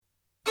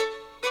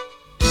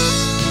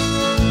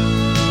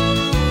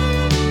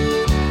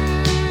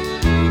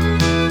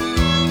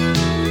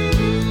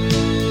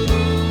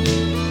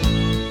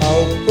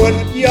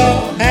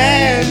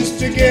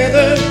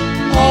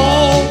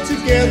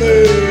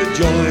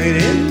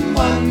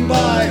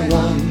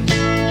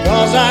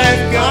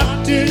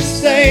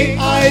may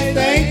I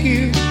thank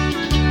you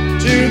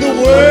to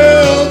the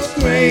world's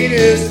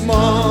greatest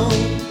mom.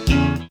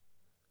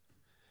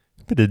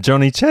 Bit of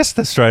Johnny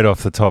Chester straight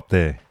off the top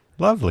there.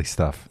 Lovely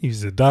stuff. He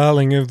was a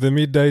darling of the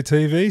midday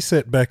TV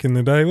set back in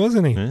the day,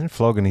 wasn't he? Yeah,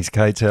 flogging his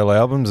KTEL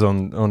albums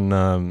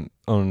on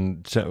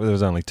there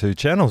was only 2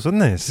 channels,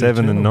 wasn't there?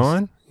 7 and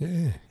 9.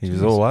 Yeah. He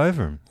was all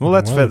over him. Well,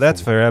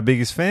 that's for our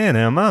biggest fan,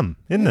 our mum,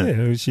 isn't it?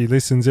 Yeah, she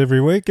listens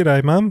every week.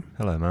 G'day, Mum.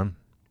 Hello, Mum.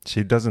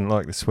 She doesn't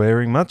like the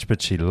swearing much,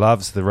 but she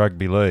loves the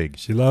rugby league.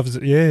 She loves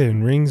it, yeah,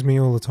 and rings me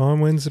all the time.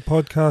 When's the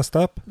podcast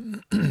up?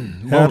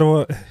 How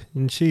do I...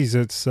 And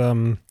it's...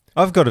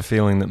 I've got a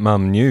feeling that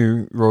Mum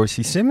knew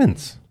Royce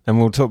Simmons. And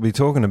we'll be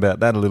talking about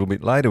that a little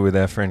bit later with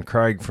our friend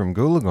Craig from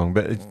Goolagong.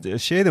 But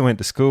she either went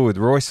to school with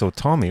Royce or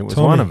Tommy. It was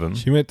one of them.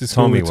 She went to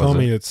school with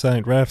Tommy at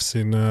St. Raph's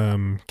in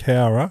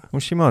Cowra. Well,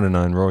 she might have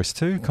known Royce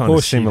too. Kind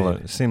of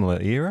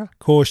similar era. Of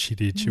course she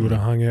did. She would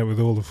have hung out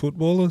with all the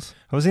footballers.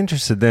 I was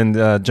interested then.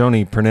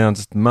 Johnny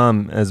pronounced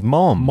Mum as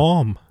Mom.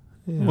 Mom.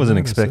 Yeah, I wasn't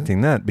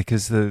expecting that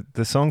because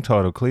the song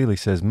title clearly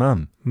says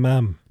Mum.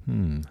 Mum.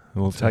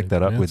 We'll take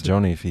that up with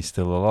Johnny if he's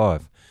still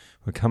alive.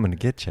 We're coming to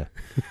get you.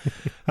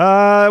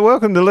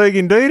 Welcome to League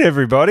Indeed,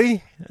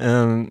 everybody.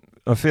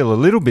 I feel a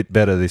little bit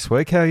better this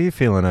week. How are you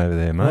feeling over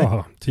there, mate?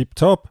 Oh,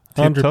 tip-top.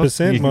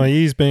 100%. My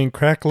ear's been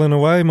crackling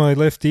away. My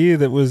left ear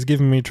that was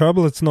giving me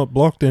trouble, it's not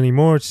blocked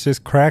anymore. It's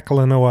just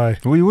crackling away.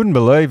 Well, you wouldn't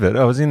believe it.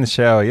 I was in the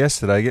shower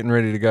yesterday getting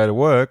ready to go to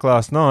work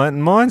last night,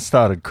 and mine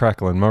started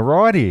crackling, my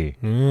right ear.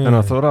 And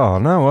I thought, oh,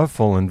 no, I've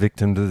fallen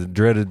victim to the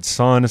dreaded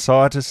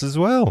sinusitis as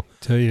well.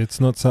 Tell you,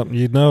 it's not something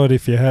you'd know it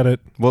if you had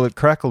it. Well, it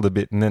crackled a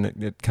bit, and then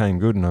it came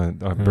good,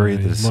 and I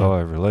breathed a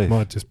sigh of relief.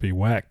 Might just be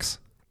wax.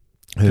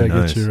 Who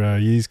knows? Get your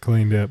ears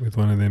cleaned out with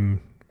one of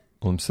them.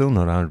 Well, I'm still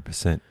not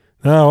 100%.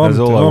 No, that's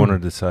all I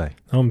wanted to say.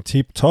 I'm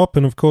tip-top,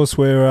 and of course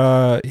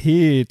we're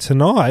here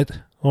tonight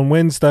on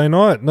Wednesday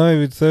night.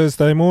 No,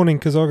 Thursday morning,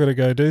 because I've got to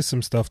go do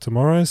some stuff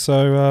tomorrow,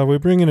 so we're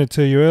bringing it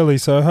to you early,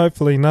 so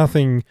hopefully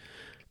nothing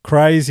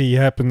crazy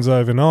happens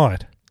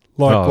overnight,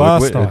 like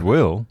last night. It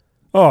will.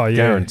 Oh,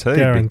 yeah.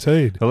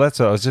 Guaranteed. Well, that's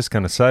what I was just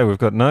going to say. We've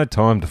got no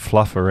time to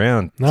fluff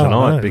around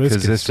tonight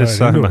because there's just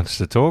so much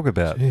to talk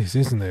about. Jeez,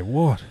 isn't there?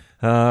 What?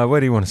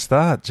 Where do you want to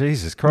start?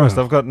 Jesus Christ,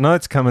 I've got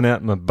notes coming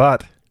out my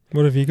butt.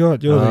 What have you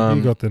got? You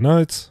got the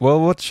notes. Well,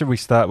 what should we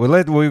start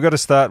with? We've got to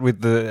start with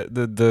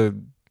the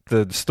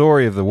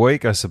story of the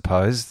week, I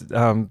suppose.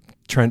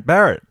 Trent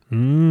Barrett.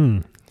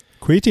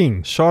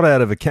 Quitting. Shot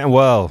out of a can.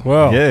 Well,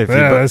 yeah.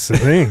 That's the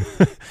thing.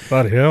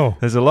 Bloody hell.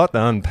 There's a lot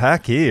to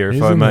unpack here,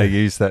 if I may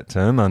use that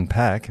term,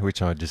 unpack,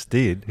 which I just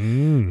did.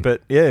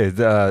 But, yeah,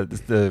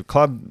 the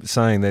club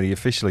saying that he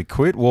officially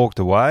quit, walked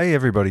away.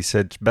 Everybody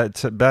said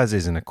Baz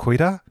isn't a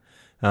quitter.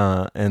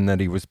 And that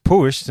he was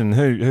pushed, and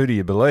who do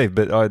you believe?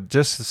 But I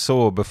just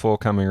saw before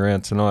coming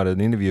around tonight an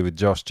interview with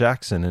Josh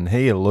Jackson, and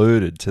he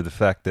alluded to the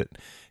fact that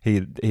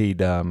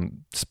he'd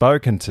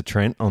spoken to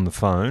Trent on the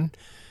phone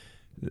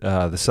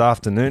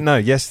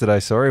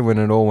yesterday, when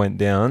it all went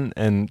down,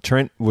 and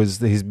Trent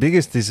his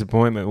biggest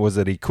disappointment was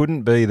that he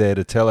couldn't be there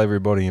to tell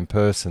everybody in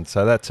person.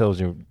 So that tells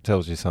you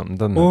something,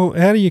 doesn't it? Well,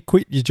 how do you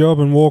quit your job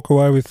and walk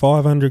away with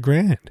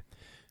 $500,000?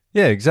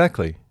 Yeah,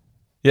 exactly.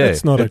 Yeah,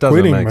 it's not a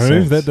quitting move.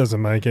 Sense. That doesn't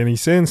make any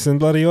sense.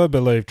 And I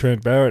believe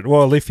Trent Barrett.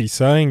 Well, if he's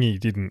saying he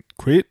didn't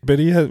quit, but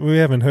we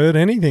haven't heard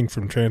anything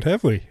from Trent,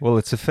 have we? Well,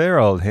 it's a fair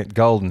old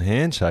golden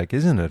handshake,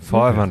 isn't it?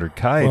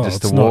 $500,000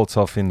 just to waltz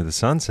off into the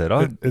sunset.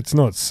 It's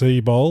not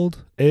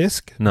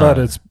Seabold-esque, no. But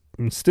it's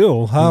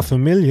still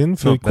 $500,000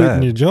 for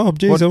quitting your job.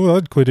 Jeez,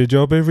 I'd quit a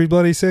job every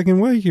bloody second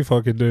week if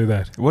I could do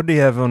that. What did he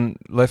have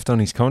left on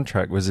his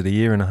contract? Was it 1.5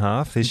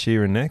 years, this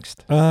year and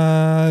next?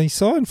 He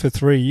signed for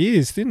 3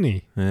 years, didn't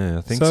he? Yeah,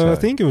 I think so. I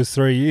think it was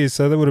 3 years.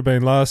 So that would have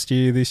been last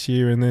year, this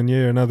year, and then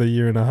another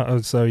year and a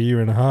half. So 1.5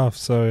 years.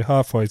 So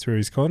halfway through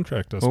his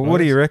contract, I suppose. Well, what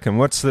do you reckon?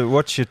 What's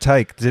your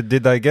take? Did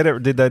they get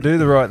it? Did they do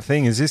the right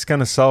thing? Is this going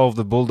to solve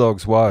the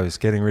Bulldogs' woes?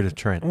 Getting rid of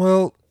Trent?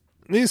 Well,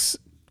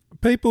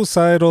 people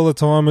say it all the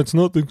time, it's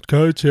not the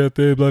coach out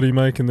there bloody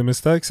making the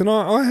mistakes, and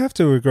I have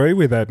to agree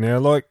with that now.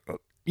 Like,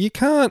 you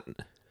can't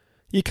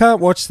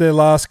watch their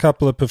last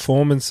couple of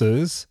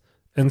performances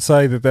and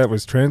say that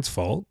was Trent's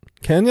fault,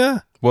 can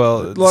you?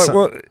 Well,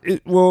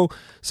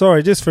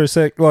 sorry, just for a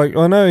sec. Like,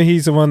 I know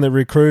he's the one that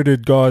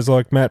recruited guys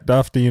like Matt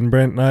Duffy and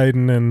Brent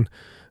Naden and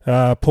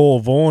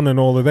Paul Vaughan and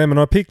all of them, and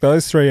I picked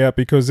those three out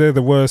because they're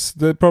the worst.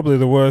 They're probably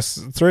the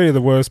worst. Three of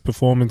the worst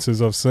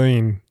performances I've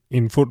seen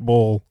in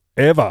football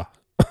ever.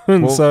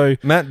 So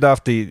Matt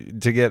Duffy,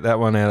 to get that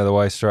one out of the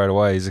way straight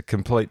away, is a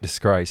complete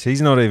disgrace.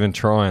 He's not even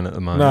trying at the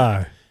moment.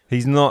 No,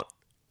 he's not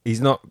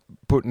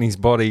putting his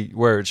body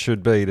where it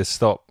should be to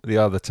stop the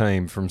other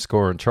team from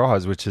scoring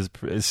tries, which is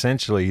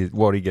essentially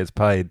what he gets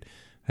paid.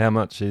 How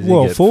much is he?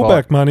 Well,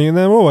 fullback money, and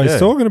they're always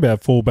talking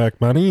about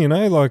fullback money.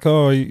 Like,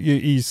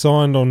 he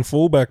signed on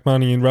fullback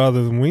money and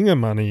rather than winger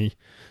money.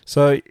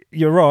 So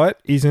you're right.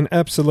 He's an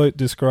absolute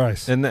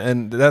disgrace.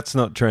 And that's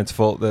not Trent's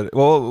fault.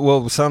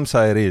 Well, some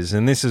say it is,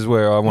 and this is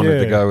where I wanted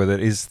to go with it.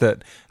 Is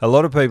that a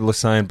lot of people are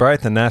saying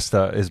Braith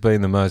Anasta has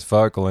been the most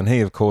vocal, and he,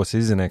 of course,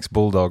 is an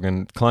ex-Bulldog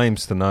and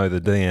claims to know the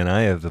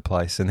DNA of the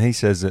place. And he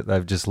says that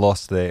they've just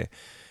lost their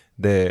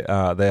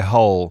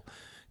whole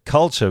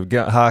culture,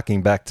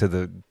 harking back to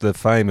the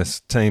famous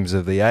teams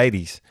of the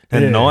 80s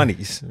and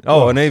 90s.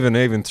 And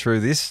even through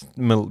this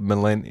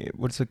millennia.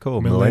 What's it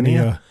called?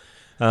 Millennia.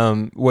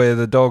 Where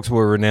the Dogs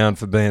were renowned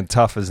for being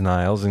tough as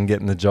nails and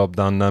getting the job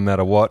done no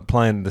matter what,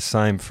 playing the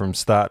same from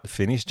start to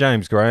finish.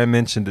 James Graham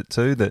mentioned it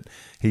too, that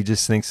he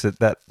just thinks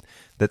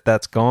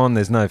that's gone.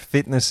 There's no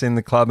fitness in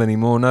the club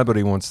anymore.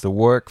 Nobody wants to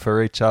work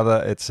for each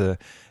other. It's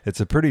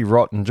a pretty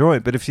rotten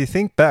joint. But if you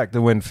think back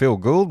to when Phil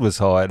Gould was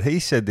hired, he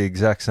said the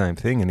exact same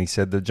thing, and he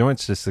said the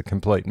joint's just a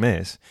complete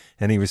mess,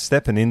 and he was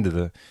stepping into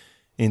the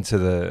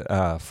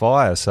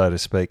fire, so to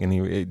speak, and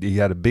he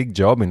had a big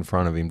job in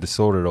front of him to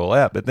sort it all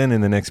out. But then in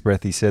the next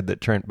breath, he said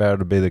that Trent Barrett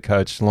would be the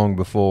coach long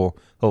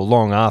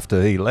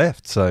after he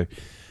left. So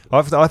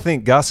I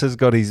think Gus has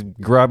got his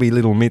grubby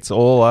little mitts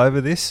all over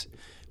this,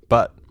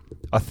 but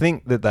I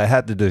think that they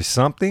had to do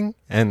something,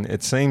 and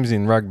it seems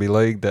in rugby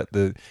league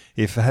that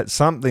if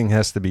something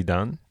has to be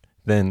done,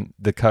 then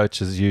the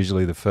coach is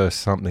usually the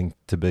first something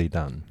to be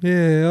done.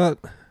 Yeah,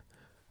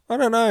 I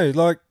don't know.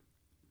 Like,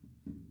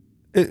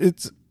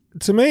 it's...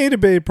 To me, it'd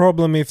be a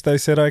problem if they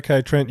said,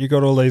 okay, Trent, you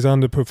got all these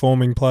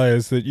underperforming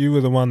players that you were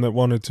the one that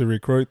wanted to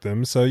recruit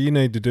them, so you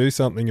need to do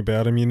something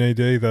about them. You need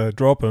to either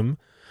drop them,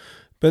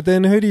 but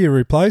then who do you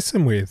replace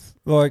them with?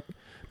 But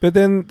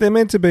then they're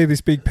meant to be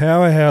this big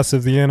powerhouse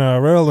of the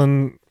NRL,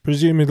 and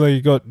presumably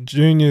you got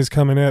juniors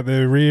coming out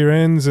their rear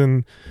ends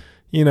and,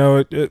 you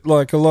know,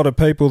 like a lot of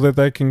people that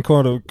they can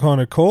kind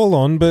of call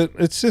on, but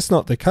it's just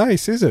not the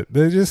case, is it?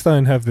 They just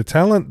don't have the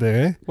talent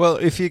there. Well,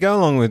 if you go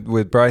along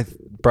with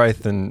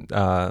Braith and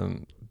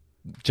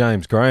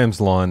James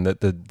Graham's line that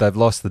they've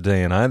lost the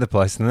DNA of the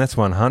place, then that's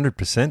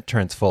 100%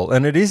 Trent's fault,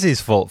 and it is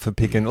his fault for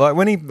picking. Like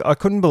I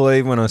couldn't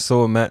believe when I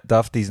saw Matt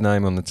Duffy's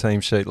name on the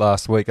team sheet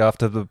last week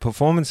after the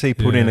performance he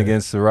put in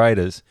against the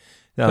Raiders.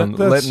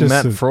 Letting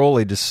Matt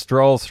Frawley just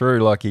stroll through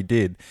like he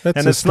did.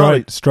 That's a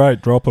straight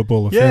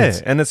droppable offence.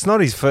 Yeah, and it's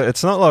not his.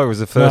 It's not like it was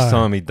the first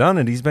time he'd done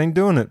it. He's been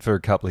doing it for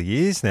a couple of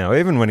years now.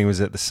 Even when he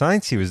was at the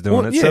Saints, he was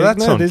doing it. So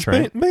that's on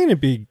Trent. There's been a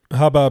big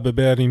hubbub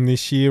about him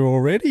this year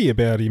already,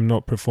 about him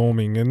not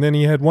performing. And then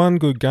he had one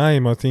good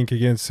game, I think,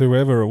 against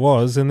whoever it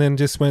was, and then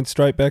just went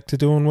straight back to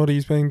doing what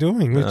he's been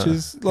doing, which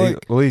is like...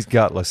 he's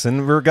gutless.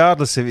 And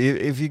regardless,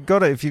 if you've got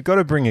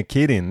to bring a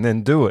kid in,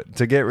 then do it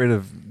to get rid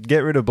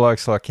of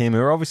blokes like him who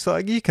are obviously,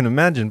 like, you can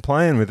imagine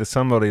playing with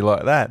somebody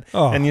like that,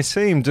 and you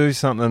see him do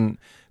something,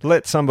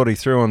 let somebody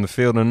through on the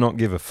field and not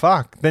give a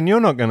fuck, then you're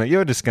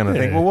just gonna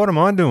think, well, what am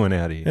I doing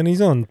out here? And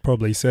he's on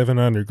probably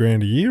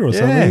 $700,000 a year or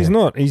something.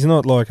 He's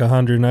not like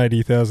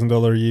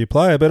 $180,000 a year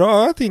player. But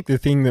I think the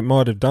thing that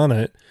might have done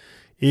it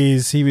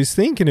is he was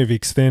thinking of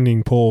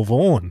extending Paul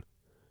Vaughan.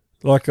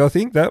 Like, I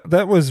think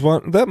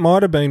that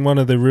might have been one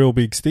of the real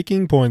big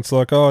sticking points.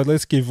 Like,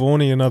 let's give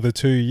Vaughnie another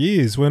 2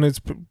 years, when it's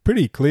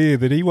pretty clear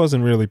that he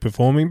wasn't really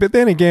performing. But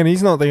then again,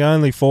 he's not the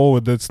only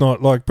forward that's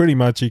not, like, pretty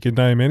much you could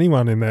name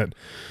anyone in that.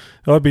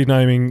 I'd be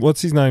naming,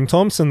 what's his name,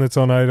 Thompson, that's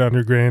on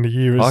 $800,000 a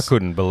year. I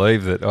couldn't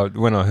believe that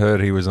when I heard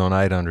he was on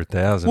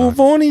 800,000. Well,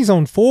 Vaughnie's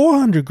on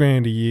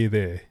 $400,000 a year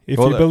there, if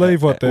you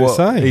believe what they're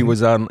saying. He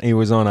was on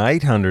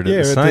 800 at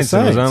the Saints.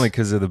 It was only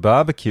because of the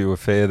barbecue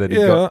affair that he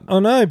got. I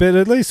know, but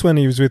at least when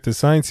he was with the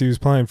Saints, he was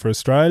playing for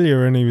Australia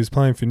and he was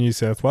playing for New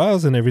South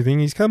Wales and everything.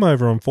 He's come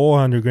over on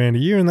 $400,000 a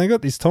year, and they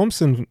got this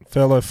Thompson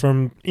fella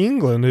from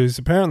England who's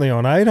apparently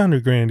on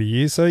 $800,000 a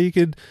year. So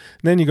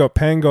then you got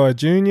Pangai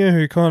Jr.,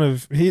 who kind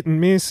of hit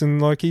and miss, and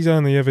like he's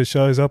only ever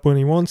shows up when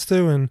he wants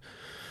to. And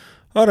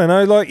I don't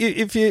know, like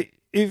if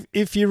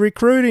you're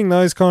recruiting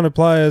those kind of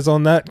players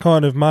on that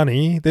kind of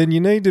money, then you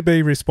need to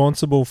be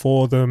responsible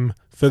for them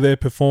for their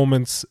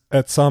performance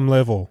at some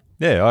level.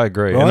 Yeah, I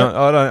agree. Right? And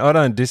I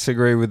don't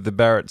disagree with the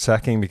Barrett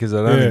sacking, because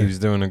I don't think he was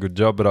doing a good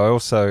job, but I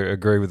also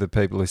agree with the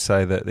people who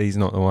say that he's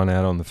not the one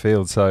out on the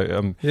field.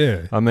 So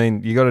I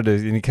mean, you got to do,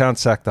 and you can't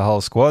sack the whole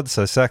squad,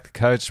 so sack the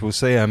coach. We'll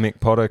see how Mick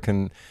Potter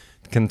can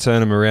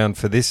turn him around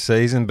for this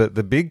season, but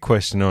the big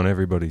question on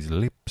everybody's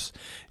lips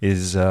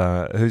is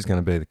who's going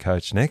to be the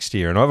coach next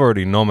year. And I've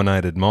already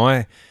nominated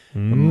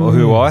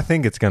who I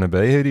think it's going to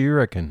be. Who do you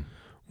reckon?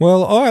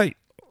 Well,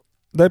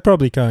 they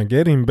probably can't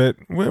get him, but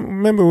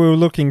remember we were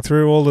looking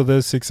through all of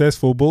the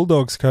successful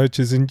Bulldogs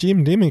coaches, and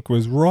Jim Dimmick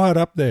was right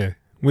up there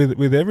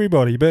with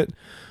everybody. But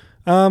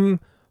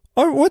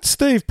what's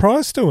Steve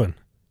Price doing?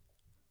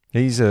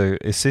 He's an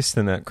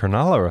assistant at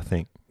Cronulla, I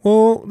think.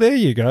 Well, there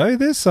you go.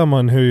 There's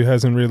someone who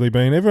hasn't really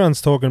been.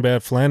 Everyone's talking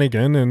about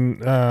Flanagan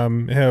and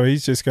how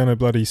he's just going to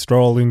bloody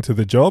stroll into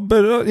the job,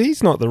 but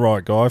he's not the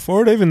right guy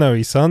for it, even though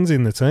his son's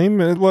in the team.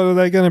 What, are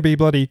they going to be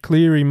bloody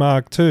Cleary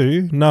Mark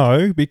II?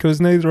 No, because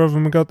neither of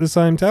them have got the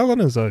same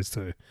talent as those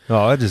two. Oh,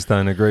 I just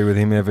don't agree with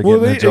him ever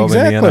getting a job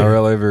in the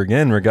NRL ever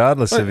again,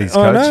 regardless of his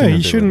coaching. I know,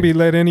 he shouldn't be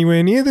let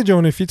anywhere near the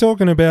joint. If you're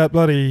talking about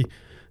bloody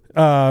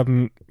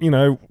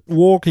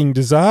walking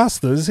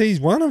disasters. He's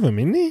one of them,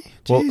 isn't he?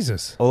 Well,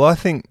 Jesus. Well, I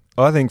think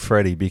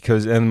Freddie,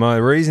 because, and my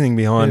reasoning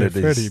behind it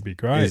Freddie'd be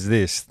great. is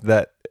this,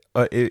 that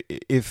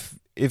if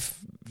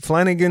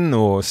Flanagan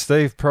or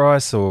Steve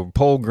Price or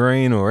Paul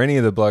Green or any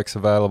of the blokes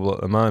available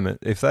at the moment,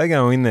 if they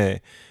go in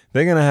there,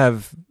 they're going to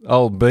have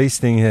old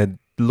Beastinghead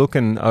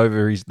looking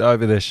over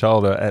their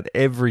shoulder at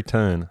every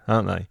turn,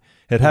 aren't they?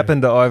 It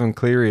happened to Ivan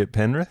Cleary at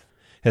Penrith.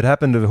 It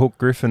happened to Hook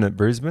Griffin at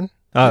Brisbane.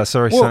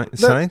 Saints. That's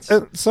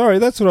what I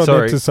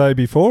meant to say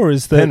before.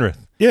 Is that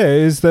Penrith? Yeah,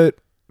 is that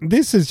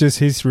this is just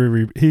history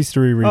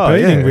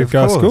repeating with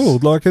Gus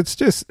Gould. Like it's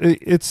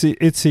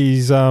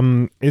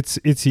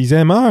his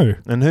MO.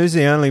 And who's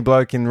the only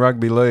bloke in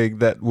rugby league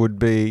that would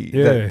be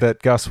that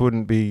Gus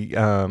wouldn't be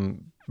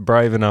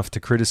brave enough to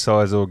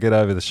criticise or get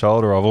over the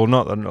shoulder of? Or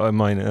not? I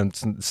mean,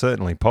 it's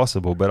certainly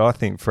possible, but I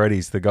think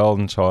Freddie's the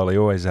golden child. He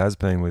always has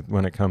been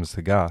when it comes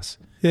to Gus.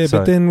 Yeah,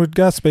 but then would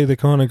Gus be the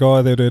kind of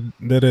guy that'd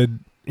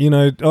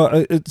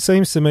it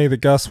seems to me that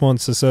Gus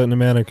wants a certain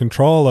amount of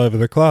control over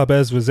the club,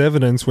 as was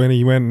evidenced when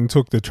he went and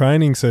took the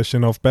training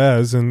session off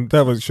Baz, and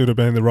that should have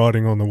been the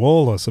writing on the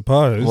wall, I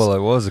suppose. Well,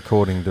 it was,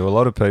 according to a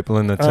lot of people,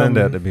 and it turned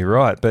out to be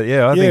right. But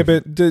I think...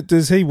 but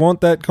does he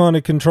want that kind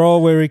of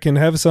control where he can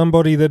have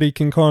somebody that he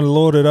can kind of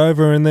lord it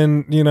over and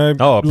then,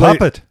 a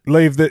puppet.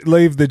 Leave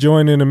the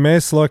joint in a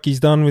mess like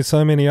he's done with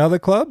so many other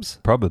clubs?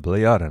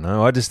 Probably, I don't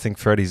know. I just think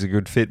Freddie's a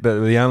good fit,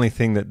 but the only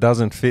thing that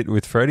doesn't fit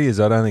with Freddie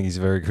is I don't think he's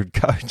a very good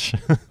coach.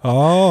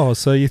 Oh,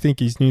 so you think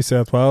his New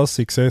South Wales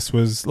success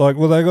was like,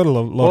 well, they got a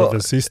lot of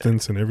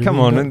assistance and everything. Come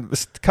on,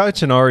 and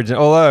coach and Origin,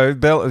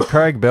 although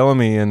Craig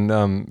Bellamy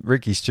and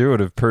Ricky Stewart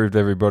have proved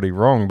everybody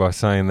wrong by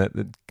saying that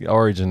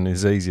Origin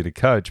is easy to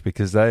coach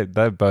because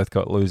they've both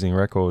got losing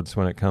records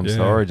when it comes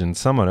to Origin.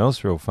 Someone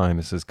else real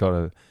famous has got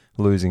a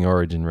losing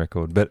Origin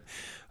record. But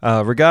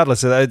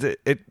regardless of that,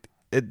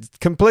 it's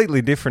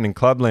completely different in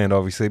clubland,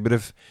 obviously.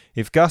 But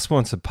if Gus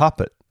wants a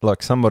puppet,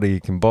 like somebody he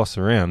can boss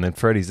around, then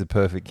Freddie's the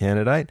perfect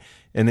candidate.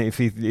 And if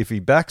he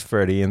backs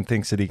Freddie and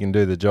thinks that he can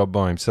do the job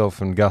by himself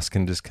and Gus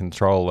can just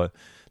control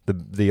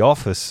the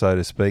office, so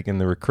to speak, and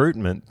the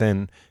recruitment,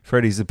 then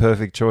Freddie's the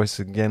perfect choice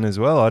again as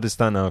well. I just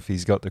don't know if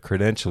he's got the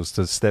credentials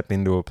to step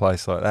into a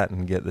place like that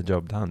and get the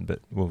job done, but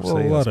we'll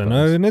see. I don't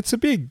know. And it's a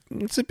big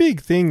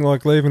thing,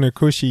 like leaving a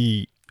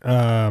cushy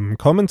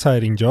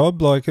commentating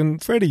job,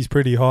 and Freddie's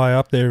pretty high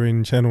up there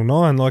in Channel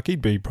 9. Like, he'd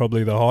be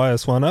probably the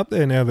highest one up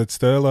there now that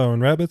Sterlo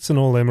and Rabbits and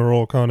all them are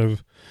all kind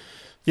of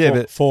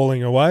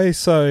falling away.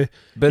 So,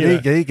 but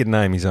he could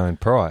name his own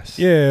price.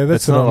 Yeah,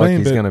 that's what I mean. It's not like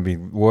he's but going to be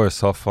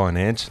worse off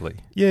financially.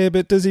 Yeah,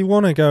 but does he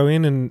want to go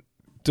in and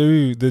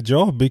do the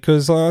job?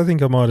 Because I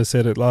think I might have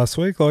said it last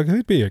week. Like,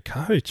 who'd be a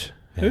coach?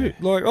 Yeah.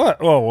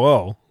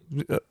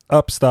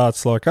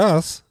 Upstarts like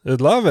us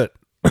would love it.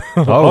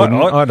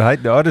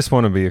 I just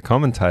want to be a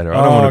commentator.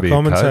 I don't want to be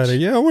a coach.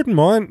 Yeah, I wouldn't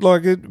mind.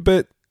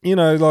 But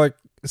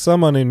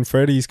someone in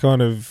Freddie's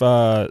kind of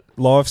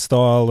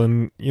lifestyle,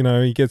 and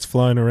he gets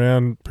flown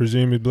around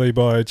presumably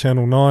by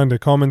Channel 9 to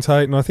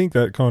commentate, and I think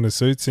that kind of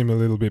suits him a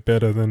little bit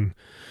better than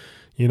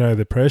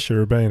the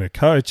pressure of being a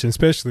coach,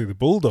 especially the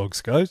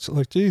Bulldogs coach.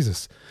 Like,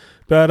 Jesus.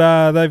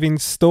 But they've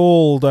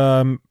installed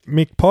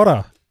Mick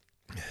Potter.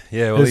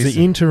 Yeah, well, as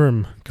the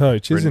interim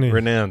coach, isn't he?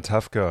 Renowned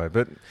tough guy,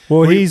 but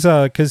he's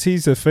because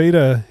he's a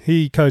feeder.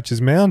 He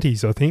coaches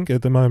Mounties, I think,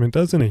 at the moment,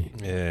 doesn't he?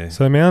 Yeah.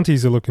 So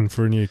Mounties are looking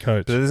for a new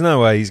coach. But there's no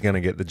way he's going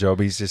to get the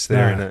job. He's just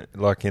there in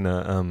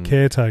a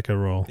caretaker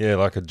role. Yeah,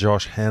 like a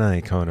Josh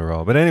Hannay kind of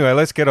role. But anyway,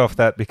 let's get off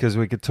that because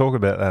we could talk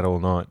about that all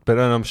night. But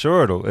I'm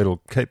sure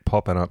it'll keep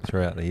popping up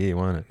throughout the year,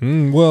 won't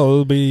it? Well,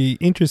 it'll be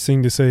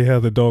interesting to see how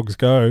the Dogs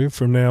go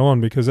from now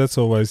on, because that's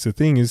always the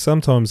thing. Is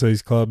sometimes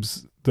these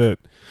clubs that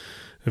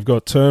have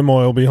got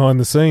turmoil behind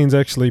the scenes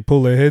actually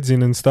pull their heads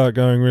in and start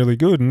going really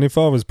good. And if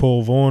I was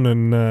Paul Vaughan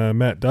and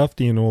Matt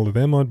Duffy and all of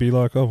them, I'd be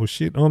like, oh, well,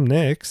 shit, I'm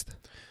next.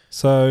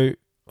 So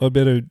I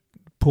better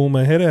pull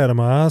my head out of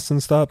my ass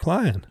and start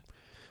playing.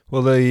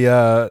 Well,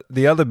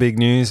 the other big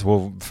news,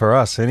 well, for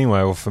us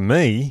anyway, or for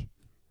me,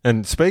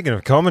 and speaking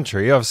of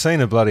commentary, I've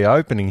seen a bloody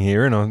opening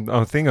here, and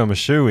I think I'm a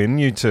shoe-in,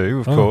 you too,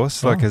 of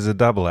course, as a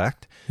double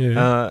act.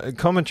 Yeah.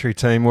 Commentary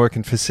team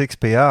working for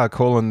 6PR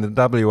calling the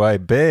WA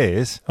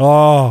Bears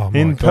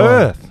in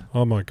Perth.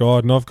 Oh, my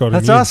God. And I've got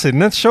That's an in. us,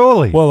 isn't it?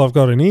 Surely. Well, I've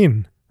got an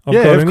in.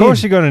 Of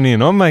course you got an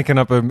in. I'm making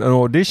up an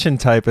audition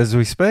tape as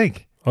we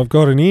speak. I've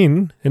got an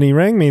in, and he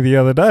rang me the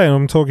other day, and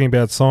I'm talking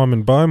about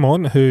Simon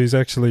Beaumont, who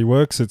actually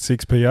works at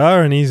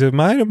 6PR, and he's a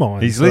mate of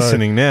mine. He's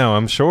listening now,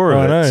 I'm sure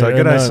of it. So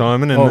g'day,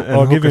 Simon, and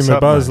I'll give him a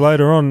buzz mate.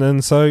 later on.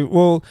 And so,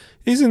 well,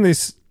 isn't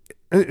this...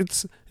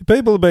 It's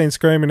people have been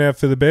screaming out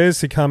for the Bears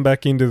to come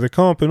back into the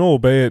comp, and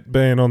albeit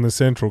being on the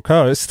Central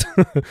Coast,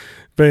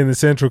 being the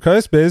Central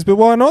Coast Bears, but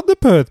why not the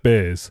Perth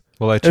Bears?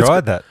 Well, they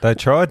tried that. They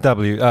tried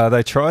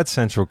they tried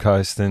Central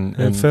Coast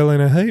and fell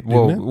in a heap.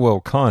 Well, didn't it?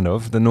 well, kind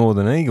of the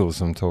Northern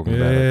Eagles. I'm talking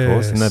about, of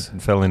course, and that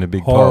fell in a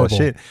big Horrible. pile of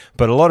shit.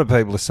 But a lot of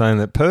people are saying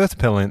that Perth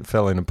fell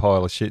in a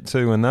pile of shit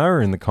too when they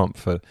were in the comp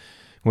for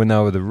when they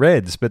were the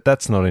Reds, but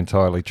that's not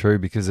entirely true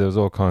because there was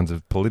all kinds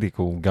of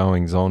political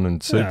goings on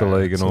and Super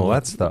League and all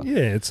that stuff. Yeah,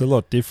 it's a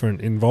lot different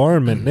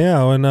environment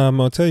now, and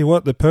I'll tell you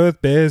what, the Perth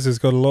Bears has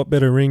got a lot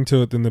better ring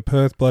to it than the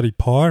Perth bloody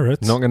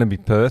Pirates. Not going to be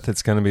Perth,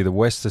 it's going to be the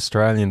West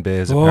Australian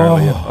Bears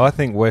apparently. I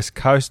think West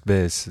Coast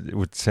Bears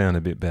would sound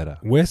a bit better.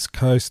 West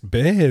Coast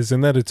Bears,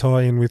 and that'd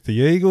tie in with the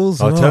Eagles.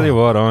 I'll tell you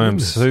what, I am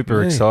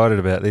super excited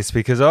about this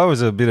because I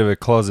was a bit of a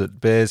closet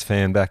Bears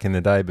fan back in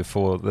the day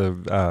before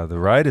the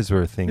Raiders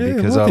were a thing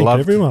because I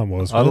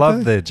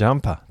loved their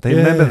jumper. Do you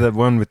remember the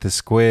one with the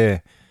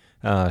square,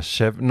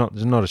 not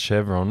a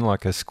chevron,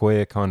 like a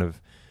square kind of,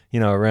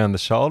 around the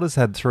shoulders?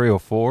 Had 3 or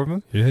 4 of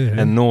them.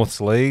 Yeah. And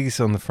North's Leagues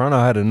on the front.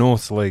 I had a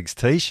North's Leagues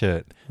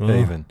T-shirt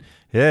even.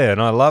 Yeah,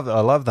 and I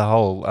love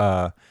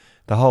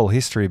the whole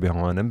history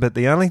behind them. But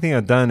the only thing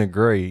I don't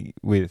agree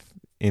with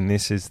in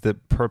this is the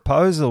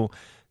proposal,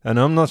 and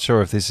I'm not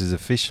sure if this is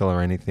official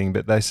or anything,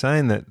 but they're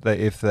saying that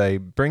if they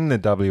bring the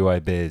WA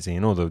Bears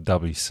in, or the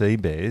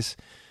WC Bears,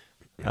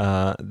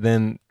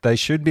 then they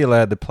should be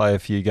allowed to play a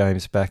few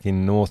games back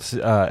in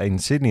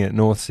Sydney at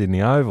North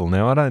Sydney Oval.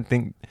 Now, I don't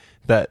think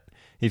that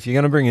if you're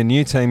going to bring a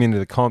new team into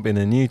the comp in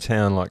a new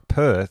town like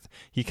Perth,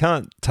 you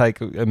can't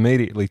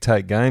immediately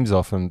take games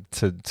off them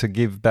to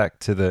give back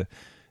to the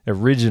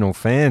original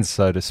fans,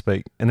 so to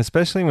speak, and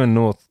especially when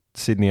North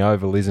Sydney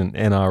Oval isn't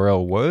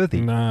NRL worthy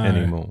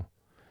anymore.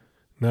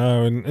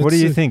 No, and what do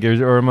you think,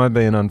 or am I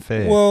being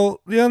unfair? Well,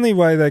 the only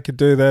way they could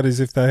do that is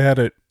if they had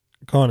it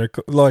kind of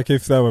like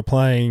if they were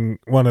playing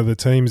one of the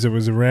teams that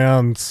was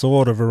around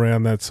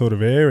that sort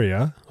of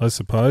area, I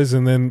suppose,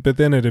 but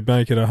then it'd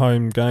make it a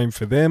home game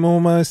for them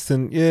almost,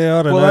 and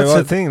I don't know. Well, that's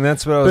the thing.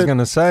 That's what I was going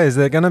to say, is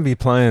they're going to be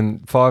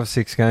playing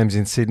 5-6 games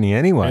in Sydney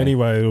anyway.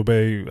 Anyway, it'll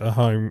be a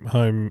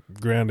home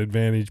ground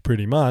advantage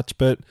pretty much,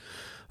 but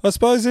I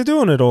suppose they're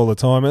doing it all the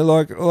time.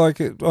 Like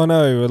I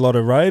know a lot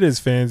of Raiders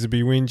fans would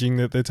be whinging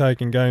that they're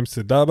taking games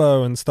to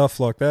Dubbo and stuff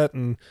like that,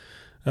 and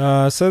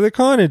so they're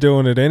kind of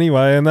doing it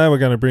anyway, and they were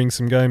going to bring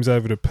some games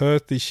over to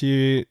Perth this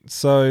year.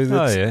 So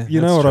you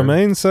know what I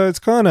mean? So it's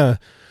kind of,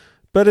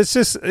 but it's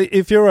just,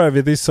 if you're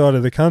over this side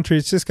of the country,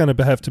 it's just going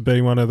to have to be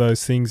one of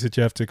those things that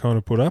you have to kind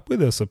of put up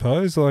with, I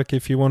suppose, like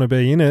if you want to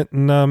be in it.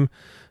 And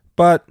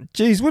but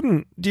geez,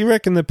 do you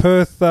reckon the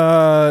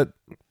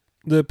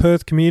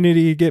Perth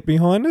community would get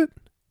behind it?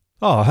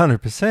 Oh,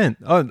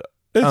 100%.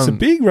 It's a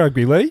big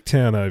rugby league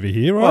town over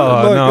here,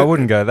 right? Oh, no, I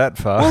wouldn't go that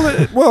far.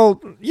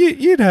 Well,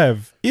 you'd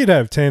have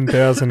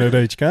 10,000 at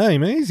each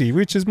game, easy,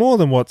 which is more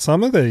than what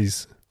some of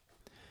these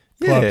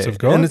clubs have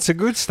got. And it's a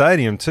good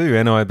stadium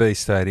too, NIB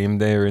Stadium.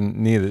 There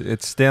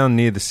it's down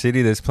near the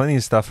city. There's plenty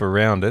of stuff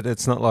around it.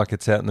 It's not like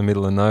it's out in the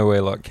middle of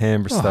nowhere like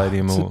Canberra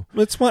Stadium.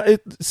 It's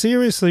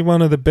seriously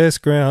one of the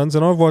best grounds,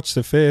 and I've watched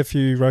a fair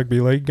few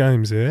rugby league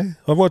games there.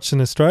 I've watched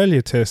an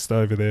Australia test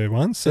over there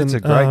once. It's a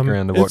great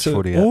ground to watch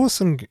footy at.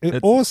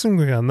 Awesome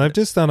ground. They've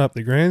just done up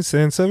the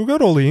grandstand, so we've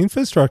got all the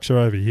infrastructure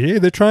over here.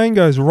 The train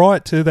goes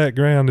right to that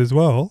ground as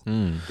well.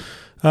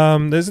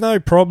 There's no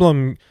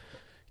problem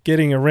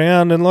getting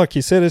around, and like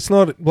you said, it's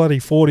not bloody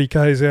 40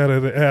 k's out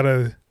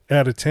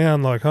of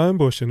town like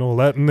Homebush and all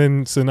that, and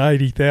then it's an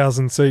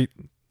 80,000 seat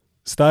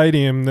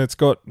stadium that's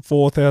got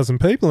 4,000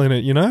 people in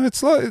it.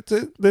 It's like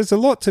there's a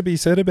lot to be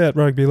said about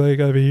rugby league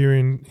over here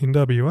in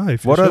WA.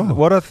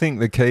 What I think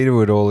the key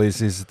to it all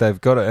is they've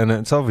got it, and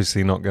it's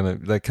obviously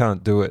they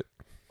can't do it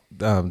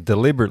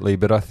deliberately,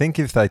 but I think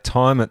if they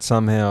time it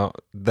somehow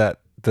that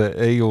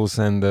the Eagles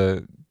and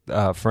the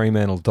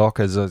Fremantle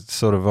Dockers are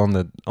sort of on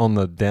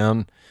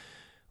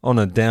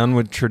a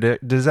downward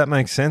trajectory. Does that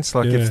make sense?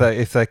 Like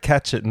if they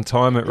catch it and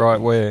time it right,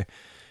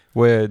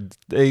 where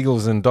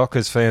Eagles and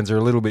Dockers fans are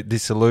a little bit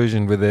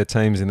disillusioned with their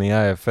teams in the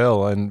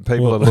AFL, and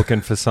people are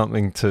looking for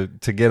something to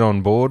get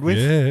on board with.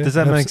 Yeah, does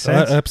that make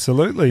sense?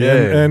 Absolutely.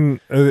 Yeah. And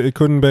it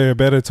couldn't be a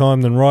better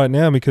time than right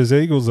now because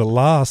Eagles are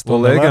last.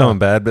 Well, they're going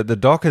bad, but the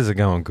Dockers are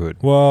going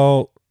good.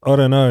 Well, I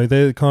don't know.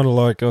 They're kind of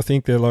like, I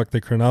think they're like the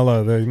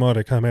Cronulla. They might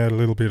have come out a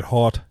little bit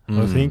hot,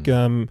 I think.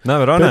 No,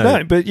 but I know.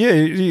 No, but yeah,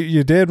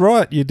 you're dead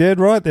right. You're dead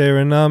right there.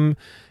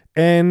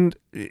 And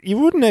you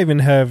wouldn't even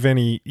have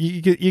any.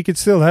 You could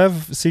still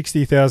have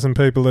 60,000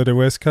 people at a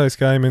West Coast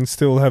game and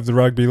still have the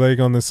rugby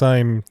league on the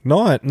same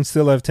night and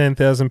still have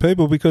 10,000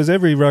 people, because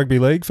every rugby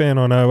league fan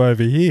I know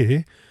over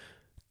here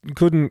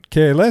couldn't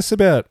care less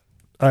about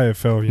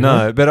AFL,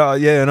 no, but I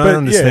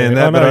understand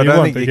that, but I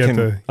don't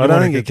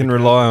think you can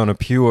rely on a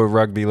pure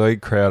rugby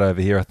league crowd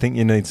over here. I think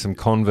you need some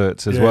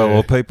converts as well,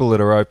 or people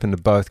that are open to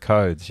both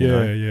codes. You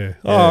know?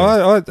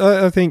 Oh,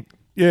 I think.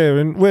 Yeah,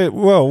 and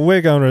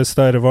we're going to a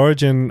state of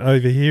origin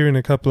over here in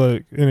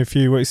a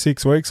few weeks,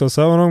 6 weeks or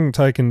so, and I'm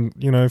taking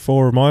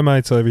 4 of my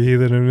mates over here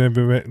that have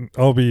never met.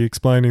 I'll be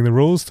explaining the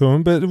rules to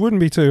them, but it wouldn't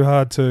be too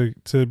hard to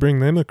bring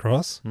them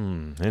across.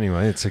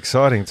 Anyway, it's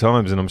exciting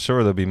times, and I'm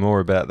sure there'll be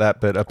more about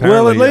that. But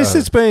apparently, at least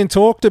it's being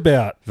talked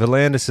about.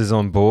 V'landys is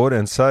on board,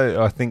 and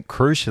so I think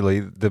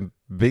crucially the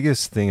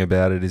biggest thing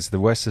about it is the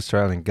West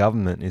Australian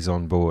government is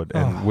on board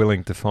and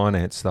willing to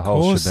finance the whole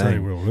Of course shebang. they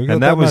will. They've got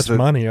that much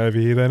money over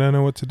here. They don't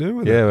know what to do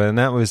with it. Yeah, and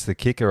that was the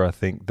kicker, I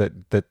think,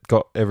 that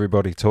got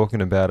everybody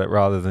talking about it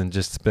rather than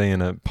just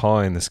being a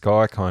pie in the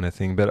sky kind of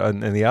thing. But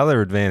and the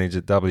other advantage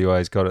that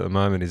WA's got at the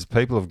moment is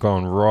people have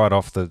gone right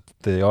off the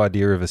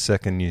idea of a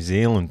second New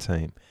Zealand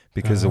team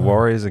because the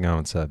Warriors are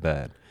going so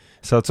bad.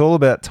 So it's all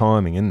about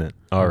timing, isn't it?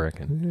 I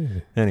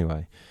reckon. Yeah.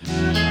 Anyway.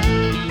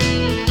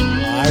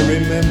 I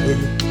remember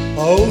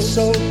oh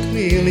so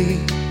clearly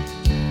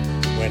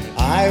when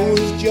I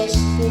was just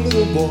a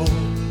little boy.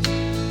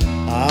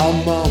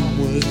 Our mom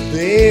was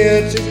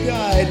there to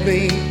guide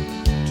me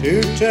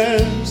to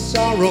turn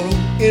sorrow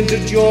into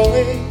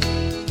joy.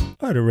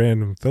 I had a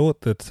random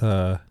thought that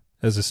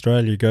as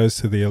Australia goes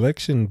to the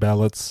election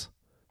ballots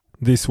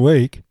this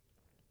week...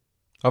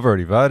 I've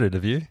already voted,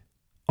 have you?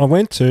 I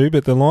went to,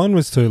 but the line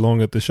was too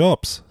long at the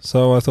shops.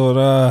 So I thought,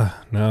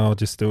 no, I'll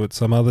just do it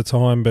some other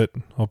time, but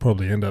I'll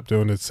probably end up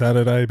doing it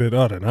Saturday, but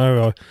I don't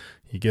know.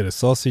 You get a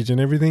sausage and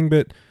everything.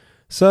 But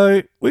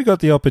so we got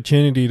the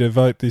opportunity to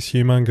vote this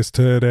humongous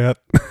turd out.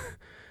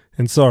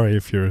 And sorry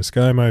if you're a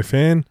ScoMo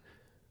fan.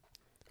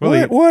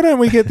 Well, why don't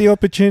we get the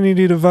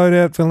opportunity to vote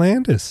out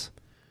V'landys?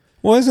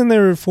 Why isn't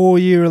there a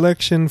 4-year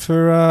election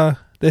for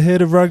the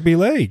head of rugby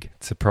league?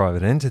 It's a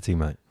private entity,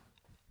 mate.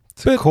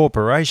 It's a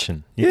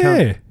corporation. You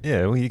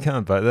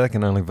can't vote. They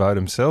can only vote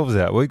themselves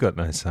out. We've got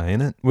no say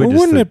in it.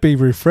 Wouldn't it be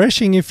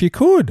refreshing if you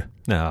could?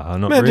 No,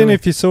 not Imagine really.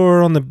 if you saw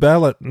her on the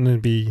ballot and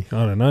it'd be,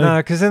 I don't know. No,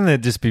 because then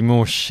there'd just be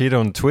more shit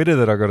on Twitter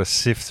that I got to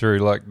sift through,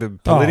 like the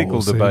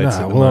political debates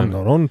at the moment.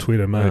 I'm not on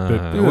Twitter, mate.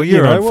 But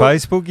you're on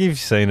Facebook. You've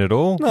seen it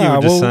all. You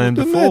were just saying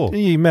before.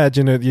 You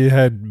imagine it. You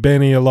had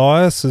Benny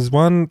Elias as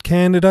one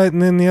candidate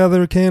and then the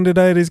other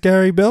candidate is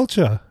Gary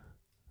Belcher.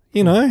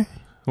 You know.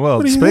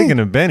 Well, speaking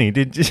of Benny,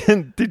 did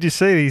you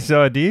see his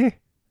idea?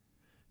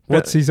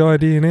 What's his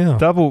idea now?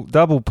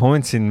 Double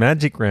points in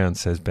Magic Round,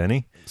 says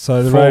Benny.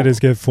 So the Raiders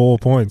get 4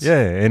 points. Yeah,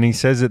 and he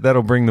says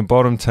that'll bring the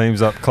bottom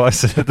teams up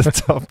closer to the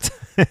top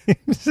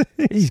teams.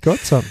 He's got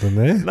something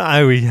there.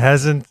 No, he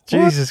hasn't. What?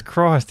 Jesus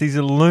Christ, he's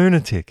a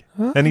lunatic.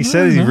 And he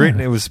said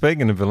it was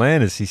speaking of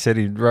V'landys, he said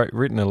he'd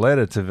written a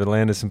letter to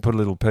V'landys and put a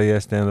little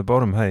PS down the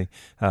bottom. Hey,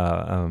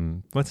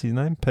 what's his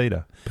name?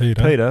 Peter,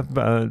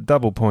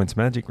 double points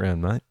Magic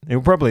Round, mate.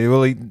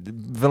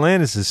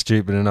 V'landys is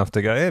stupid enough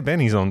to go, yeah,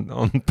 Benny's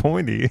on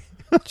point here.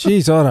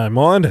 Jeez, I don't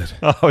mind it.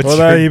 Oh, it's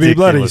although ridiculous. you'd be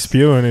bloody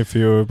spewing if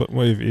you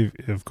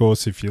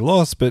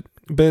lost, but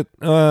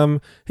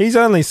he's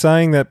only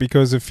saying that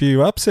because a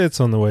few upsets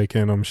on the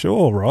weekend, I'm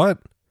sure, right?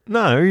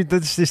 No,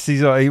 that's just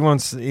he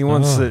wants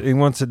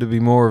it to be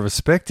more of a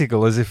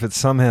spectacle, as if it's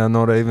somehow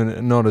not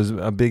as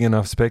a big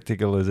enough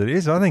spectacle as it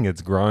is. I think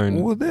it's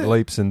grown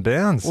leaps and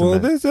bounds. Well,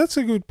 that's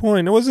a good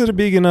point. Was it a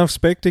big enough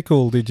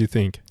spectacle, did you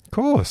think? Of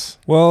course.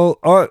 Well,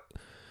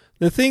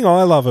 the thing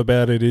I love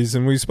about it is,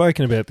 and we've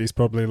spoken about this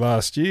probably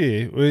last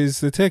year, is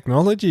the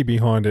technology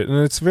behind it. And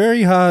it's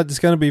very hard. It's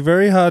going to be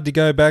very hard to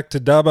go back to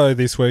Dubbo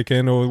this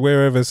weekend or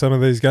wherever some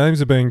of these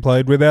games are being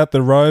played without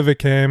the Rover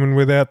cam and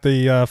without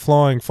the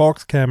Flying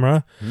Fox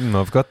camera.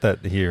 I've got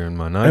that here in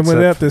my notes. And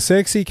without the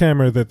sexy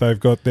camera that they've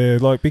got there.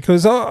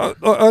 Because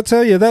I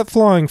tell you, that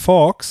Flying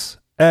Fox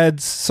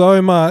adds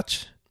so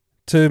much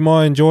to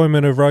my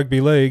enjoyment of rugby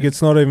league.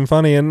 It's not even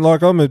funny. And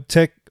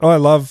I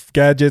love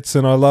gadgets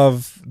and I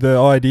love the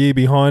idea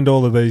behind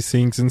all of these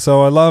things. And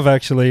so I love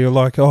actually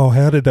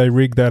how did they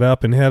rig that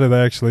up and how do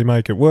they actually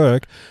make it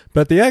work?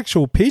 But the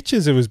actual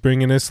pictures it was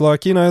bringing us, where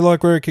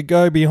it could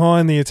go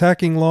behind the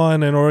attacking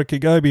line or it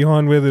could go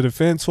behind where the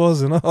defence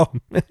was. And oh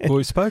man. Well,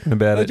 we've spoken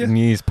about it in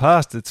years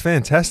past. It's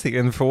fantastic.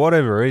 And for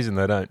whatever reason,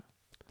 they don't.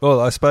 Well,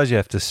 I suppose you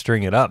have to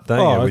string it up,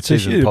 don't you? Which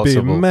isn't possible.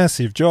 It'd be a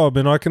massive job,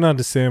 and I can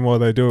understand why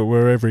they do it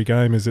where every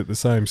game is at the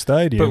same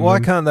stadium. But why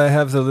can't they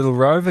have the little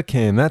Rover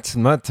cam? That's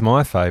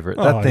my favourite.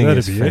 That thing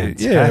is fantastic.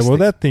 Yeah, well,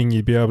 that thing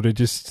you'd be able to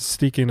just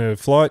stick in a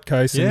flight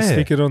case and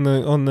stick it on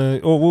the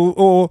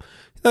or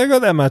they got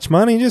that much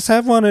money, just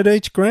have one at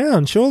each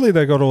ground. Surely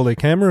they got all their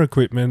camera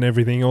equipment and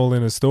everything all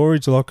in a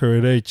storage locker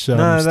at each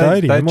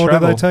stadium. Or do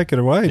they take it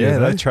away? Yeah,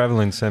 they travel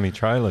in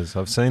semi-trailers.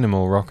 I've seen them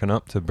all rocking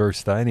up to Bruce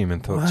Stadium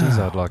and thought, geez,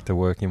 I'd like to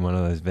work in one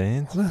of those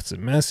vans. Well, that's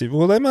massive.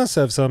 Well, they must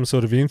have some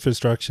sort of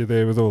infrastructure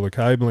there with all the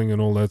cabling and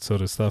all that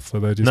sort of stuff where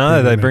they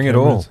just bring it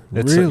all.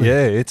 Really?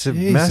 It's a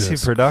massive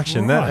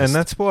production. And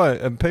that's why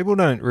people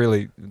don't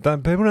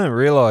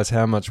realise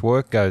how much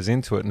work goes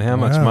into it and how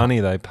much money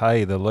they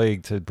pay the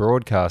league to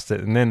broadcast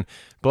it. And then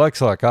blokes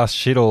like us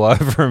shit all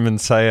over them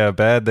and say how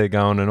bad they're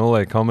going and all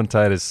their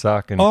commentators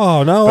suck.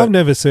 I've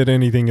never said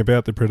anything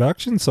about the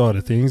production side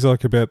of things,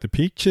 like about the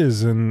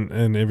pictures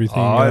and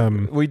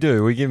everything. We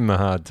do. We give them a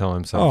hard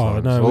time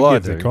sometimes. We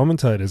give the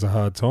commentators a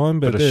hard time.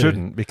 But it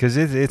shouldn't, because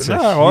it's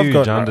a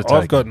huge undertaking.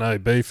 I've got no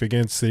beef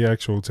against the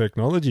actual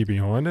technology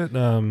behind it.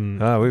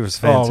 It was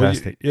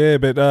fantastic.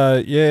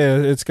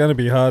 It's going to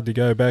be hard to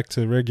go back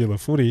to regular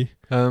footy.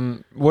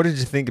 What did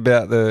you think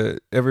about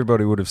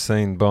everybody would have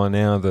seen by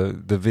now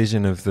the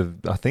vision of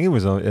I think it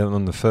was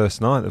on the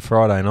first night, the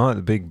Friday night,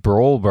 the big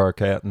brawl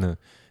broke out in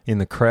in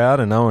the crowd,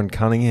 and Owen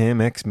Cunningham,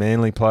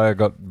 ex-Manly player,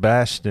 got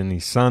bashed, and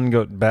his son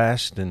got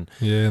bashed, and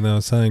yeah, and they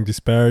were saying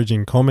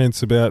disparaging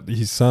comments about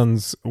his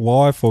son's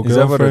wife or is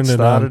that girlfriend. what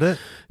started it?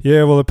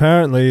 Yeah, well,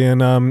 apparently,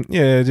 and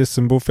just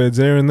some buffheads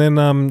there, and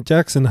then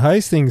Jackson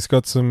Hastings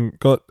got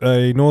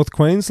a North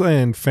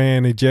Queensland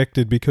fan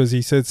ejected because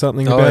he said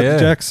something about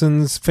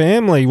Jackson's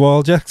family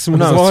while Jackson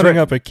was lining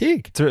up a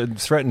kick.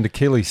 Threatened to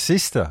kill his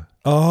sister.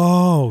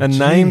 Oh, and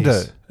named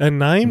her. And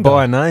named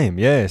by her. name,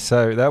 yeah.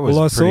 So that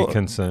was pretty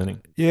concerning.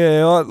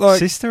 Yeah,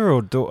 sister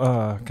or daughter?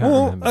 I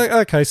can't remember.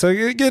 Okay, so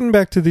getting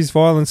back to this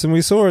violence, and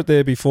we saw it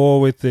there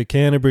before with the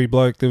Canterbury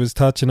bloke that was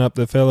touching up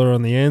the fella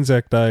on the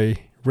Anzac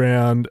Day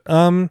round.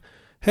 How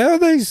are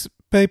these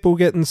people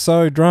getting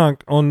so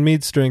drunk on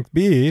mid-strength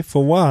beer,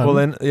 for one? Well,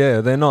 then,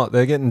 they're not.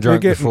 They're getting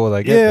drunk before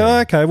they get there. Yeah,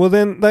 okay. Well,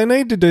 then they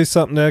need to do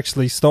something to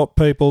actually stop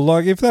people.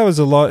 Like if there was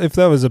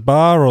a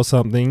bar or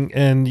something,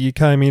 and you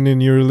came in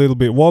and you're a little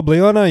bit wobbly.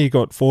 I know you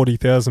got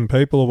 40,000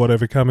 people or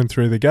whatever coming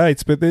through the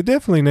gates, but there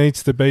definitely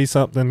needs to be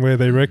something where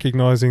they're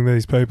recognising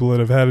these people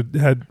that have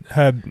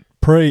had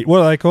what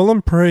do they call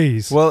them?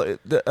 Prees. Well,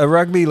 a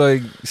rugby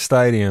league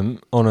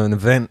stadium on an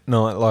event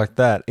night like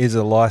that is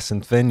a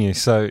licensed venue,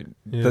 so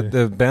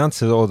the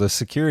bouncers or the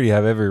security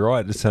have every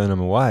right to turn them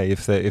away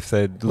if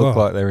they look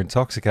like they're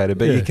intoxicated.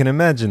 But you can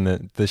imagine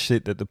that the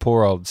shit that the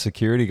poor old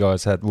security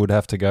guys would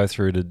have to go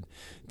through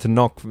to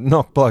knock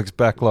blokes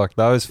back like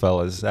those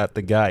fellas at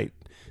the gate.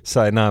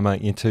 Say, no,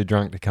 mate, you're too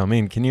drunk to come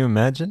in. Can you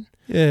imagine?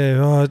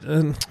 Yeah,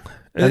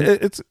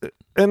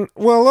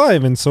 I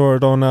even saw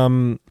it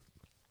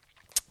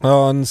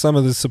on some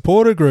of the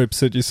supporter groups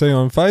that you see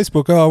on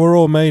Facebook. Oh, we're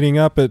all meeting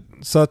up at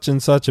such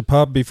and such a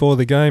pub before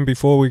the game,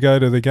 before we go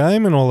to the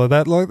game, and all of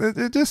that. Like,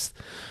 it just,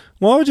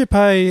 why would you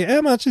pay?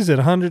 How much is it?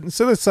 100.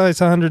 So let's say it's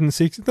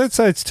 160. Let's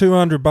say it's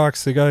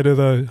 $200 to go to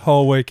the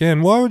whole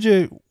weekend. Why would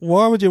you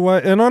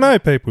wait? And I know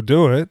people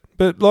do it,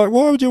 but like,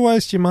 why would you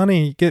waste your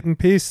money getting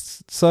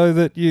pissed so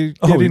that you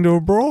get into a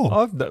brawl?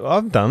 I've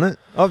done it.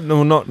 I've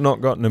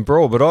not gotten a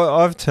brawl, but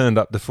I've turned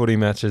up to footy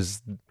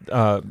matches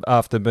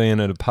after being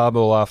at a pub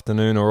all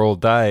afternoon or all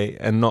day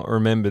and not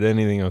remembered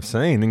anything I've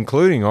seen,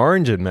 including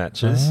Origin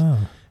matches.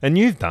 Oh. And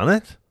you've done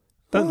it.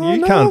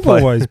 I've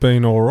always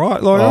been all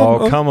right.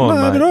 Like, come on,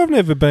 mate. But I've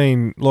never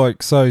been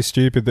like so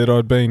stupid that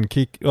I'd be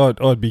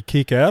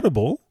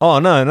kick-outable. Oh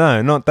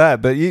no, not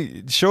that. But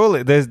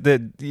surely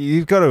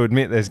you've got to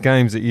admit there's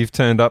games that you've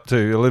turned up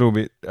to a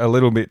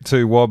little bit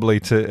too wobbly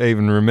to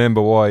even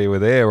remember why you were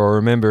there or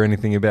remember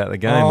anything about the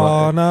game.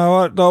 Well,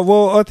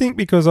 I think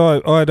because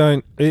I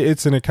don't.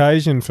 It's an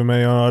occasion for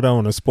me, and I don't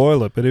want to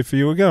spoil it. But if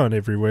you were going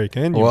every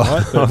weekend, you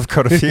might. I've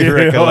got a few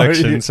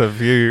recollections of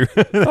you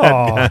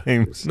at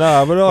games.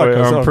 No,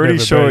 but I'm pretty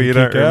sure you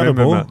don't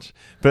remember much.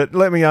 But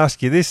let me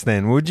ask you this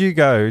then. Would you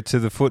go to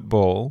the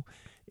football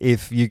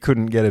if you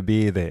couldn't get a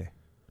beer there?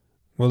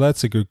 Well,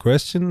 that's a good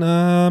question.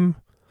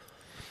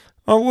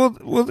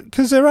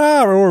 Because there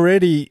are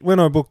already,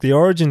 when I booked the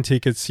Origin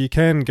tickets, you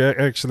can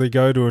actually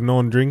go to a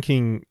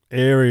non-drinking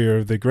area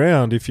of the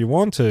ground if you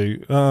want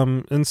to.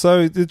 And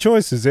so the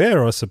choice is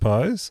there, I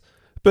suppose.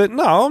 But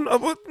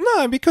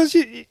no, because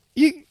you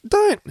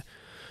don't...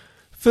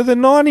 For the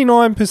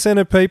 99%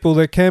 of people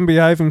that can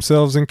behave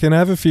themselves and can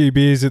have a few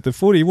beers at the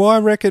footy, why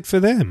wreck it for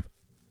them?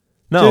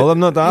 No, I'm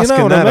not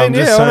asking that. I mean? I'm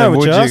just saying, I know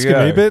what you're asking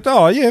go? me, but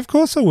of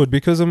course I would,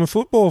 because I'm a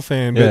football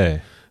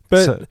fan.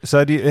 But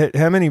so do you,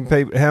 how many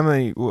people?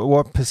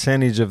 What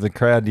percentage of the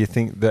crowd do you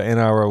think the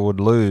NRL would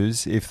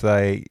lose if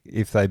they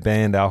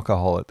banned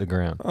alcohol at the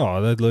ground?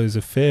 Oh, they'd lose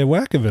a fair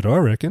whack of it, I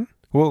reckon.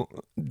 Well,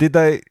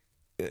 do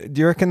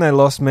you reckon they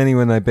lost many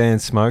when they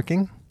banned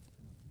smoking?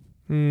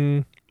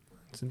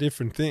 It's a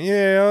different thing.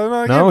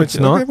 Yeah, it's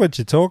not. I get what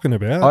you're talking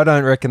about. I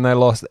don't reckon they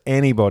lost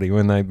anybody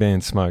when they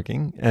banned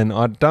smoking, and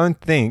I don't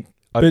think.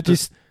 But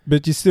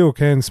you still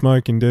can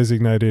smoke in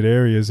designated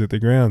areas at the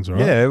grounds,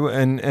 right? Yeah,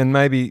 and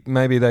maybe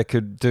they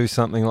could do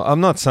something.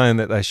 I'm not saying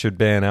that they should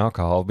ban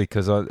alcohol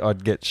because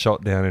I'd get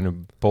shot down in a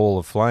ball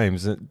of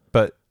flames,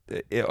 but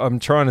I'm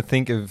trying to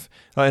think of,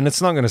 and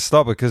it's not going to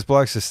stop it because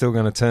blokes are still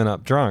going to turn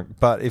up drunk.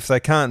 But if they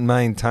can't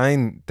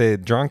maintain their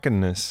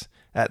drunkenness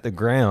at the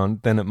ground,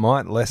 then it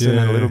might lessen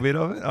a little bit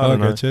of it. I don't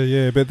know. Gotcha,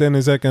 yeah. But then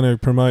is that going to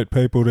promote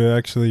people to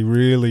actually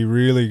really,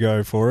 really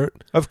go for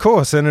it? Of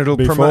course, and it'll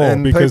promote,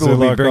 and people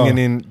will be bringing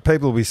in,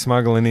 people will be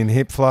smuggling in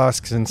hip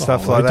flasks and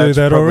stuff like that. They do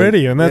that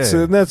already, and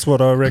that's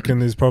what I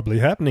reckon is probably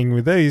happening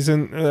with these,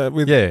 and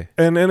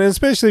and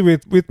especially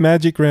with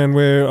Magic Round,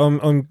 where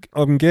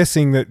I'm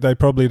guessing that they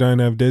probably don't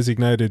have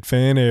designated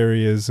fan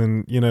areas,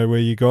 and where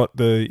you got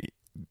the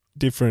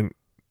different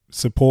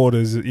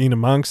supporters in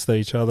amongst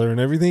each other and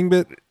everything,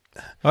 but.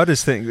 I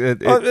just think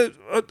that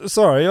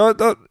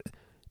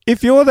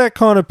if you're that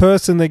kind of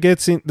person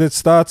that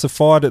starts a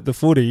fight at the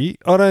footy,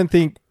 I don't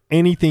think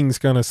anything's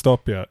going to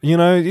stop you. You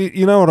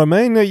know what I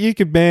mean? You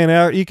could ban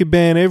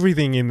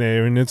everything in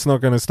there, and it's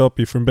not going to stop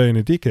you from being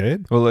a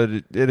dickhead. Well,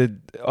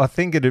 I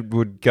think it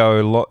would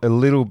go a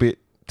little bit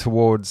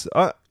towards.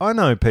 I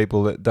know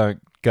people that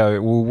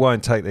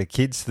won't take their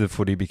kids to the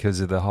footy because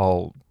of the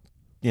whole,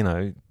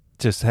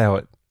 just how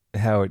it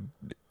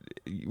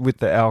with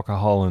the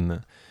alcohol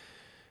and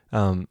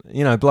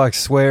the blokes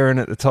swearing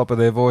at the top of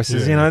their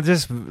voices,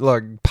 just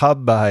like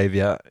pub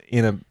behaviour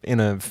in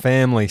a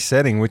family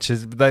setting, which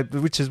is what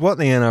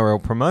the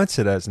NRL promotes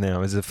it as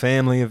now, is a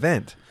family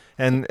event.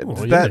 And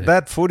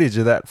that footage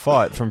of that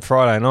fight from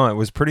Friday night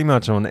was pretty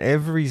much on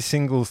every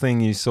single thing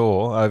you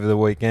saw over the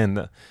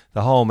weekend,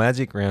 the whole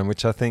Magic Round,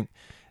 which I think,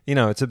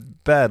 it's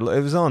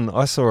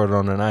I saw it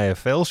on an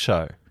AFL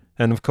show.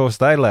 And of course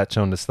they latch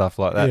onto stuff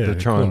like that to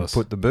try and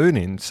put the boot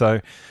in.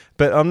 So,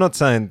 but I'm not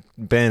saying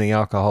banning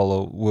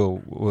alcohol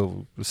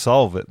will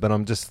solve it, but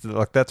I'm just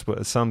like, that's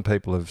what some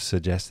people have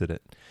suggested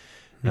it.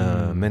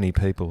 Many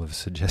people have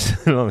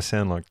suggested it. I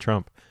sound like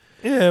Trump.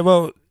 Yeah,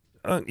 well,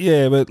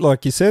 but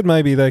like you said,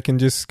 maybe they can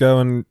just go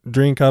and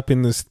drink up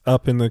in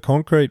the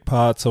concrete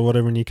parts or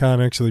whatever, and you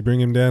can't actually bring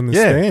them down the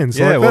stands.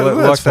 Yeah,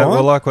 that's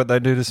fine. Like what they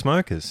do to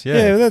smokers.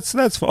 Yeah, that's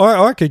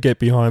I could get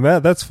behind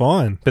that. That's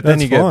fine. But then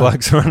you get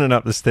blokes running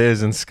up the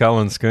stairs and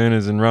sculling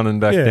schooners and running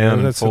back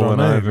down and falling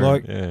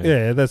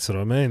over. That's what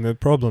I mean. The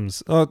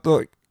problems,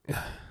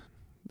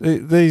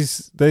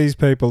 these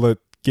people that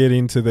get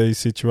into these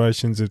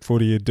situations at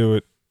footy do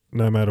it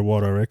no matter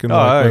what, I reckon.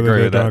 I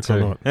agree with that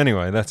too.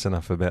 Anyway, that's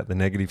enough about the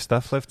negative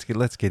stuff.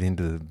 Let's get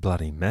into the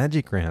bloody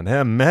Magic Round.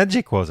 How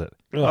magic was it?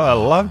 I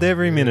loved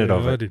every minute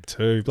of it. I did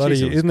too.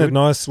 Bloody, isn't it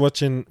nice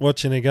watching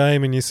a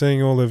game and you're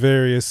seeing all the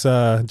various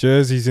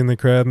jerseys in the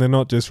crowd and they're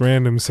not just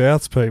random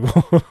Souths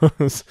people.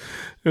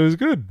 It was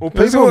good. Well,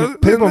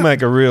 people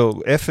make a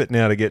real effort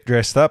now to get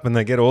dressed up, and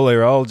they get all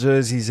their old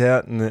jerseys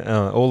out and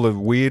all the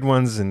weird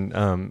ones and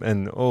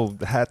all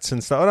the hats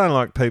and stuff. I don't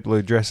like people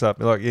who dress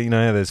up like,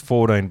 how there's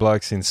 14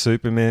 blokes in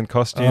Superman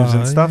costumes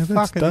and stuff. Yeah,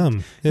 that's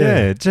dumb.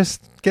 Yeah,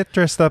 just get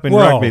dressed up in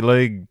rugby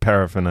league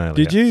paraphernalia.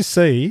 Did you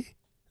see?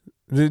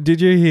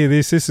 Did you hear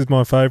this? This is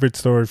my favourite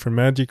story from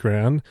Magic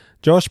Round.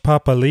 Josh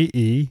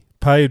Papali'i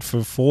paid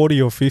for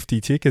 40 or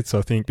 50 tickets,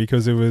 I think,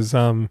 because it was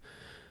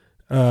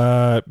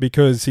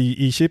because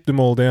he shipped them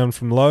all down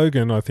from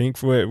Logan, I think,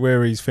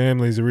 where his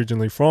family's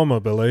originally from, I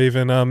believe.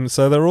 And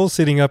so they're all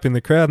sitting up in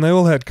the crowd, and they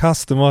all had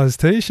customised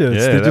T-shirts.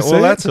 Yeah,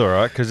 that's all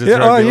right, because it's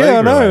rugby league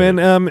I know. related.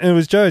 And it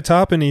was Joe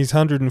Tarpany's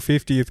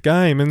 150th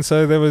game, and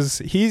so there was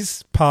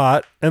his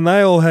part, and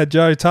they all had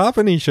Joe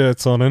Tarpany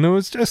shirts on, and it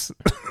was just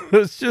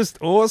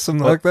awesome.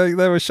 Like they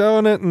were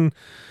showing it, and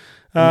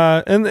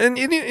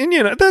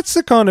that's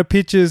the kind of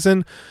pictures.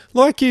 And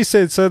like you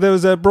said, so there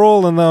was that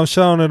brawl and they were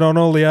showing it on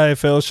all the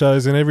AFL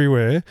shows and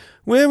everywhere.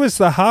 Where was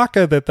the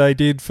haka that they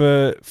did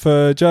for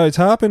Joe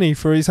Tarpany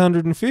for his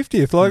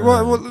 150th? Like,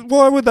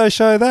 why would they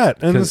show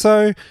that? And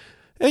so,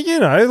 like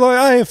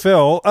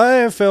AFL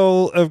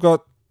have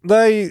got,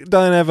 they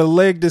don't have a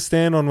leg to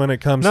stand on when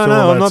it comes to all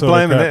that I'm not sort of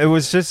blaming crap. it. It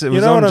was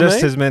on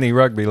just as many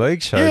rugby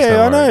league shows.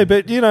 Yeah, I know,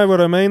 but you know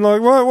what I mean.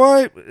 Like,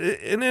 why?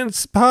 And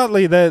it's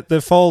partly that the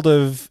fault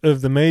of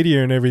the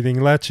media and everything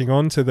latching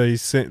onto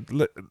these things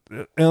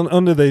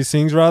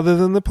rather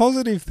than the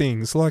positive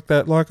things like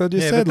that. Like I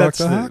just said, like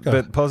the haka.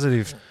 But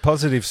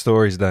positive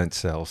stories don't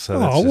sell. So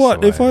that's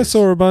what if I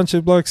saw a bunch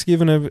of blokes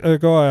giving a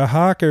guy a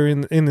haka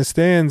in the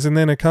stands, and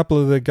then a couple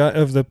of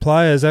the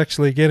players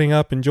actually getting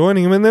up and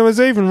joining him, and there was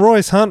even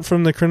Royce Hunt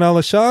from the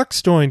Cronulla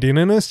Sharks joined in,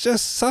 and it's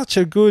just such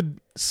a good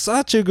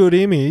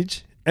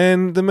image,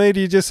 and the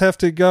media just have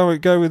to go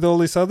with all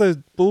this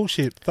other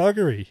bullshit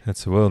thuggery.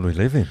 That's the world we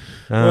live in.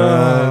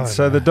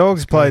 The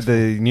Dogs played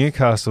the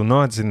Newcastle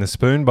Knights in the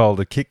Spoon Bowl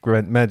to kick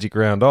Magic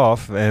Round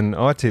off, and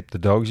I tipped the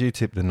Dogs, you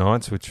tipped the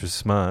Knights, which was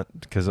smart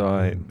because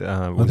I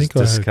was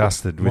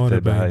disgusted with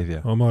their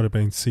behaviour. I might have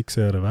been 6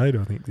 out of 8,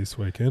 I think, this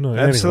weekend.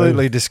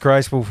 Absolutely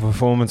disgraceful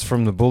performance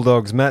from the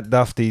Bulldogs. Matt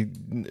Duffy,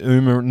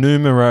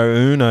 numero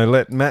uno,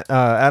 let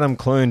Adam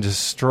Clune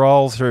just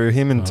stroll through.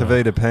 Him and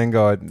Tavita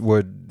Pangai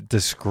were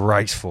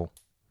disgraceful.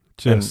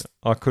 And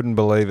I couldn't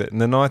believe it.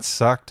 And the Knights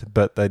sucked,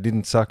 but they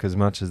didn't suck as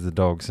much as the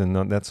Dogs,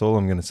 and that's all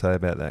I'm going to say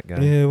about that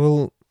game. Yeah,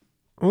 well,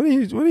 what do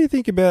you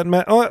think about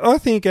Matt? I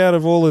think out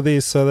of all of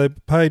this, so they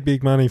paid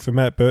big money for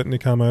Matt Burton to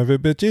come over,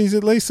 but geez,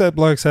 at least that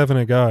bloke's having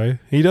a go.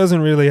 He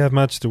doesn't really have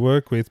much to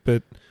work with,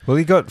 but... Well,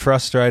 he got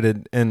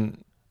frustrated,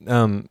 and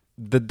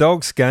the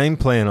Dogs' game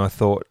plan, I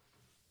thought,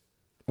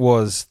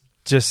 was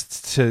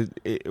just to...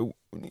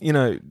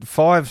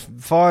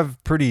 five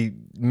pretty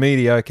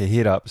mediocre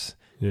hit-ups.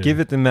 Yeah. Give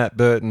it to Matt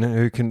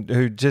Burton,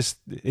 who just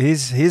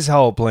his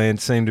whole plan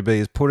seemed to be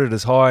is put it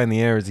as high in the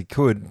air as he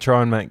could,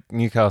 try and make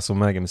Newcastle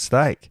make a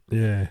mistake.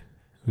 Yeah, it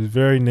was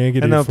very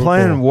negative. And they were football.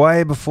 playing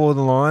way before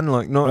the line,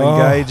 like not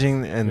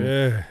engaging. And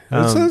yeah,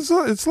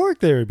 it's like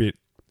they're a bit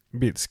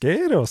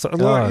scared or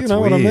something. Like, you know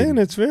weird. What I mean?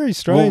 It's very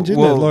strange,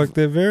 isn't it? Like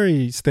they're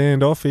very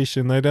standoffish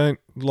and they don't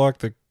like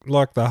the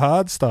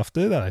hard stuff,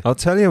 do they? I'll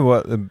tell you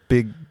what the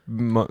big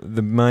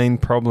the main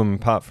problem,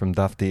 apart from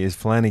Dufty, is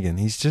Flanagan.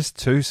 He's just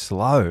too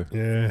slow.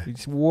 Yeah.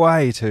 He's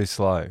way too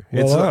slow.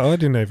 Well, I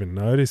didn't even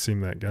notice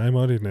him that game.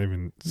 I didn't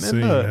even see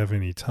him have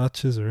any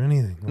touches or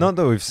anything. Not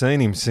that we've seen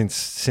him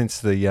since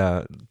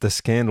the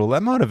scandal.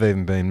 That might have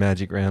even been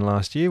Magic Round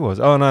last year, was?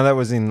 Oh, no, that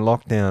was in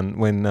lockdown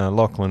when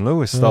Lachlan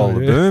Lewis stole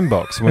the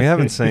boombox. We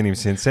haven't seen him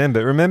since then.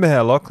 But remember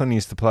how Lachlan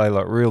used to play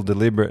like real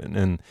deliberate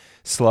and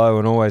slow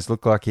and always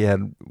looked like he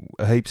had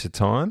heaps of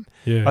time?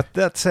 Yeah.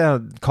 That's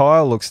how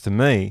Kyle looks to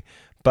me.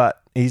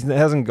 But he's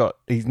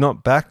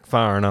not back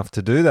far enough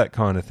to do that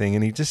kind of thing,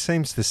 and he just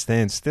seems to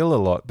stand still a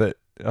lot. But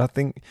I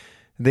think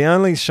the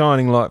only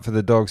shining light for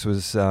the Dogs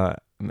was our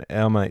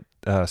mate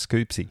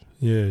Scoopsy.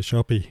 Yeah,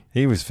 Shoppy.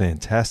 He was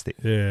fantastic.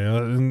 Yeah,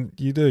 and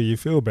you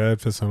feel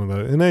bad for some of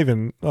those. And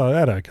even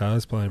Addo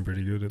Carr's playing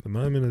pretty good at the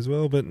moment as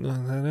well, but they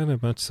don't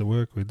have much to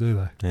work with, do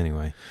they?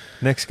 Anyway,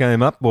 next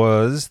game up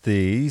was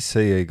the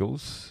Sea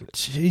Eagles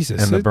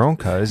Jesus, and the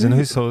Broncos, and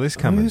who saw this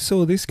coming? Who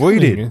saw this coming? We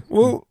did.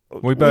 Well,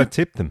 we both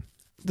tipped them.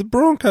 The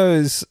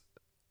Broncos...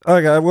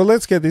 Okay, well,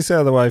 let's get this out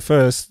of the way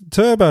first.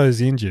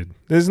 Turbo's injured.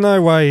 There's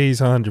no way he's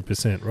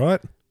 100%,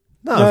 right?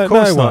 No, of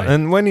course not.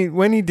 And when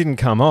he didn't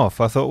come off,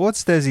 I thought,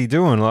 what's Desi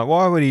doing? Like,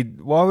 why would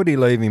he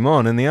leave him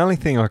on? And the only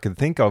thing I could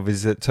think of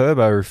is that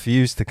Turbo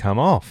refused to come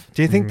off.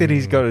 Do you think that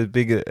he's got a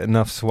big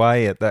enough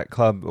sway at that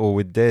club or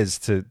with Des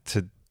to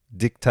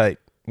dictate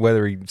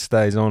whether he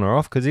stays on or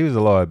off? Because he was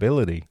a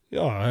liability.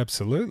 Oh,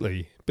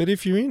 absolutely. But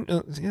if you're in,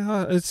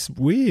 it's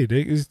weird.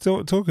 He's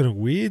talking of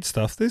weird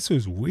stuff. This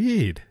was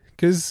weird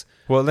because.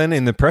 Well, then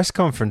in the press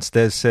conference,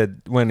 Des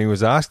said, when he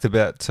was asked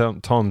about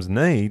Tom's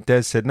knee,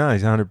 Des said, no,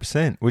 he's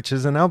 100%, which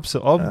is an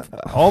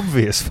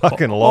obvious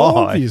fucking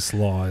lie. Obvious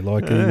lie,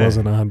 like he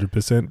wasn't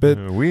 100%.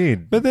 But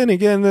weird. But then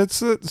again,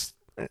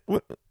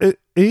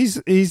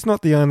 he's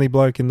not the only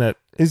bloke in that.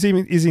 Is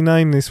he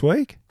named this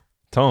week?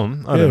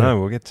 Tom? I don't know.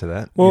 We'll get to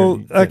that.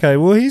 Well, okay.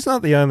 Well, he's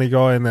not the only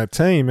guy in that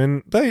team,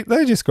 and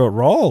they just got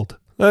rolled.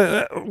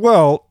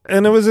 Well,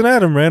 and it was an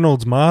Adam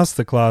Reynolds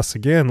masterclass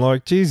again.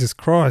 Like, Jesus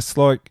Christ,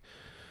 like...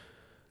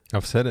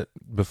 I've said it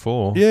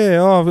before.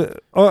 Yeah,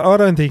 I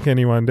don't think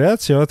anyone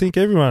doubts you. I think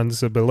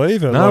everyone's a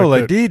believer. No,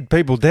 like they did.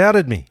 People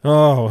doubted me.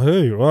 Oh,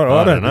 who?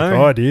 I don't think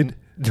I did.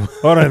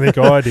 I don't think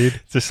I did.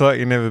 Just like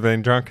you've never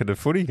been drunk at a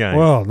footy game.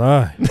 Well,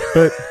 no.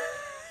 But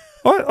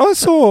I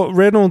saw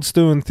Reynolds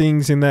doing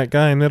things in that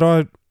game that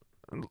I...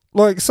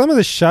 Like, some of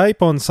the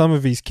shape on some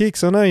of his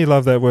kicks, I know you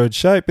love that word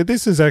shape, but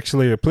this is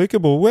actually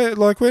applicable.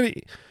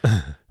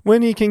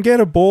 When he can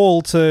get a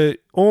ball to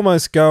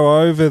almost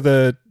go over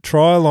the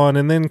try line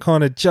and then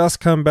kind of just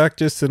come back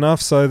just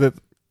enough so that,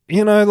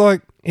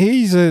 like,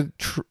 he's an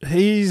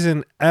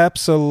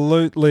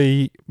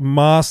absolutely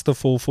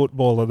masterful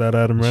footballer, that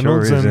Adam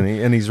Reynolds. Sure is,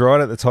 and he's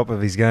right at the top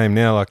of his game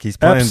now. Like, he's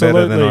playing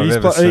better than I've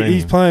ever seen him.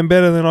 He's playing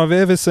better than I've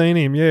ever seen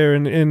him, yeah.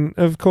 And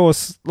of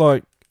course,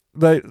 like,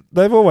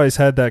 they've always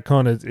had that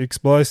kind of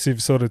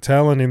explosive sort of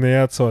talent in the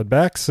outside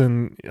backs,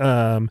 and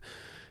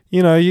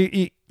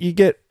you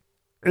get.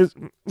 It's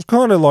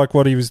kind of like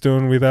what he was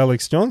doing with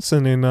Alex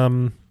Johnson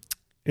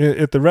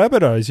at the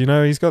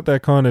Rabbitohs. He's got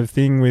that kind of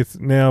thing with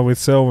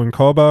Selwyn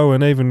Cobbo,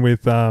 and even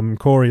with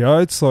Corey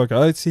Oates. Like,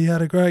 Oates, he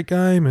had a great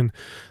game, and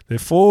their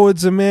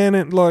forwards are, man,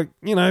 and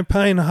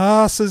Payne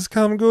Haas has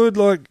come good.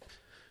 Like,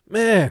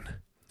 man,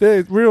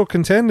 they're real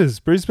contenders,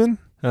 Brisbane.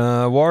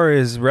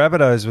 Warriors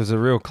Rabbitohs was a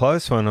real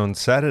close one on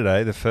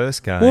Saturday, the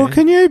first game. Well,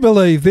 can you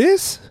believe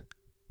this?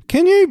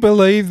 Can you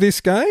believe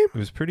this game? It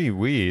was pretty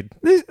weird.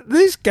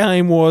 This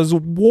game was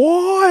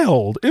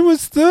wild. It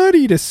was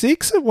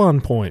 30-6 at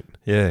one point.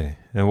 Yeah.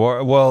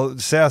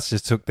 And South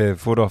just took their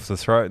foot off the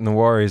throat, and the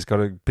Warriors got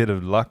a bit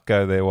of luck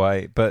go their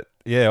way. But,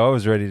 yeah, I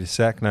was ready to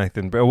sack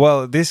Nathan Brown.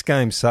 Well, this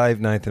game saved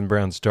Nathan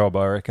Brown's job,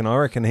 I reckon. I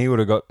reckon he would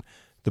have got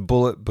the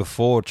bullet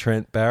before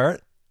Trent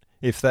Barrett.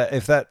 If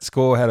that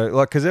score had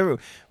because on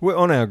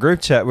our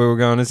group chat we were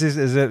going, has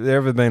there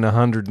ever been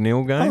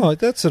 100-0 game? Oh,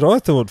 that's what I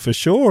thought for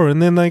sure.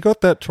 And then they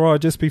got that try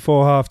just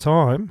before half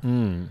time,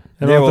 and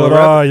I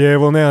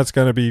thought, now it's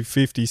going to be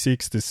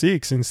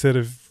 56-6 instead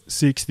of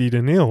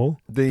 60-0.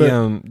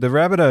 The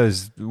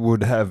Rabbitohs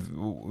would have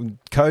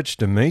Coach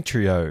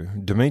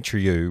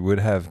Demetriou would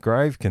have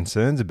grave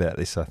concerns about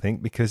this, I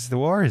think, because the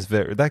Warriors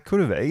they could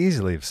have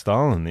easily have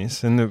stolen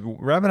this, and the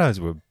Rabbitohs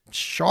were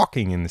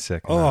shocking in the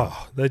second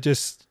half. Oh, they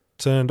just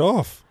turned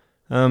off.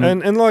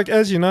 And like,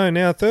 as you know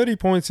now, 30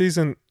 points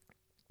isn't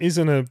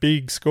a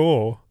big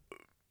score.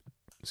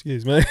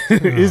 Excuse me.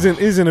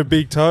 isn't a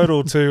big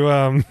total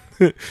to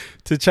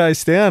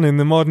chase down in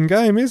the modern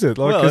game, is it?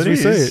 Like, well, we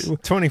see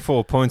it.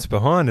 24 points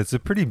behind. It's a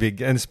pretty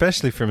big, and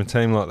especially from a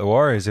team like the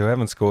Warriors who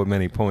haven't scored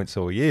many points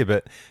all year.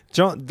 But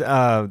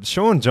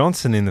Sean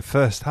Johnson in the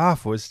first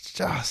half was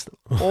just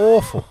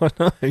awful. I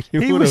know,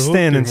 he was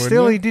standing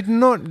still. He did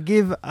not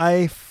give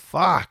a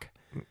fuck.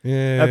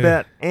 Yeah.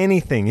 About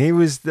anything. He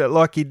was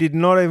like, he did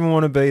not even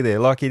want to be there.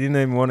 Like, he didn't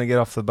even want to get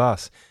off the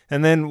bus.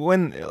 And then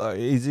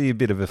is he a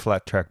bit of a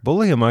flat track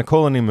bully? Am I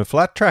calling him a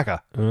flat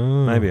tracker?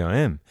 Oh. Maybe I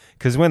am.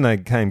 Because when they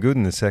came good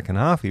in the second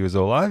half, he was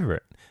all over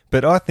it.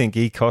 But I think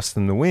he cost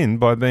them the win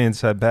by being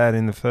so bad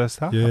in the first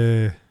half.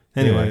 Yeah.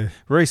 Anyway, Yeah.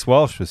 Reece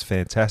Walsh was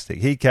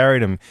fantastic. He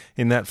carried him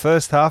in that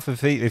first half.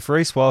 If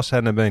Reece Walsh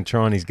hadn't have been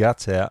trying his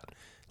guts out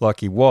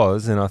like he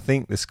was, and I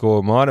think the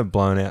score might have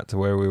blown out to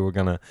where we were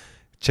going to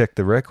check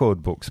the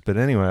record books. But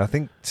anyway, I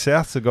think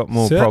Souths have got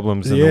more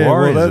problems than the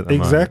Warriors at the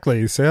moment.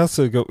 Exactly.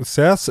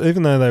 Souths,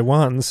 even though they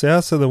won,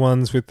 Souths are the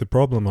ones with the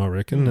problem, I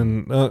reckon.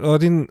 And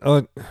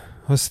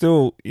I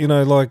still,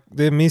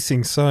 they're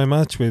missing so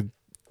much with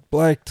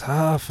Blake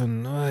Taaffe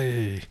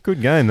and...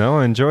 Good game, though.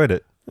 I enjoyed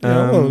it.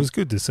 Yeah, well, it was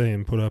good to see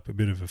him put up a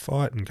bit of a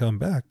fight and come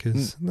back,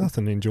 because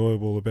nothing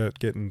enjoyable about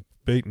getting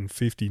beaten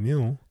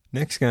 50-0.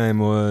 Next game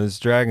was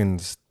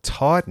Dragons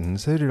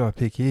Titans. Who did I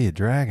pick here?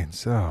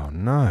 Dragons. Oh,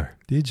 no.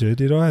 Did you?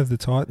 Did I have the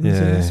Titans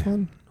in this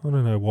one? I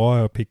don't know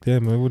why I picked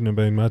them. There wouldn't have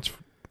been much.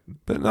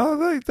 But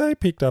no, they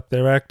picked up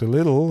their act a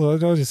little. I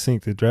just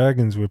think the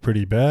Dragons were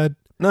pretty bad.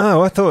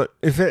 No, I thought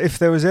if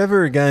there was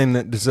ever a game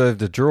that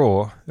deserved a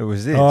draw, it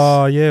was this.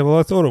 Oh, yeah. Well,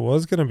 I thought it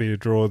was going to be a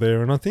draw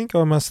there, and I think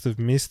I must have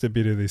missed a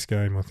bit of this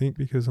game, I think,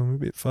 because I'm a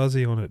bit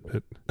fuzzy on it.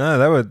 But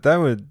no,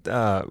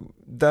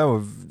 they were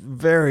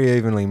very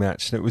evenly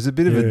matched. It was a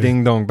bit of a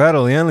ding-dong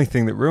battle. The only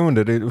thing that ruined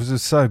it was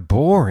just so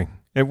boring.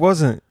 It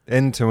wasn't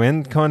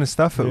end-to-end kind of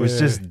stuff. It was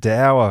just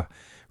dour,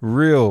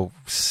 real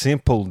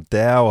simple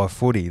dour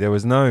footy. There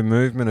was no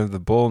movement of the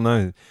ball,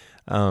 no...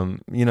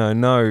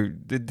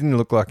 it didn't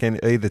look like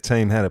either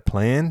team had a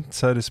plan,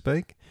 so to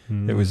speak.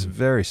 It was a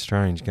very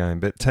strange game.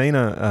 But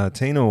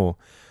Tino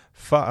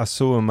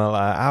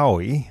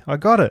Fa'asuamaleaui, I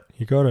got it.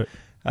 You got it.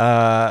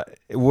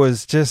 It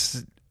was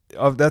just...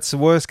 that's the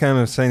worst game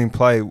I've seen him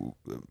play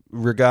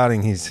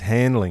regarding his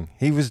handling.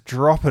 He was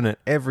dropping it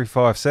every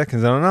 5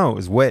 seconds. I know it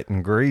was wet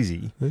and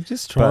greasy. They're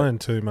just trying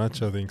too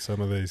much, I think, some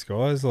of these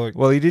guys.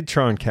 Well, he did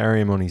try and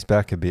carry him on his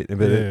back a bit,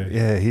 but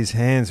his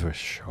hands were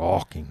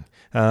shocking.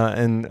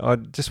 And I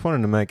just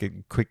wanted to make a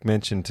quick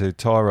mention to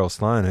Tyrell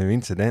Sloan, who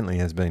incidentally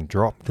has been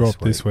dropped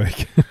this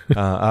week.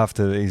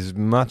 After his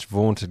much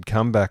vaunted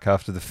comeback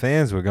after the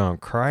fans were going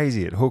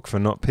crazy at Hook for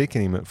not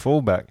picking him at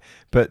fullback.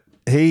 But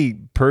he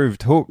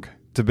proved Hook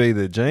to be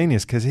the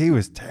genius, because he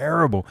was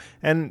terrible.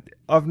 And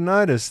I've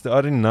noticed,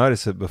 I didn't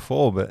notice it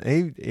before, but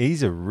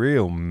he's a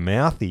real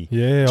mouthy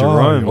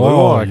Jerome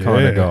Luai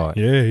kind of guy.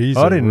 Yeah,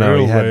 I didn't know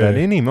he had that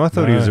in him. I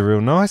thought he was a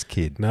real nice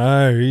kid.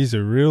 No, he's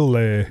a real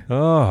lair.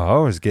 Oh, I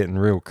was getting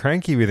real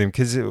cranky with him,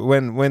 because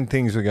when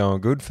things were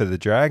going good for the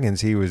Dragons,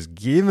 he was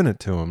giving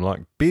it to him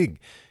like big,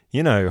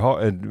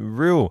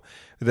 real.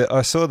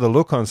 I saw the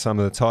look on some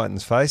of the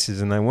Titans'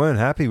 faces, and they weren't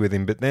happy with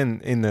him. But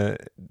then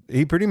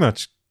he pretty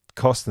much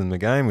cost them the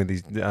game with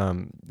his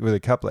with a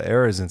couple of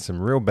errors and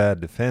some real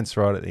bad defence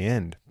right at the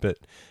end. But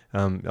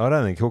I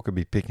don't think Hook will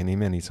be picking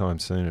him anytime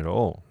soon at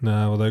all.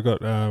 No, well, they've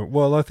got...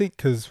 I think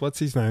because what's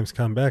his name's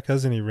come back,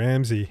 hasn't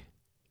he?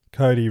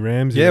 Cody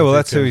Ramsey. Yeah, well,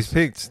 that's who he's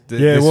picked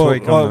this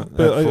week on at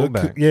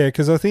fullback.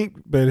 Because I think...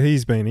 But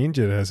he's been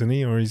injured, hasn't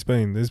he? Or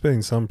there's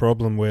been some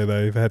problem where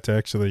they've had to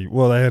actually...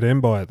 Well, they had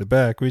Mbai at the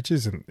back, which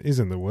isn't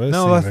the worst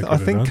thing. I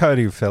think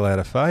Cody fell out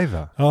of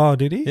favour. Oh,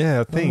 did he?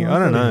 Yeah, I think. I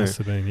don't know. He must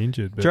have been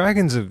injured. But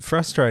Dragons are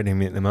frustrating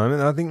me at the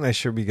moment. I think they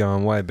should be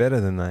going way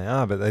better than they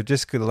are, but they've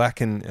just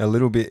lacking a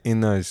little bit in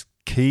those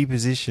key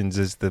positions,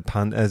 as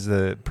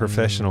the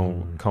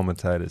professional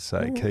commentators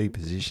say, key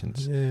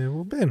positions. Yeah,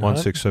 well, Ben 1,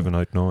 6, 7,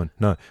 8, 9.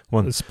 No,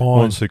 1, spine.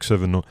 1, 6,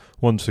 7, 9.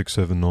 1, 6,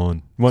 7,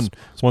 9. 1,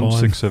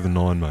 6, 7,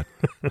 9, mate.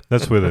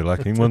 That's where they're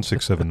lacking. 1,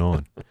 6, 7,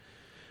 9.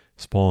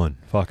 Spine.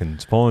 Fucking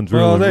spine's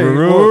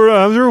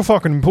real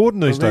fucking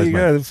important these days, mate.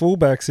 There you go. The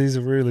fullbacks is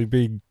a really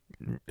big...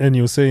 And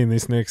you'll see in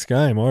this next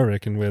game, I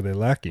reckon, where they're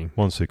lacking.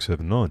 1, 6,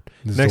 7, 9.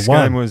 Next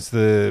game was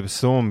the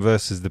Storm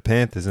versus the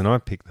Panthers, and I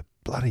picked the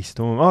bloody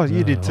Storm. Oh,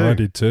 you did too. I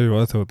did too.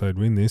 I thought they'd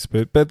win this.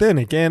 But then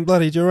again,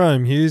 bloody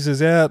Jerome Hughes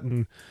is out,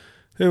 and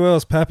who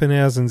else?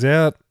 Pappenhausen's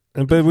out.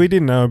 But we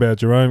didn't know about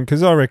Jerome,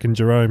 because I reckon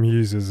Jerome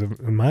Hughes is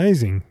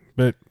amazing.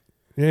 But,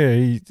 yeah,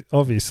 he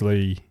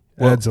obviously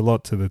adds a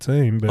lot to the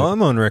team. But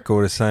I'm on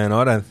record as saying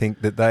I don't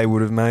think that they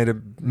would have made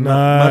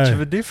much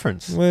of a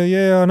difference. Well,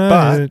 yeah, I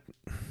know.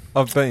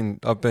 But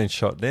I've been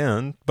shot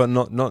down, but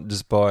not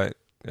just by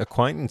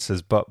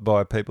acquaintances, but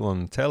by people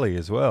on the telly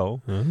as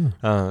well,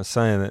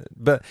 saying that.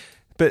 But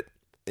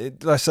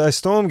I say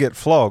Storm get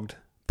flogged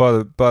by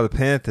the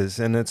Panthers,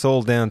 and it's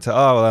all down to they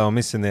were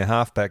missing their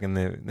halfback and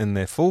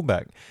their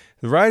fullback.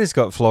 The Raiders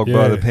got flogged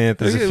by the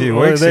Panthers a few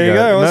weeks there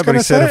ago. You go. Nobody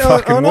said a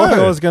fucking word.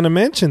 I was going to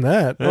mention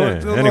that.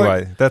 Yeah.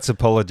 Anyway, that's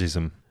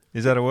apologism.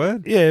 Is that a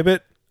word? Yeah,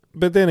 but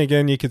then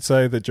again, you could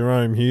say that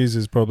Jerome Hughes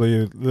is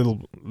probably a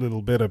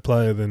little better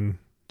player than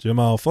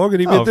Jamal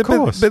Fogarty, of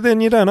course. But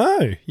then you don't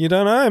know. You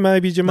don't know.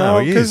 Maybe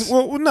Jamal.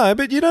 No,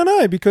 but you don't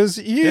know because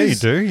Hughes. Yeah, you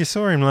do. You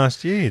saw him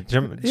last year.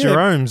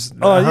 Jerome's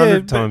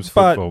 100 times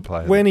football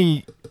player.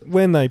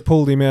 When they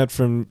pulled him out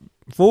from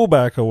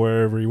fullback or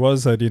wherever he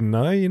was, they didn't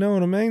know. You know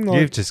what I mean? Like,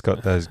 you've just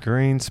got those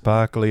green,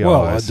 sparkly eyes.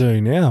 Well, I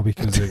do now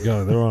because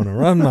they're on a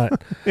run,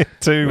 mate.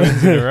 2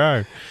 wins in a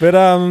row. But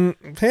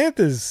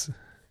Panthers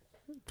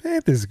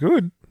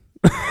good.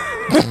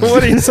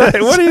 What do you say?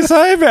 What do you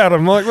say about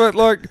them?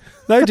 Like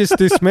they just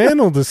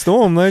dismantled the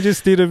Storm. They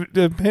just did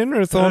a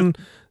Penrith on.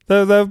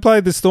 They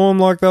played the Storm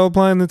like they were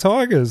playing the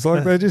Tigers.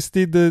 Like they just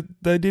did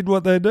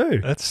what they do.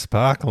 That's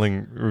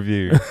sparkling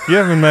review. You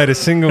haven't made a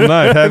single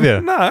note, have you?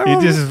 No.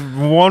 You're just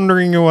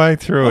wandering away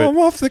through it. I'm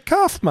off the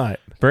cuff, mate.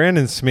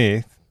 Brandon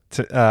Smith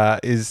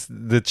is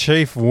the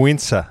chief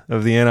wincer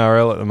of the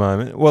NRL at the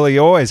moment. Well, he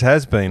always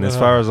has been, as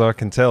far as I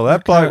can tell.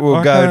 That bloke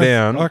will go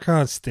down. I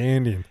can't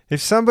stand him. If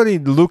somebody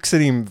looks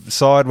at him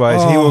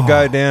sideways, he will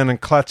go down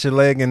and clutch a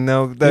leg, and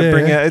they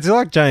bring out. It's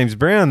like James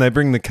Brown. They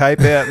bring the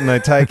cape out and they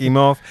take him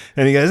off,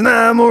 and he goes,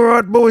 "Nah, I'm all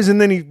right, boys,"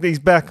 and then he's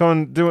back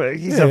on doing.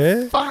 He's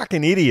a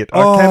fucking idiot.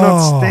 I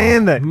cannot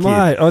stand that kid,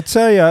 mate. I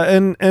tell you,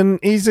 and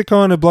he's the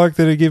kind of bloke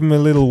that'll give him a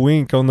little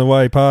wink on the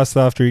way past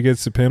after he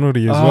gets the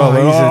penalty as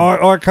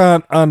well. I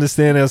can't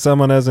understand how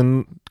someone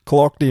hasn't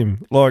clocked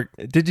him. Like,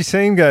 did you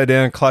see him go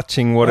down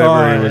clutching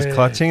whatever he was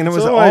clutching? And it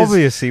was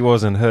obvious he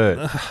wasn't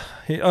hurt.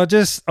 I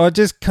just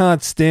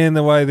can't stand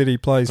the way that he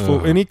plays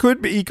football. And he could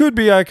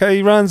be okay.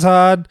 He runs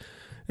hard,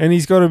 and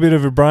he's got a bit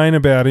of a brain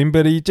about him.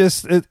 But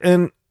it's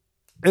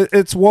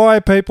why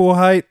people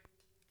hate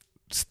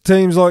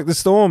teams like the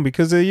Storm,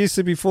 because they used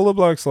to be full of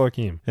blokes like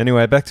him.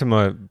 Anyway, back to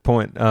my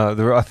point.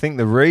 I think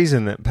the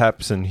reason that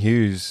Paps and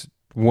Hughes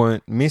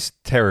weren't missed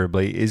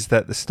terribly is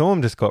that the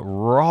Storm just got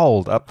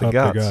rolled up the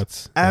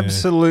guts.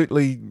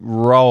 Absolutely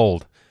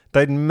rolled.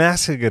 They'd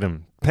massacred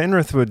them.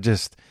 Penrith would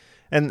just...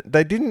 And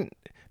they didn't...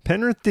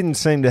 Penrith didn't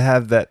seem to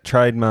have that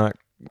trademark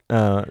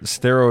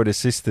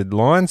steroid-assisted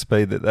line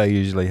speed that they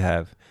usually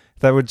have.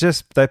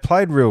 They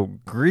played real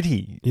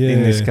gritty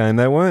in this game.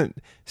 They weren't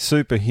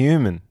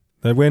superhuman.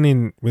 They went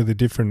in with a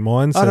different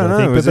mindset, I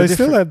think, but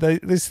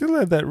they still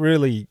had that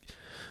really...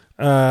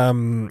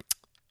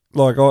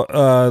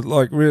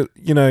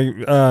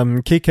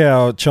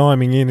 Kickout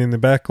chiming in the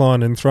back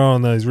line and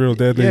throwing those real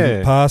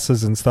deadly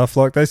passes and stuff.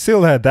 Like, they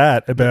still had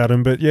that about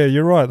them, but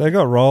you're right, they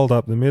got rolled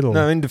up the middle.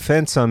 No, in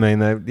defence, I mean,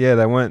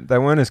 they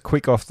weren't as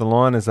quick off the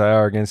line as they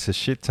are against the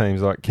shit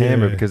teams like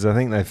Canberra, because I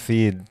think they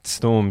feared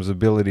Storm's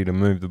ability to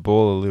move the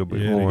ball a little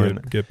bit more.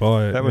 Get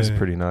by it. That was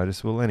pretty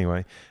noticeable.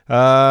 Anyway,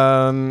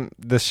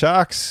 the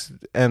Sharks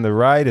and the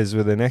Raiders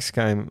were the next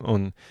game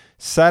on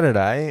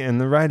Saturday, and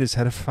the Raiders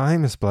had a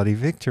famous bloody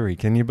victory.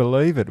 Can you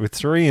believe it? With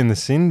 3 in the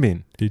sin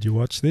bin. Did you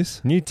watch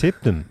this? You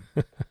tipped them.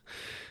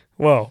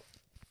 Well,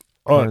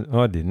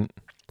 I didn't.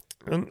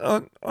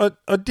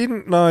 I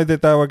didn't know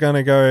that they were going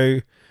to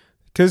go,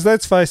 because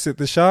let's face it,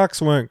 the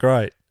Sharks weren't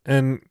great,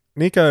 and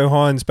Nico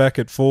Hines back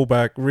at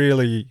fullback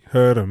really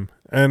hurt them.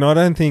 And I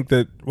don't think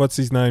that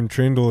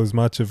Trindle is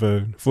much of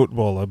a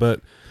footballer,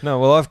 but no.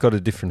 Well, I've got a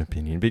different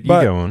opinion, but you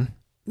go on.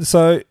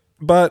 So,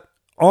 but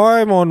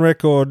I'm on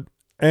record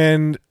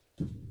and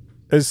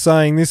as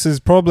saying this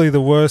is probably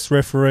the worst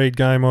refereed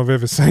game I've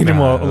ever seen in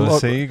my life.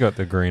 See, you got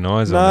the green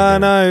eyes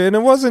on. No, and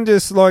it wasn't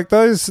just like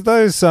those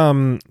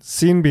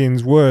sin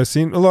bins were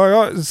sin.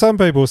 Like some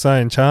people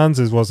saying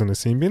Chances wasn't a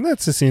sin bin.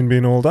 That's a sin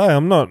bin all day.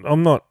 I'm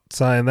not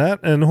saying that.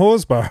 And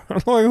Horsburgh,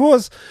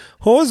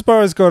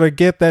 Horsburgh's got to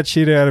get that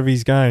shit out of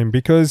his game,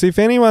 because if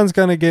anyone's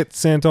going to get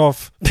sent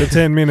off for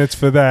 10 minutes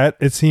for that,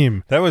 it's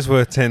him. That was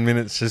worth 10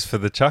 minutes just for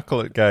the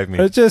chuckle it gave me.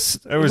 It was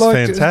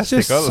fantastic.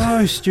 It's just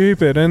so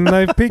stupid. And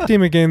they've picked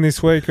him again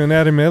this week, and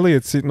Adam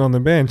Elliott's sitting on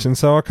the bench, and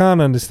so I can't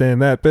understand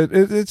that. But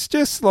it's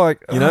just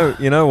like you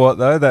know what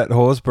though, that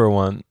Horsburgh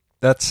one.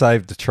 That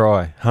saved the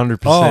try, 100%.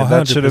 Oh,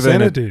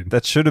 100%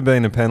 that should have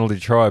been a penalty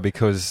try,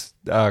 because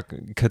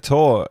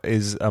Couture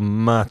is a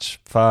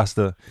much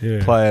faster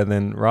player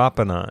than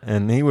Rapana,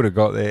 and he would have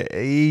got there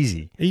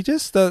easy. He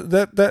just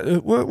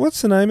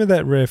what's the name of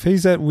that ref?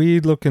 He's that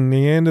weird looking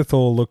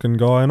Neanderthal looking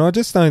guy, and I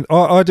just don't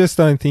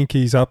think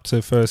he's up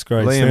to first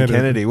grade Liam standard.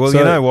 Kennedy. Well,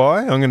 you know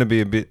why? I'm going to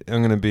be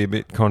a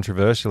bit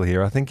controversial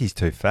here. I think he's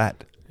too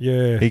fat.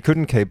 Yeah, he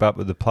couldn't keep up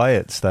with the play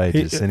at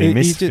stages, and he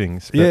missed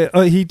things.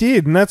 He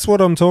did, and that's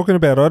what I'm talking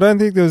about. I don't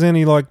think there was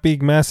any like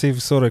big,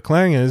 massive sort of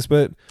clangers,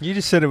 but you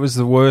just said it was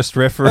the worst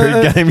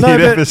referee game you'd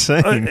ever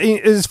seen.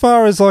 As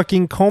far as like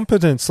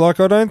incompetence, like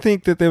I don't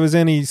think that there was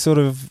any sort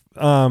of,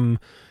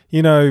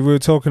 we were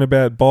talking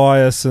about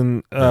bias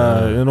and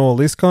all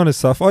this kind of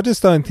stuff. I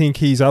just don't think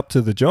he's up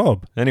to the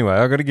job. Anyway,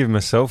 I got to give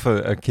myself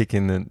a kick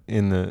in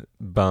the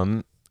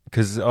bum.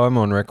 Because I'm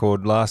on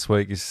record last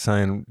week is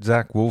saying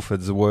Zach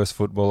Wolford's the worst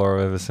footballer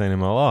I've ever seen in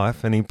my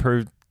life, and he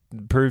proved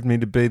me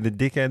to be the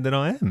dickhead that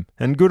I am,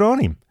 and good on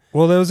him.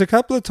 Well, there was a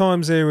couple of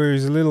times there where he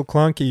was a little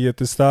clunky at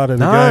the start of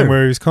the game,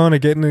 where he was kind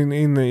of getting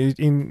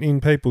in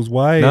people's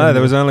way. No,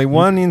 there was only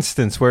one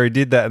instance where he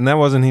did that, and that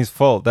wasn't his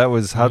fault. That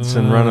was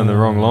Hudson running the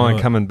wrong line,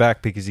 coming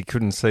back because he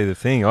couldn't see the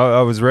thing.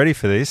 I was ready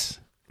for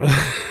this.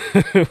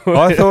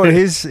 I thought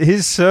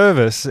his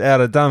service out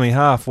of dummy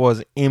half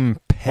was impeccable.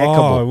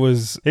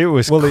 It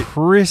was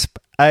crisp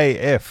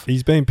AF.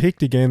 He's been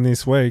picked again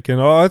this week,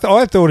 and I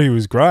thought he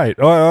was great.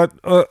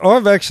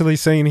 I've actually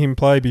seen him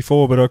play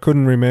before, but I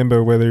couldn't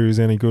remember whether he was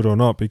any good or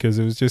not, because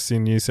it was just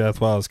in New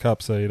South Wales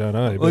Cup, so you don't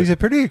know. Well, he's a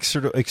pretty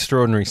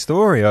extraordinary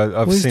story.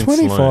 He's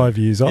 25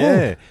 years old.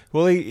 Yeah.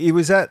 Well, he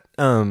was at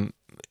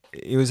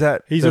he was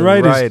at He's the a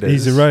Raiders. Raiders.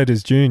 He's a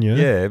Raiders junior.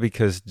 Yeah,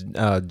 because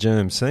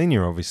Germ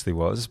Senior obviously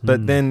was,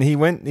 but then he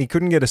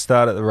couldn't get a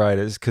start at the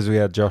Raiders because we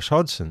had Josh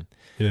Hodgson.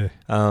 Yeah.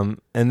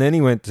 And then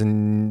he went to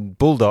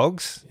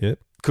Bulldogs. Yep.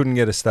 Couldn't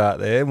get a start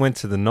there. Went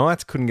to the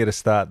Knights. Couldn't get a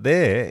start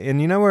there.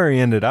 And you know where he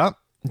ended up?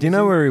 Do you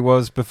know where he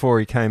was before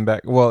he came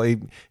back? Well, he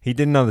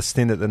did another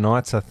stint at the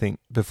Knights, I think,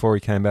 before he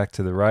came back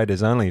to the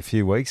Raiders only a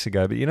few weeks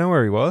ago. But you know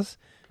where he was?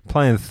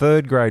 Playing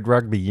third grade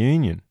rugby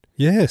union.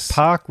 Yes.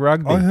 Park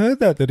Rugby. I heard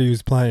that he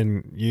was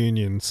playing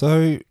union.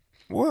 So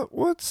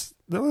what's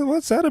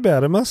that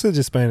about? It must have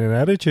just been an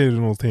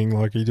attitudinal thing.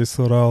 Like he just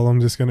thought, I'm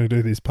just going to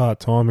do this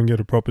part-time and get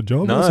a proper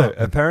job or No, something.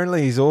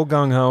 apparently he's all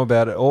gung-ho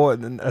about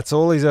it. That's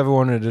all he's ever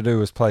wanted to do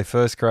was play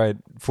first grade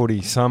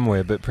footy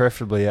somewhere, but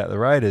preferably at the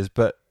Raiders.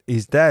 But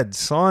his dad,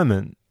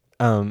 Simon,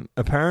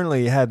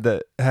 apparently had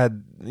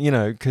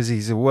because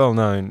he's a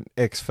well-known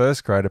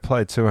ex-first grader,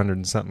 played 200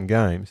 and something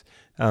games,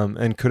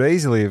 and could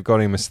easily have got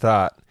him a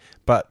start,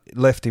 but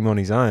left him on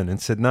his own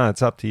and said, no,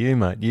 it's up to you,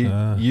 mate.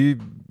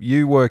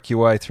 You work your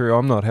way through.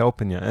 I'm not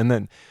helping you. And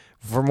then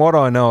from what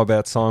I know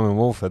about Simon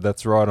Wolford,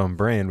 that's right on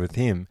brand with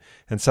him.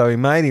 And so he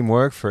made him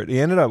work for it. He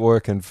ended up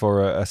working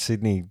for a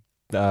Sydney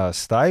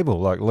stable,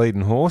 like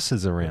leading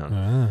horses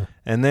around.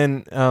 And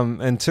then,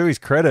 and to his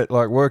credit,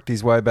 like worked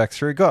his way back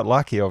through. Got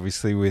lucky,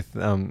 obviously, with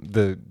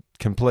the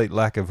complete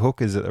lack of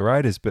hookers at the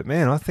Raiders. But,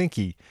 man, I think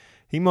he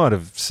might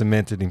have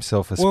cemented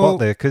himself a spot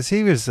there because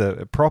he was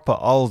a proper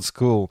old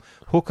school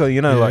hooker,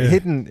 like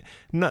hitting.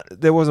 No,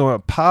 there wasn't a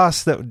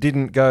pass that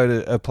didn't go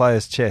to a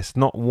player's chest,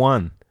 not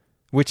one,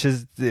 which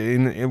is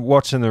in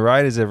watching the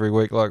Raiders every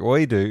week like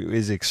we do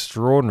is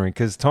extraordinary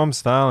because Tom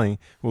Starling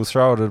will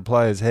throw it at a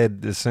player's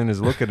head as soon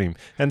as look at him.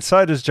 And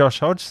so does Josh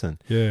Hodgson.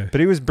 Yeah.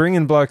 But he was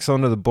bringing blokes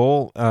onto the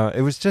ball.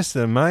 It was just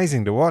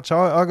amazing to watch.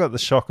 I got the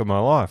shock of my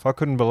life. I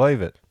couldn't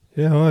believe it.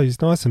 Yeah,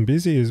 he's nice and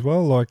busy as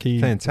well. Like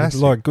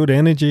Fantastic. Like good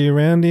energy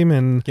around him,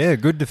 and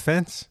good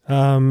defence.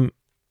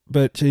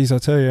 But geez, I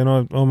tell you, and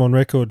I'm on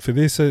record for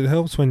this. It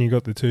helps when you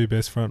got the two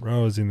best front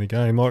rowers in the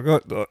game. Like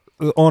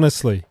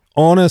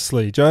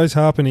honestly, Joe's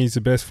Harpenny's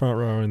the best front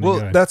rower in the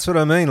game. Well, that's what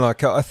I mean.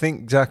 Like, I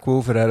think Jack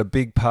Wolford had a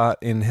big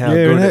part in how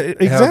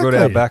good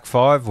our back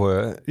five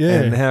were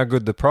and how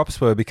good the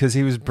props were because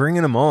he was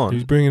bringing them on. He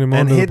was bringing them on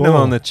and the hitting ball.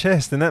 them on the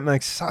chest, and that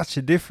makes such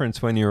a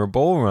difference when you're a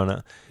ball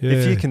runner. Yeah.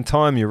 If you can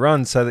time your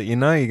run so that you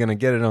know you're going to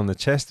get it on the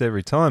chest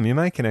every time, you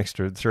make an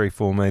extra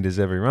 3-4 metres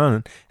every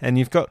run, and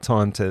you've got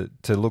time to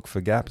look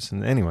for gaps.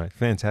 And anyway,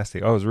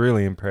 fantastic. I was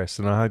really impressed,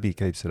 and I hope he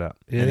keeps it up.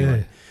 Yeah.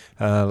 Anyway,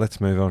 let's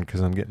move on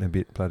because I'm getting a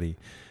bit bloody...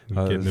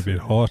 Getting a bit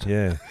hot.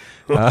 Yeah.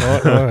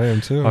 I am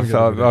too.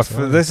 This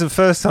is the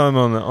first time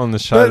on the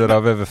show that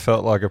I've ever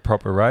felt like a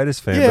proper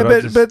Raiders fan.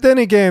 Yeah, but then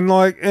again,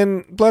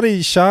 and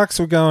bloody Sharks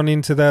were going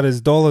into that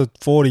as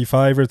 $1.40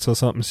 favourites or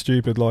something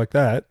stupid like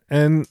that,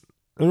 and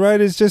the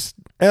Raiders just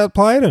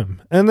outplayed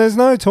them. And there's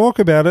no talk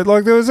about it.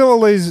 Like, there was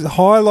all these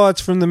highlights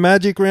from the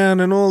Magic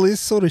round and all this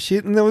sort of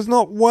shit, and there was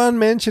not one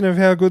mention of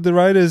how good the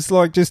Raiders,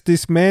 just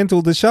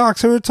dismantled the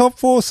Sharks, who are a top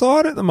 4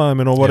 side at the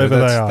moment or whatever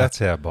they are.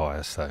 That's our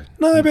bias, though.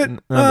 No, but...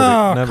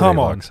 nobody come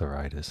on. likes the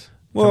Raiders.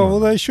 Well,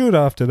 they should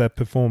after that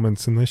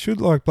performance, and they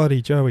should like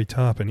bloody Joey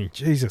Tarpany.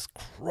 Jesus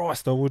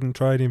Christ, I wouldn't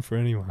trade him for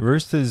anyone.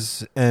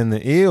 Roosters and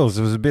the Eels,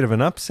 it was a bit of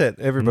an upset.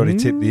 Everybody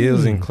tipped the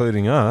Eels,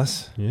 including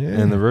us,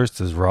 and the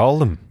Roosters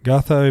rolled them.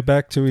 Gutho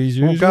back to his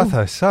usual. Well,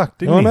 Gutho sucked,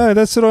 didn't he? Oh, no,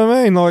 that's what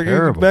I mean.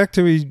 Terrible. Back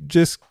to his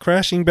just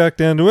crashing back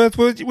down to earth,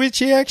 which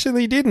he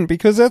actually didn't,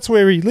 because that's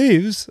where he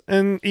lives,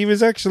 and he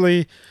was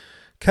actually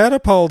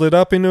catapulted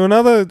up into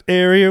another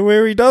area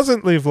where he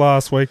doesn't live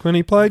last week when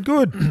he played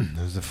good.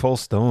 It was a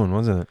false dawn,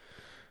 wasn't it?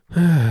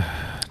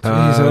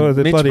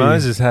 Jeez, Mitch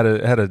Moses had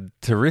a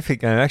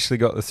terrific game. Actually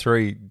got the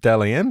 3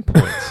 Dally M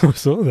points. I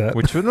saw that.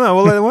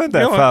 They weren't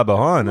that far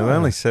behind. They were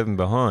only 7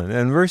 behind.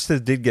 And Roosters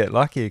did get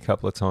lucky a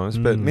couple of times,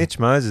 but Mitch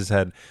Moses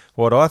had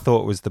what I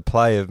thought was the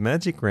play of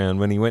Magic round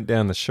when he went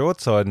down the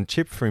short side and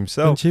chipped for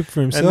himself.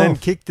 And then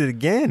kicked it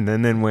again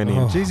and then went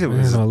in. Jeez, it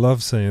was... I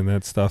love seeing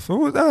that stuff.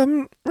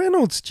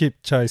 Reynolds chip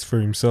chase for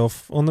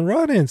himself on the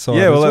right-hand side.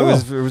 Yeah,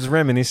 it was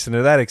reminiscent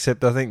of that,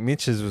 except I think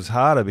Mitch's was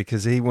harder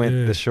because he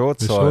went the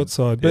short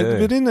side. But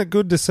isn't it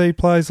good to see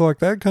plays like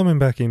that coming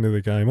back into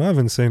the game? I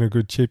haven't seen a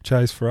good chip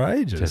chase for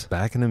ages. Just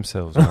backing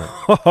themselves, mate.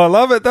 I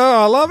love it,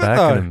 though.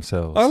 Backing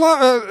themselves. I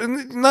love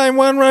name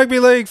one rugby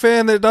league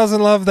fan that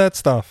doesn't love that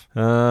stuff.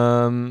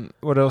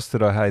 What else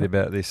did I hate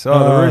about this?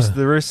 The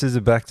Roosters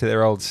are back to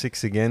their old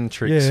 6 again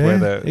tricks where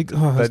they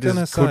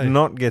just could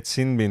not get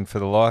sin bin for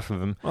the life of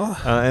them.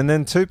 And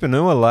then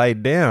Tupanua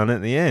laid down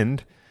at the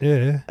end.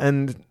 Yeah.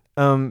 And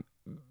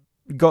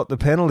got the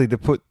penalty to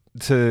put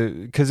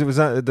because it was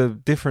the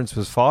difference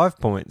was 5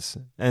 points,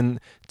 and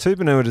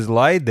Tupanua just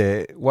laid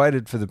there,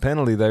 waited for the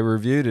penalty. They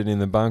reviewed it in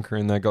the bunker,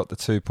 and they got the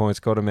 2 points,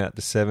 got them out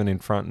to 7 in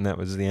front, and that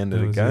was the end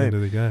of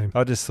the game.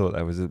 I just thought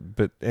that was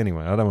but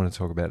anyway, I don't want to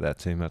talk about that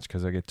too much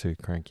because I get too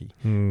cranky.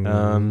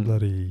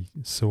 Bloody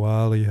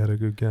Suwali had a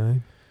good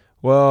game.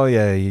 Well,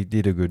 yeah, he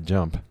did a good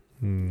jump.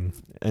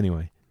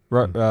 Anyway.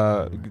 Right,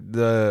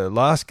 the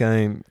last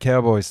game,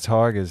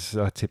 Cowboys-Tigers,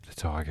 I tipped the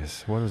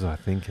Tigers. What was I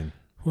thinking?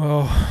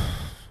 Well,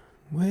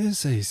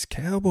 where's these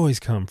Cowboys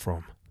come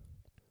from?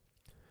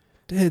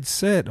 Dead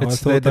set. It's I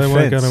thought they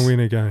weren't going to win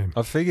a game.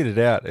 I figured it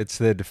out. It's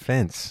their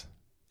defence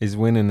is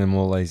winning them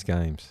all these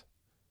games.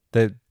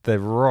 They're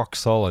rock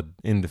solid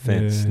in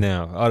defence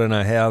now. I don't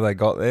know how they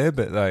got there,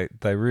 but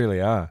they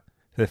really are.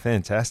 They're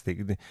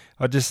fantastic.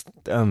 I just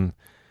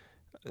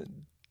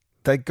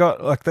they got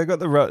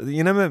the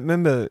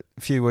remember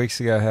a few weeks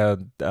ago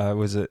how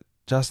was it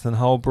Justin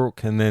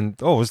Holbrook and then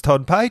it was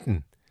Todd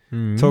Payton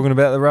talking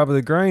about the rub of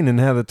the green and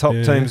how the top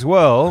teams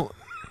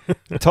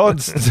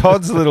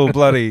Todd's little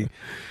bloody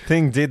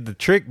thing did the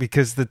trick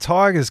because the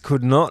Tigers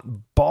could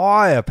not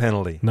buy a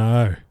penalty.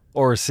 No.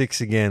 Or a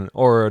 6 again,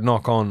 or a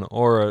knock-on,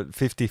 or a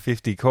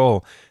 50-50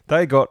 call.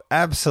 They got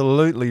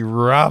absolutely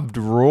rubbed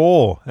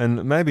raw.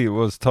 And maybe it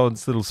was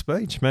Todd's little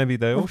speech. Maybe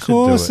they all should do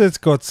it. Of course it's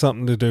got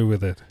something to do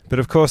with it. But,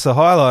 of course, the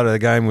highlight of the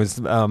game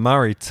was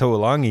Murray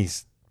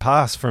Tuolangi's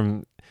pass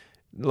from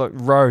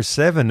row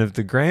 7 of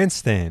the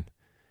grandstand.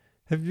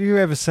 Have you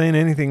ever seen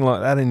anything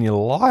like that in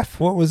your life?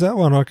 What was that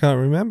one? I can't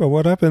remember.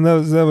 What happened?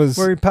 That was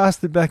where he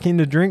passed it back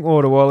into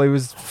Drinkwater while he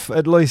was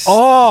at least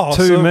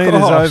 2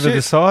 metres over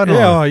the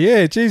sideline.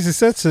 Yeah,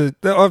 Jesus,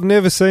 I've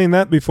never seen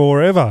that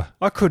before ever.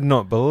 I could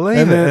not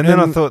believe it. And then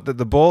I thought that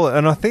the ball,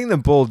 and I think the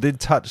ball did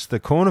touch the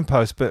corner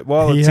post, but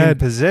while it's in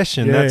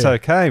possession, that's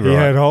okay, right? He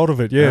had hold of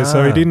it,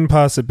 so he didn't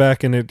pass it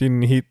back, and it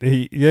didn't hit.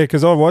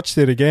 Because I watched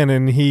it again,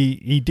 and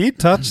he did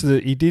touch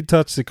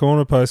the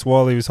corner post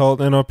while he was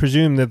holding, and I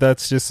presume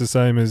that's just the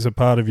same as a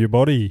part of your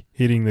body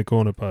hitting the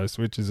corner post,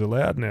 which is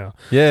allowed now.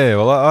 Yeah,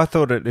 well, I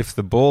thought if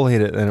the ball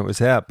hit it, then it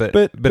was out. But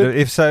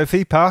if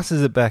he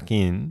passes it back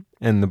in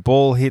and the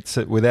ball hits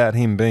it without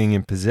him being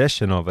in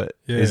possession of it,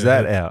 is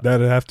that out?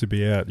 That'd have to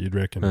be out, you'd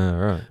reckon. Oh,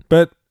 right.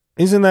 But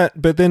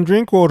then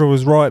Drinkwater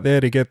was right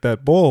there to get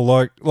that ball,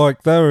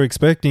 like they were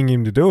expecting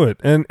him to do it.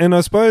 And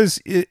I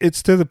suppose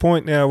it's to the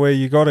point now where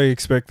you got to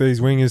expect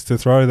these wingers to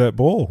throw that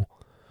ball.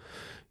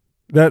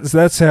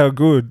 That's how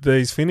good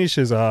these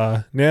finishers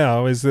are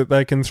now, is that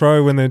they can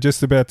throw when they're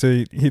just about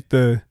to hit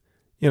the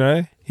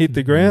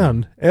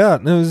ground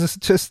out. And it was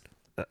just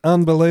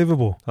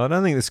unbelievable. I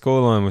don't think the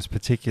scoreline was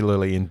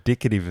particularly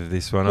indicative of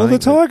this one. Well, the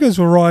Tigers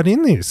were right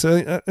in this.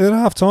 At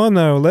half time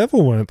they were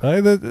level, weren't they?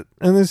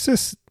 And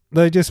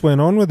they just went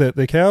on with it,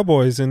 the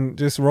Cowboys, and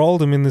just rolled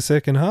them in the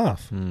second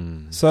half.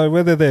 So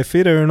whether they're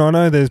fitter, and I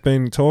know there's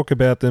been talk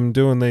about them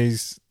doing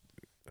these,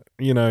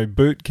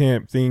 boot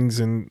camp things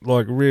and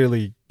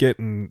really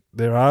getting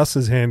their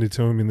asses handed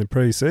to them in the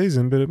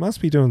pre-season, but it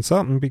must be doing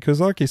something because,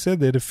 like you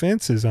said, their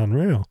defence is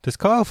unreal. Does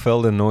Kyle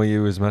Feldt annoy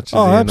you as much as he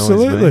annoys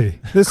absolutely. me?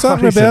 There's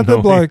something about the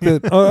bloke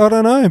that I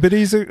don't know, but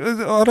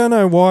I don't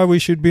know why we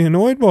should be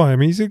annoyed by him.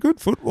 He's a good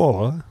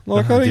footballer.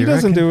 He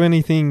doesn't do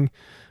anything.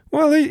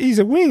 Well, he's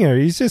a winger.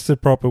 He's just a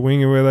proper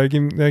winger where they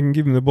can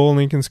give him the ball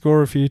and he can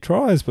score a few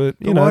tries. But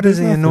why does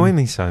he annoy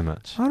me so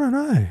much? I don't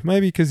know.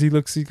 Maybe because he's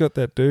got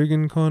that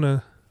Dugan kind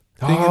of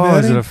thing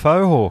about is him. it a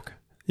faux hawk?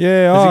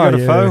 Yeah, Has he got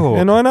a faux hawk?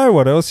 And I know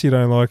what else you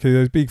don't like.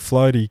 Those big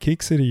floaty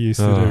kicks that he used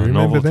to do.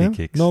 Remember them?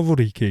 Kicks.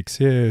 Novelty kicks.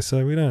 Yeah,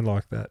 so we don't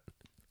like that.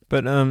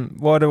 But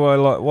why do I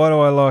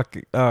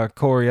like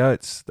Corey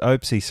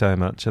Opesy so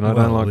much, and I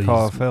don't like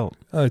Kyle Feldt?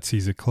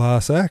 Oatesy's a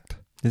class act.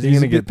 Is he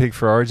going to get picked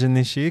for Origin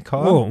this year,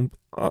 Kyle?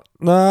 Well,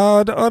 no,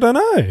 I don't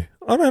know.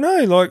 I don't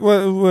know. Like,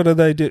 what do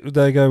they do?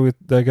 They go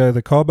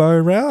the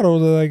Cobbo route, or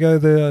do they go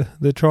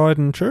the tried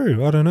and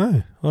true? I don't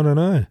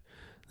know.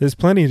 There's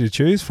plenty to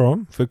choose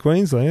from for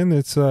Queensland.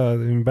 It's the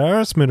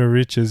embarrassment of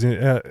riches,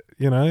 Well,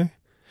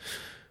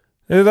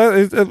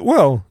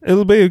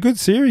 it'll be a good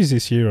series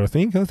this year, I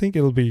think. I think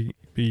it'll be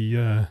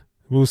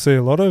we'll see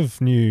a lot of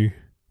new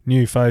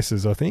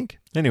faces, I think.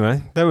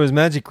 Anyway, that was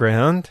Magic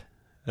Round,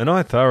 and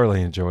I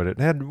thoroughly enjoyed it.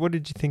 What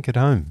did you think at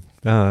home?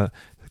 Of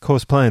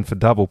course, playing for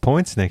double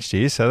points next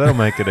year, so that'll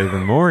make it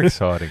even more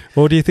exciting.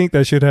 Or do you think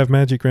they should have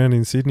Magic Round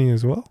in Sydney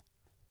as well?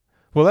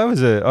 Well,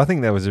 I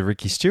think that was a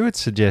Ricky Stewart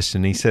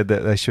suggestion. He said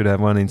that they should have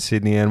one in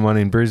Sydney and one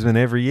in Brisbane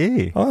every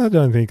year. I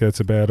don't think that's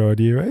a bad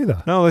idea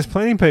either. No, there's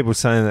plenty of people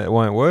saying that it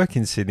won't work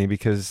in Sydney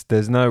because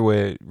there's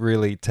nowhere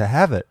really to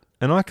have it.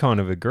 And I kind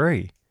of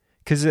agree.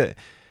 Because, I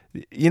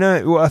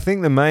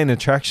think the main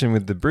attraction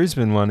with the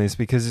Brisbane one is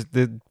because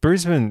the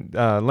Brisbane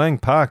Lang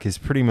Park is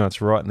pretty much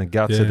right in the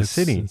guts of the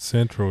city. It's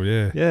central,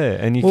 yeah. Yeah.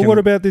 And what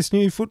about this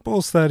new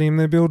football stadium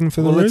they're building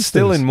for the Roosters? Well, it's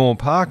still in Moore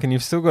Park and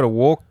you've still got to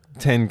walk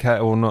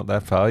 10k, or not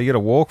that far. You got to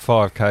walk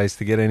 5k's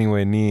to get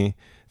anywhere near.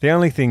 The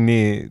only thing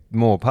near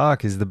Moore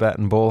Park is the Bat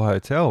and Ball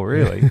Hotel,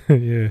 really.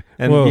 Yeah,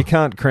 and you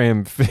can't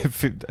cram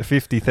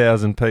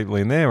 50,000 people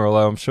in there.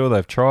 Although I'm sure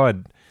they've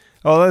tried.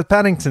 Oh,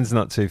 Paddington's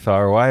not too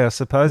far away, I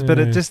suppose, but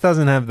it just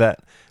doesn't have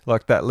that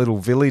little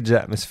village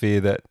atmosphere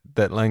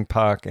that Lang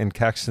Park and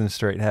Caxton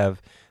Street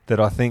have. That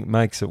I think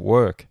makes it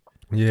work.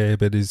 Yeah,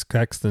 but is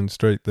Caxton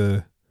Street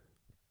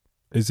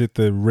Is it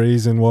the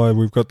reason why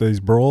we've got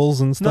these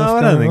brawls and stuff? No,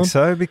 I don't think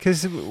so,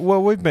 because,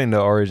 we've been to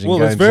Origin games.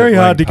 Well, it's very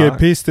hard to get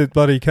pissed at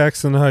bloody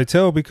Caxton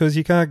Hotel because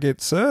you can't get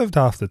served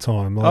half the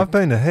time. I've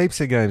been to heaps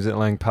of games at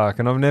Lang Park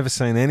and I've never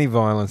seen any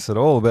violence at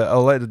all, but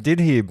I did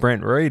hear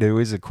Brent Reid, who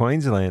is a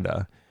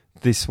Queenslander,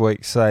 this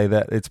week say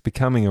that it's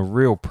becoming a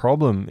real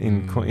problem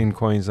in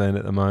Queensland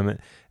at the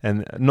moment,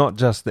 and not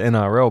just the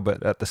NRL,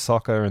 but at the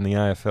soccer and the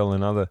AFL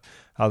and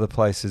other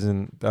places.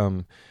 And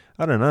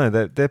I don't know,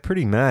 they're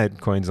pretty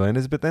mad,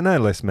 Queenslanders, but they're no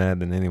less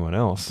mad than anyone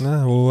else.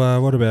 No,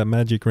 well, what about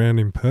Magic Round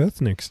in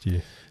Perth next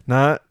year?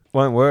 No,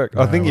 won't work.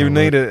 I think you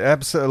need a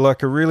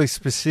really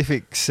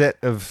specific set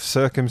of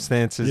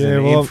circumstances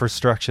and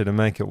infrastructure to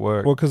make it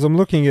work. Well, because I'm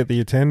looking at the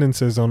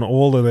attendances on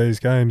all of these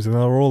games, and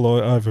they're all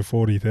over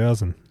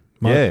 40,000.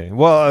 Yeah,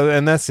 well,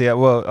 and that's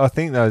I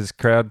think those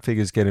crowd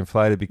figures get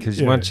inflated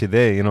because once you're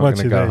there, you're not going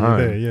to go home.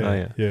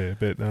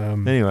 But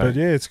anyway, but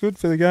it's good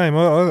for the game.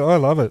 I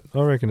love it.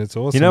 I reckon it's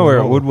awesome. You know where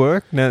it would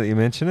work now that you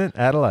mention it?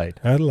 Adelaide.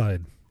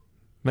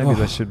 Maybe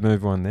they should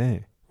move one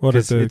there. What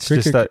is it's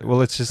just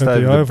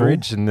over the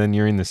bridge, and then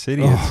you're in the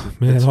city. Oh,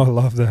 I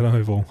love that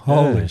oval.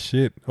 Holy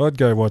shit. I'd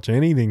go watch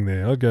anything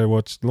there. I'd go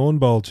watch Lawn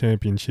Bowl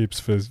Championships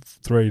for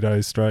 3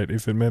 days straight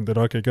if it meant that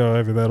I could go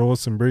over that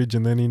awesome bridge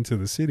and then into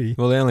the city.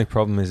 Well, the only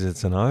problem is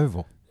it's an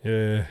oval.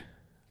 Yeah.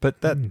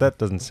 But that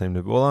doesn't seem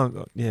to...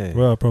 Well, yeah.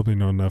 Well, probably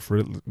not enough for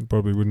it.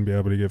 Probably wouldn't be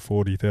able to get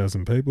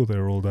 40,000 people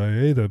there all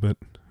day either, but...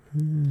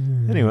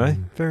 Anyway,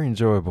 very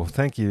enjoyable.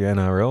 Thank you,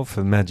 NRL,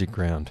 for Magic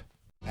Round.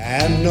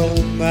 And no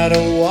matter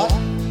what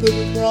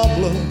the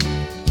problem,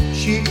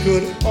 she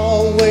could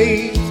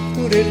always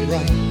put it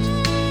right.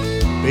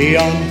 Be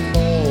on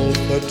call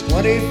for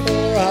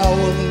 24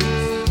 hours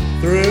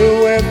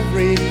through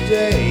every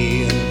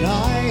day and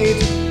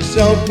night.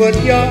 So put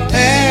your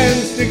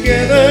hands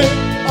together,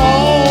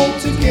 all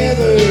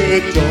together,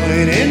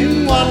 join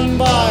in one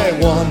by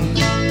one.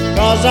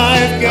 'Cause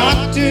I've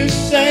got to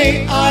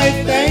say I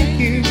thank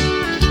you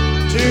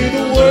to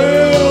the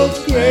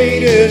world's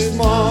greatest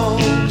mom.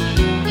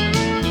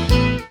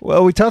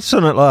 Well, we touched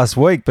on it last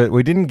week, but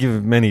we didn't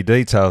give many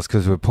details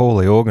because we're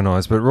poorly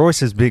organised. But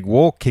Royce's big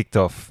walk kicked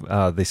off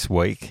this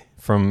week,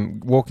 from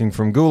walking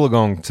from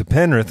Goolagong to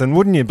Penrith, and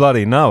wouldn't you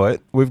bloody know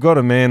it, we've got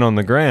a man on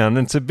the ground.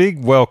 And it's a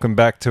big welcome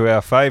back to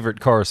our favourite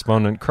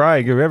correspondent,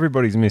 Craig, who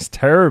everybody's missed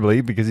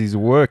terribly because he's a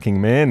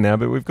working man now,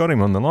 but we've got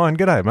him on the line.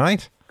 G'day,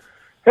 mate.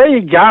 How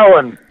you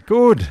going?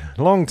 Good.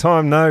 Long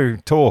time no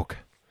talk.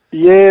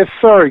 Yeah,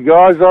 sorry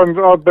guys,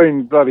 I've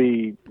been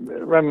bloody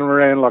running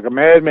around like a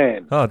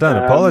madman. Oh, don't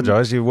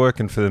apologise. You're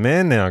working for the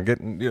man now,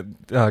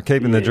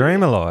 keeping the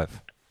dream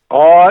alive.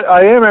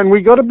 I am, and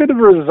we got a bit of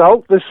a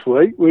result this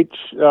week, which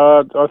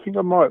I think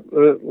I might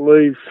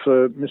leave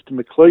for Mr.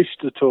 McLeish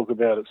to talk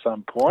about at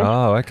some point.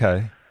 Oh,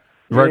 okay.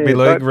 Rugby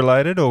league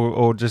related,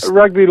 or just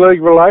rugby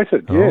league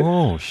related? Yes.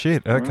 Oh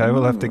shit! Okay,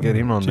 we'll have to get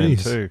him on then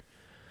too.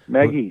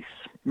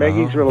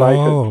 Maggie's related.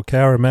 Oh,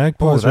 Cowra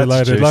Magpies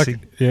related.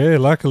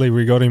 Luckily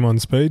we got him on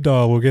speed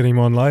dial. We'll get him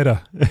on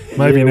later.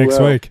 Maybe next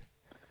week.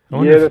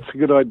 Yeah, that's a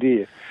good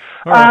idea.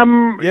 Right.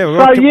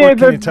 What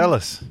can you tell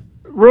us?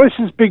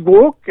 Royce's big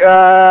walk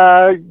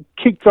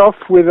kicked off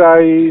with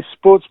a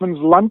sportsman's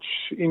lunch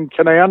in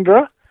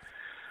Canowindra,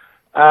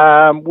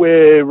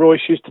 where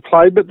Royce used to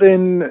play, but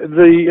then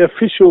the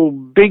official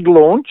big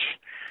launch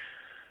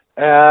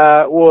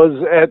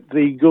was at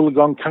the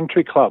Goolagong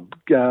Country Club.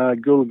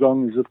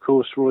 Goolagong is, of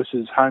course,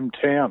 Royce's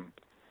hometown.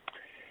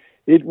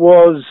 It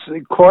was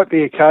quite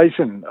the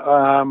occasion.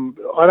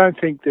 I don't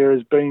think there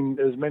has been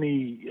as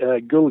many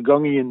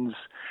Goolagongians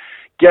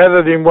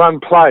gathered in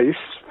one place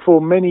for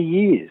many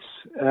years,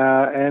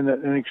 and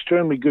an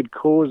extremely good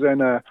cause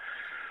and a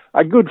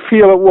good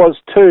feel it was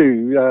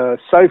too.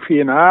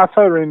 Sophie and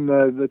Arthur in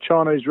the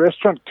Chinese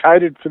restaurant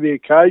catered for the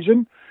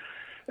occasion.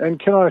 And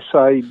can I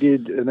say,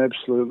 did an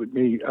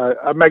absolutely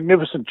a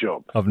magnificent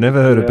job. I've never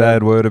heard a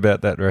bad word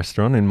about that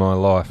restaurant in my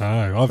life.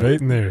 No, I've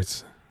eaten there.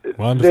 It's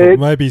wonderful.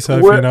 Maybe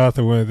Sophie and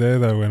Arthur weren't there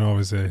though when I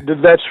was there.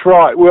 That's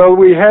right. Well,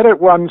 we had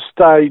at one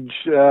stage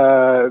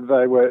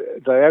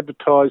they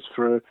advertised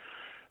for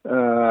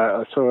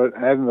I saw an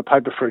ad in the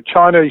paper for a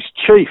Chinese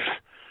chief.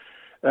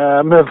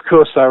 Of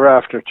course, they were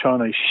after a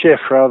Chinese chef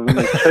rather than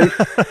a chief.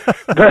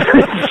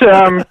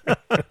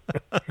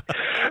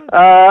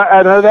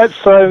 And that's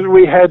so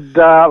we had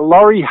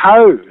Laurie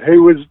Ho,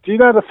 who was, do you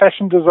know the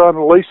fashion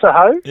designer Lisa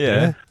Ho?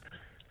 Yeah.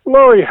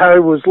 Laurie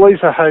Ho was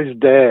Lisa Ho's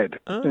dad.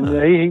 Oh.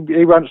 And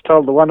he once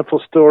told the wonderful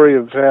story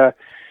of how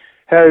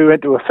he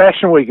went to a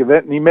fashion week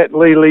event and he met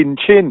Li Lin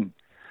Chin.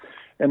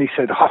 And he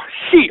said, "Oh,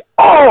 she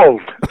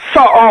old,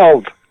 so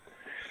old,"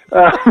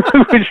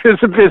 which was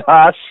a bit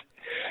harsh.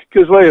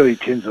 Because Li Lin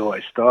Chin's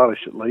always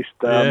stylish, at least.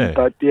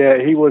 But yeah,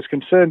 he was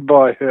concerned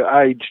by her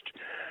aged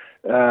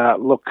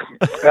look.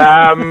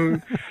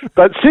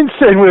 But since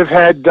then, we've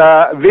had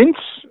Vince,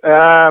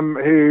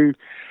 who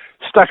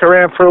stuck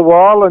around for a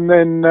while, and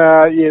then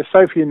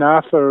Sophie and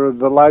Arthur are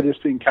the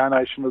latest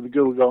incarnation of the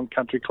Goolagong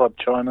Country Club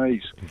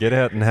Chinese. Get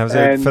out and have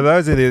that. For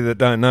those of you that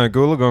don't know,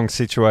 Goolagong's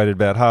situated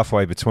about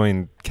halfway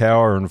between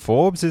Cowra and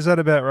Forbes. Is that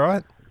about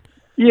right?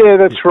 Yeah,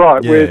 that's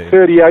right. Yeah. We're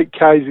 38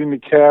 k's in the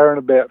car and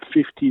about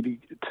 50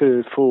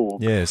 to 4.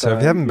 Yeah, so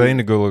if you haven't been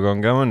to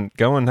Goolagong,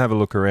 go and have a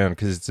look around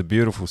because it's a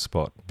beautiful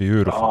spot.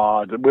 Beautiful.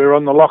 Oh, we're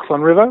on the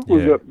Lachlan River.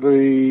 We've Yeah. got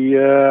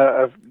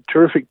a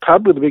terrific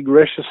pub with a big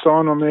Resha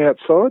sign on the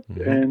outside.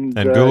 And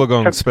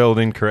Goolagong spelled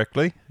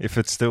incorrectly, if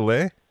it's still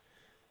there.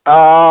 The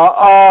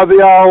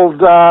old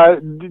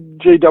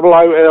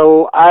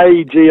Goolagong.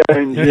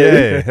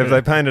 Yeah, have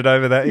they painted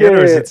over that yet?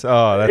 Or is it,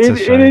 that's a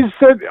shame. It is.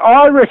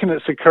 I reckon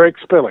it's the correct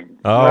spelling.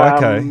 Oh,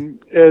 okay.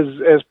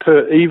 As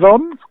per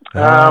Yvonne.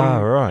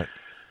 Right.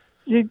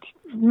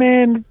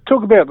 Man,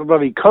 talk about the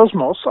bloody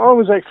cosmos. I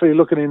was actually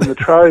looking in the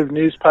Trove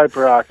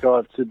newspaper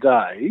archive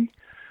today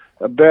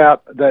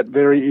about that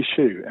very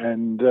issue,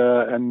 and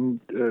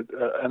an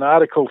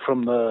article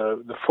from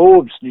the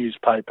Forbes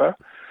newspaper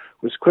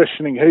was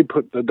questioning who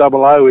put the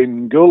double O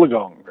in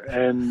Goolagong,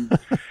 and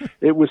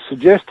it was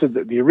suggested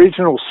that the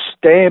original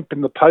stamp in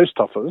the post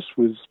office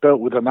was spelt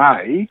with an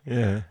A,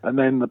 and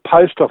then the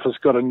post office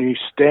got a new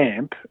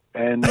stamp,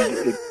 and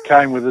it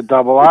came with a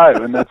double O,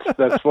 and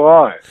that's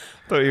why.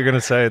 I thought you were going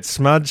to say it's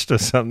smudged or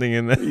something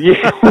in there.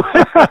 Yeah.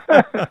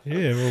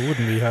 Yeah, well, it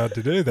wouldn't be hard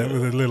to do that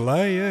with a little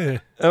A, yeah.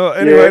 Oh,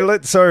 anyway,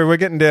 sorry, we're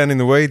getting down in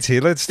the weeds here.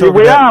 Let's talk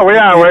We are.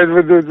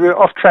 We're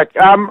off track.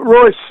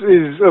 Royce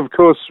is, of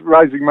course,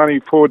 raising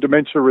money for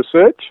dementia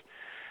research,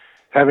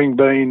 having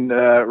been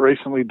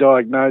recently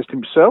diagnosed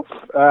himself.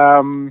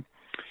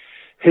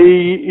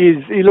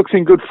 He looks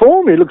in good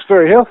form. He looks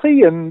very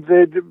healthy, and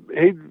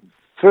he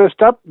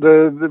first up,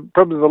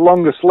 probably the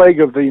longest leg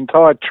of the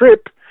entire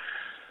trip,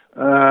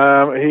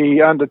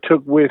 he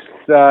undertook with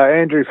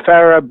Andrew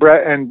Farrer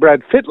and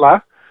Brad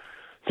Fittler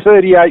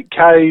 38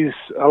 k's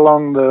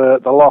along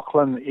the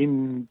Lachlan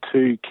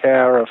into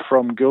Cowra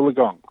from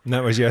Goolagong. And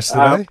that was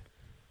yesterday?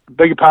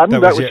 Beg your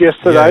pardon? That was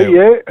yesterday,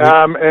 yeah.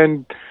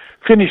 And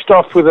finished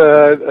off with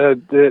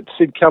the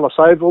Sid Callis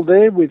Oval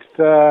there with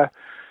the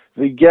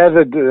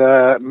gathered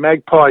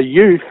Magpie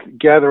youth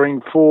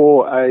gathering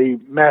for a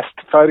massed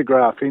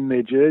photograph in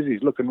their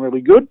jerseys, looking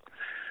really good.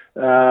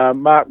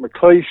 Mark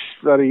McLeish,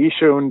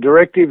 issuing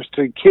directives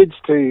to kids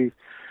to,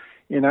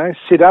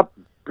 sit up,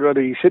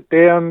 sit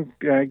down,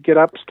 get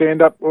up,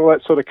 stand up, all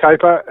that sort of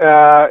caper.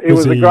 It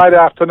was a great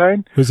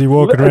afternoon. Was he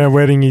walking around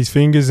wetting his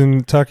fingers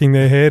and tucking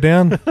their hair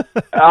down?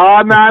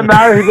 Oh,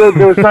 no,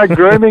 there was no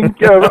grooming of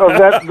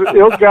that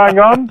ilk going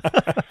on.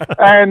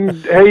 And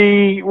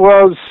he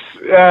was...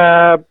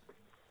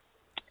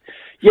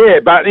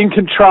 but in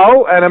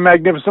control and a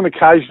magnificent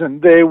occasion.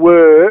 There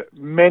were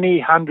many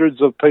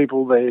hundreds of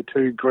people there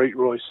to greet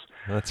Royce.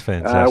 That's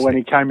fantastic. When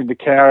he came into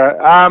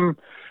Cowra.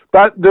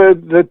 But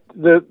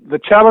the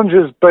challenge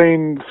has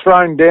been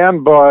thrown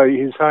down by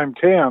his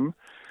hometown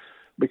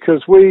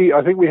because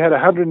I think we had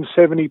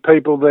 170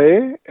 people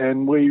there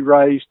and we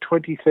raised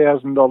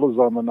 $20,000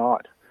 on the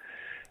night.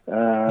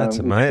 That's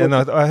amazing.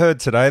 And I heard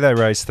today they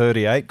raised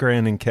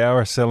 $38,000 in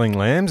Cowra selling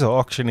lambs or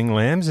auctioning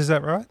lambs. Is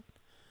that right?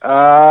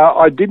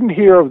 I didn't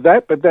hear of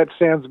that, but that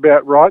sounds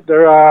about right.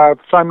 There are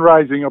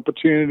fundraising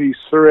opportunities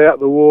throughout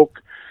the walk,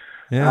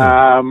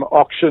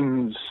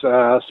 auctions,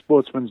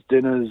 sportsmen's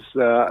dinners,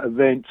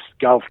 events,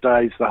 golf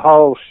days, the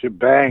whole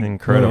shebang.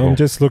 Incredible. I'm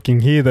just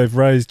looking here. They've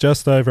raised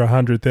just over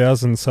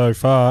 $100,000 so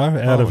far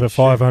out of a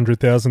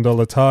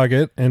 $500,000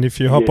 target. And if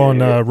you hop on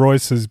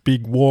Royce's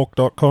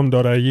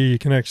bigwalk.com.au, you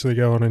can actually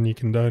go on and you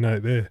can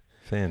donate there.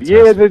 Fantastic.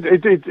 Yeah,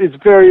 it's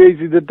very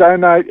easy to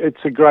donate. It's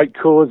a great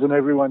cause and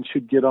everyone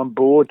should get on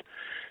board.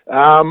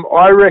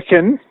 I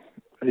reckon,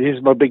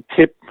 here's my big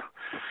tip,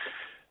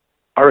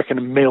 I reckon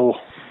 $1 million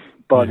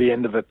by the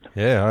end of it.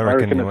 Yeah, I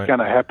reckon it's going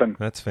to happen.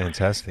 That's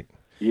fantastic.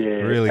 Yeah.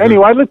 Really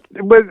anyway, I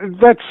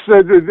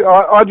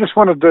just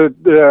wanted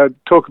to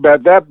talk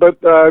about that,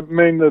 but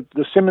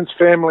the Simmons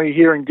family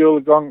here in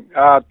Goolagong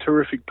are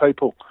terrific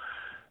people.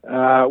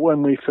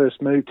 When we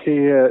first moved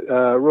here,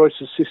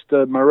 Royce's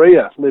sister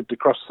Maria lived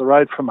across the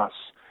road from us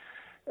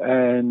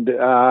and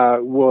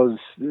was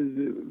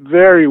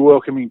very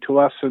welcoming to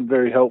us and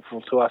very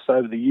helpful to us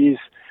over the years.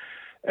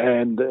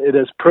 And it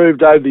has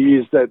proved over the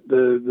years that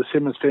the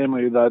Simmons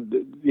family are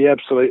the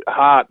absolute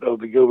heart of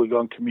the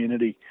Goolagong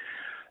community.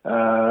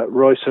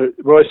 Royce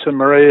and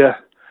Maria,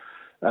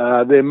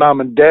 their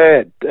mum and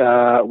dad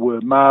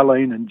were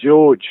Marlene and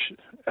George.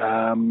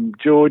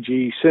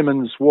 Georgie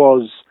Simmons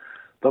was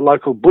the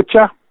local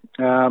butcher.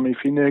 If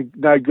you know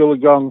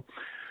Goolagong,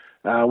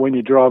 when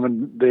you're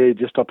driving there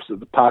just opposite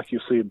the park,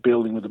 you'll see a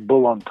building with a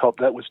bull on top.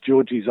 That was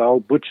Georgie's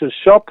old butcher's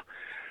shop,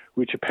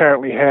 which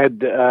apparently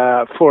had,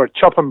 for a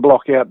chopping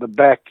block out the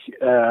back,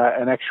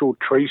 an actual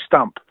tree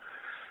stump,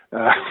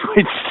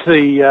 which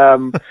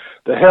the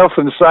health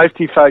and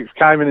safety folks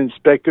came and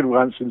inspected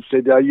once and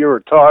said, "You're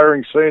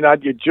retiring soon,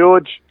 aren't you,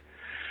 George?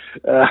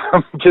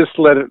 Just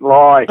let it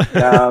lie."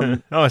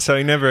 So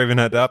he never even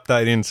had to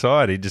update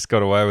inside. He just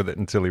got away with it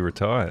until he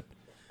retired.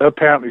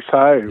 Apparently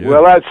so. Yeah.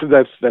 Well, that's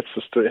the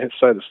story.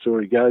 So the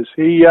story goes.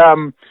 He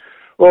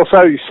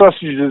also his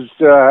sausages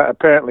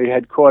apparently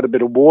had quite a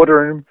bit of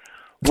water in them,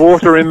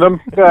 water in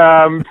them.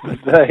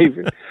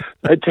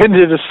 They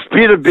tended to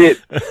spit a bit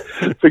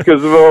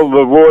because of all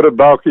the water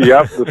bulking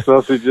up the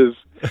sausages.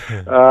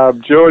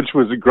 George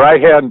was a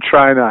greyhound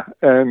trainer,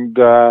 and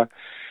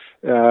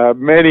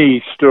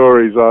many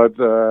stories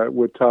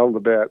were told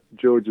about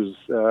George's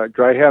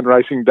greyhound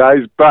racing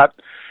days. But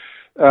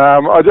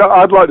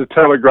I'd like to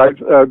tell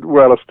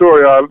a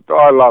story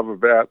I love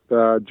about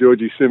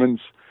Georgie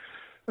Simmons.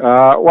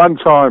 One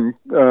time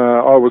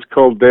I was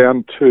called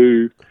down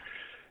to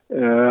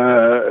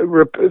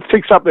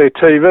fix up their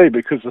TV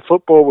because the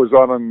football was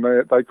on and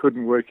they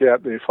couldn't work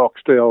out their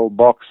Foxtel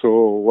box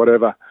or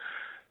whatever.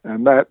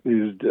 And that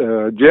is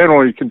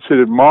generally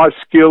considered my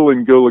skill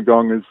in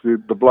Goolagong as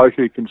the bloke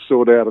who can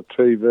sort out a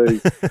TV.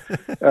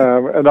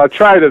 And I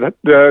traded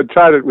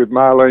with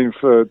Marlene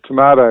for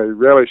tomato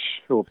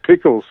relish or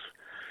pickles.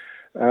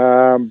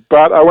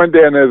 But I went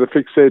down there to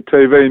fix their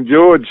TV, and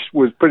George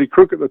was pretty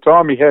crook at the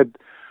time. He had,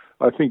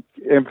 I think,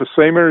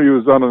 emphysema. He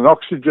was on an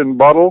oxygen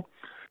bottle,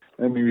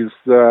 and he was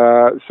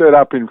set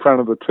up in front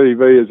of the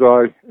TV as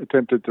I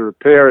attempted to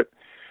repair it.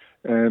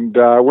 And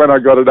when I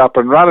got it up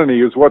and running,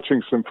 he was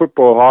watching some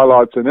football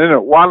highlights, and in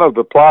it, one of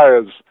the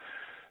players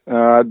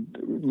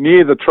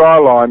near the try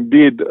line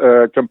did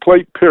a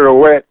complete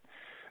pirouette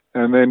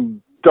and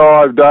then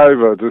dived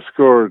over to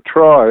score a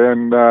try.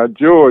 And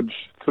George,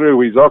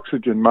 through his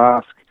oxygen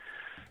mask,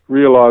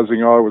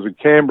 realising I was a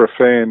Canberra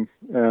fan,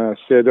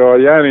 said, "Oh,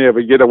 you only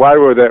ever get away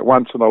with that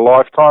once in a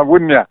lifetime,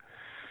 wouldn't you?"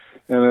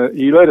 And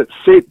he let it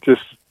sit,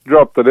 just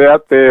dropped it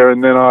out there,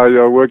 and then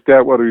I worked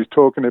out what he was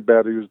talking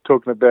about. He was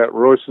talking about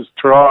Royce's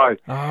try.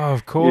 Oh,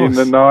 of course. In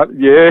the night,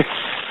 yes,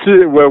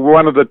 well,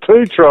 one of the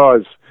two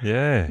tries.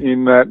 Yeah.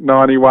 In that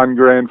 91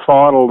 grand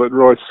final that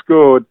Royce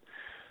scored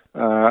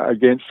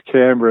against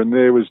Canberra, and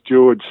there was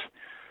George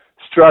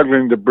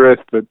struggling to breath,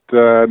 but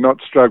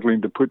not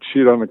struggling to put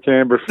shit on a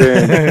Canberra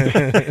fan.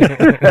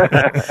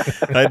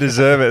 They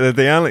deserve it.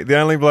 The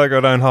only bloke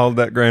I don't hold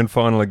that grand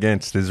final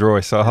against is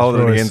Royce. I hold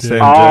it against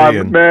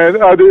MG.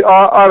 Man, I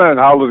don't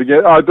hold it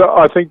against.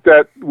 I think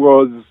that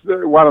was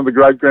one of the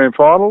great grand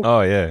finals.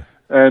 Oh, yeah.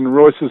 And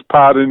Royce's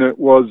part in it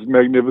was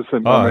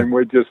magnificent. Oh. I mean,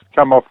 we just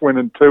come off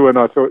winning 2, and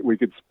I thought we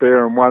could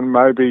spare him 1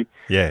 maybe.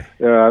 Yeah.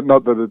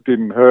 Not that it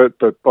didn't hurt,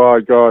 but by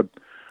God,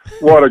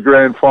 what a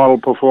grand final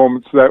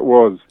performance that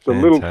was. The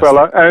Fantastic. little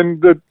fella,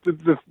 and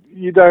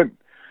you don't.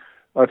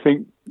 I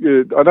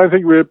don't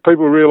think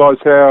people realise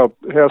how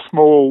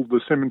small the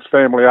Simmons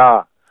family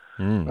are.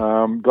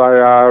 They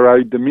are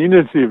a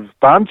diminutive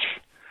bunch,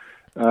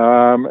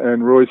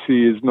 and Royce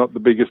is not the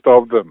biggest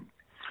of them.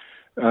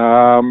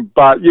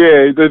 But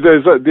yeah,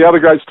 there's the other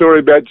great story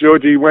about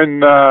Georgie.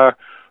 When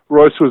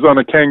Royce was on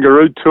a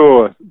kangaroo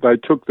tour, they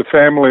took the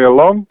family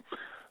along.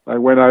 They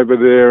went over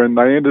there and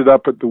they ended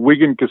up at the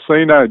Wigan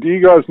Casino. Do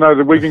you guys know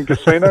the Wigan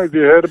Casino? Have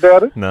you heard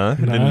about it? No, I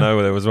didn't know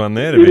there was one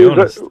there, to be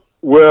honest.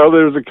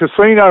 There's a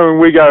casino in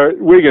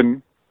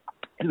Wigan,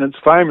 and it's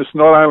famous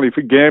not only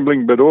for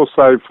gambling but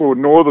also for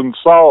Northern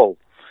Soul.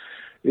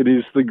 It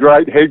is the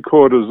great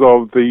headquarters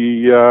of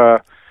the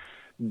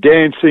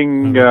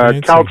dancing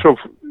cultural...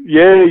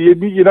 Yeah,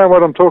 you know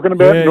what I'm talking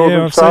about,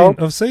 Northern Soul?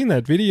 I've seen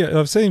that video.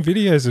 I've seen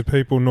videos of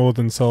people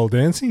Northern Soul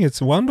dancing.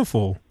 It's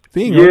wonderful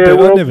thing. Yeah,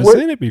 I've never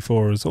seen it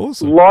before. It's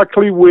awesome.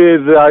 Likely where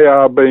they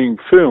are being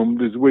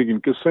filmed is Wigan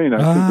Casino.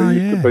 There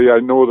used to be a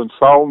Northern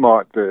Soul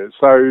night there.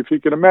 So if you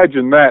can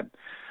imagine that,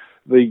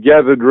 the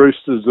gathered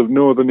roosters of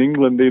Northern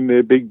England in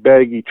their big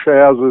baggy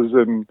trousers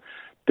and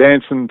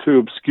dancing to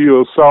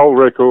obscure soul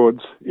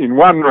records in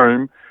one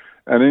room,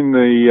 and in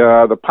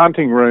the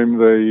punting room,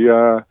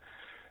 the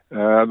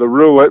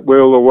roulette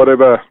wheel or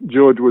whatever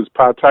George was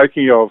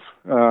partaking of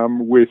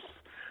with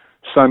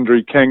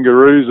sundry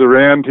kangaroos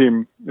around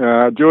him.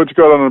 George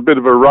got on a bit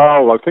of a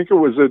roll. I think it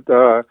was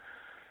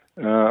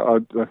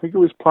I think it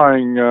was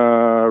playing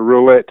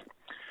roulette,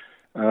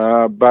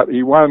 but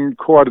he won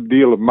quite a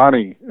deal of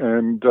money.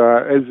 And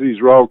as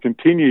his roll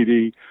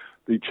continued,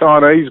 the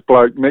Chinese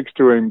bloke next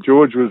to him,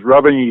 George, was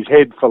rubbing his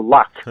head for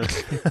luck,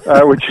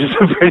 which is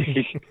a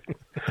very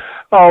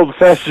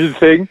old-fashioned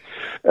thing.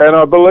 And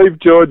I believe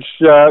George,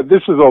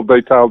 this is all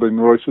detailed in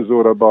Royce's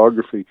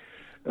autobiography,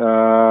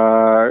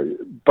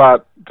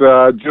 but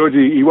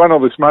Georgie, he won all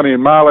this money,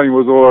 and Marlene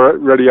was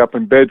already up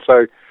in bed,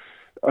 so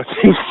I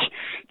think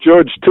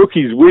George took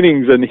his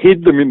winnings and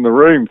hid them in the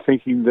room,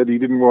 thinking that he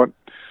didn't want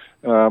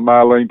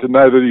Marlene to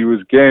know that he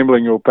was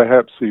gambling, or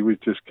perhaps he was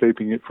just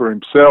keeping it for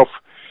himself.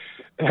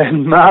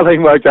 And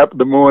Marlene woke up in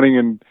the morning,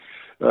 and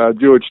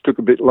George took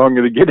a bit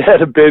longer to get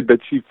out of bed,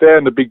 but she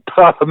found a big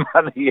pile of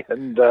money,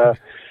 and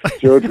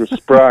George was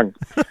sprung.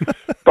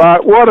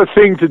 But what a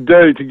thing to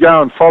do, to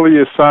go and follow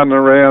your son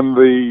around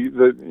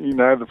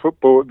the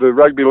football, the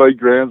rugby league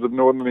grounds of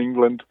Northern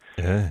England,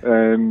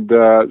 and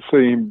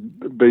see him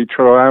be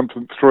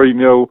triumphant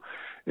 3-0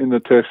 in the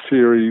Test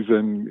series,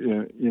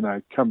 and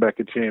come back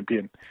a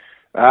champion.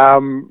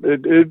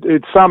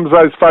 It sums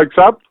those folks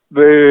up.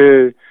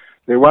 They're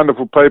they're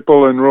wonderful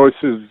people, and Royce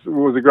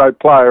was a great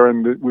player,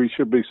 and we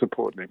should be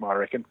supporting him, I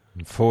reckon.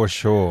 For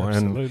sure.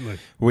 Absolutely. And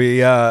we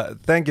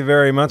thank you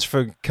very much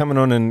for coming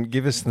on and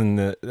giving us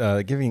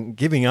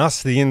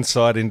the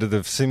insight into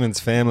the Simmons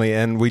family.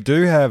 And we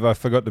do have, I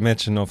forgot to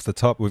mention off the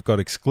top, we've got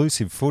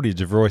exclusive footage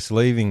of Royce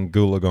leaving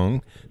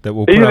Goolagong that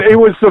we'll put up. It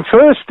was the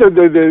first,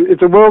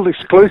 it's a world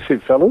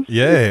exclusive, fellas.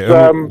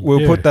 Yeah,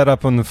 we'll put that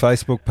up on the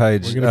Facebook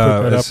page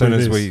as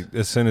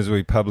soon as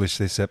we publish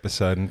this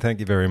episode. And thank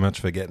you very much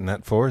for getting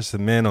that for us.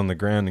 The man on the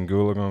ground in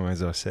Goolagong,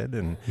 as I said.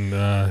 And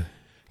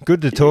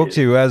good to talk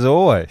to you, as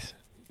always.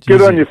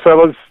 Good on you,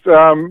 fellas.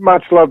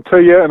 Much love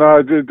to you, and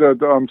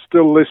I'm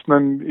still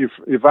listening.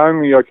 If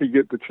only I could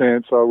get the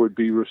chance, I would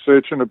be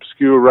researching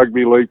obscure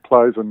rugby league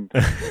plays and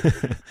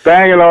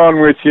banging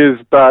on with you.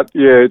 But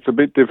yeah, it's a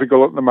bit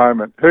difficult at the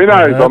moment. Who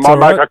knows? I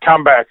might make a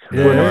comeback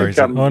when it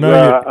becomes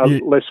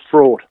less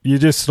fraught. You're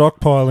just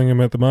stockpiling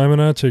them at the moment,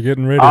 aren't you?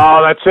 Getting ready.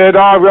 Oh, that's it.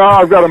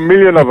 I've got a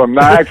million of them.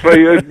 No,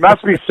 actually, it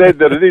must be said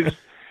that it's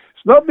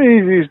not the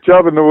easiest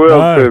job in the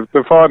world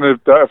to find a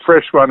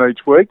fresh one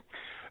each week.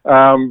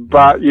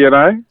 But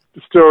the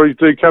stories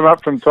do come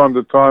up from time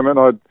to time, and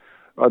I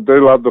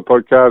do love the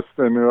podcast,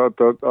 and I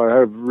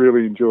have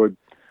really enjoyed,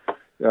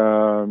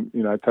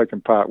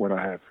 taking part when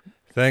I have.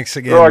 Thanks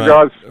again, all right, mate.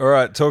 guys. All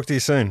right, talk to you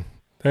soon.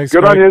 Thanks.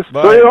 Good on you.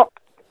 Bye. See you.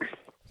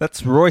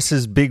 That's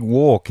Royce's big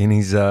walk in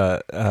his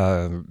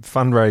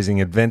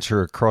fundraising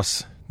adventure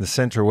across the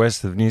central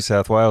west of New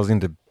South Wales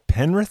into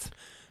Penrith.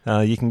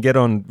 You can get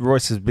on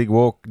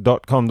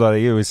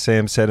roycesbigwalk.com.au, as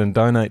Sam said, and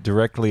donate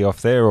directly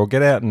off there, or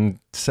get out and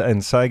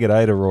say good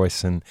day to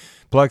Royce. And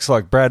blokes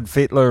like Brad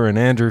Fittler and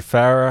Andrew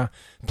Farrer,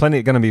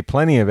 going to be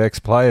plenty of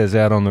ex-players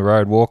out on the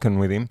road walking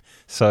with him.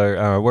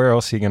 So where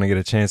else are you going to get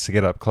a chance to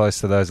get up close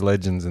to those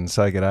legends and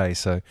say good day?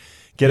 So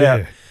get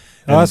out.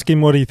 Ask him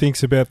what he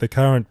thinks about the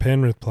current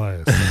Penrith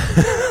players.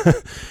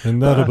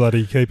 And that'll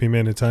bloody keep him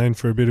entertained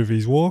for a bit of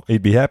his walk.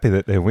 He'd be happy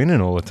that they're winning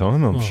all the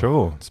time, I'm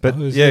sure. But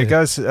it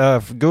goes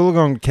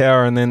Goolagong,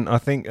 Cowra, and then I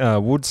think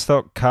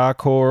Woodstock,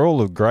 Carcoar, all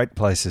the great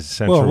places.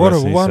 Central what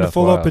West a New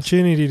wonderful South Wales.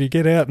 opportunity to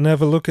get out and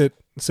have a look at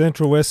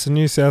Central Western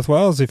New South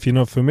Wales. If you're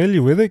not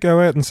familiar with it, go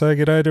out and say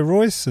good day to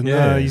Royce. And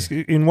he's,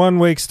 in 1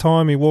 week's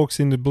time, he walks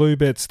into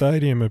Bluebet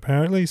Stadium,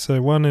 apparently,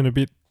 so 1 and a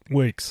bit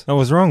weeks. I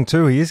was wrong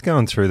too. He is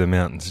going through the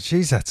mountains.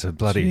 Jeez, that's a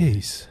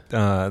bloody.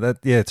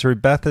 Through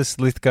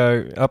Bathurst,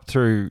 Lithgow, up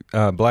through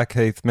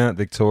Blackheath, Mount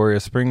Victoria,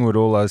 Springwood,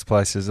 all those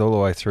places, all the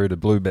way through to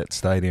Bluebet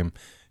Stadium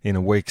in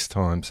a week's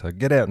time. So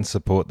get out and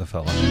support the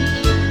fella. Now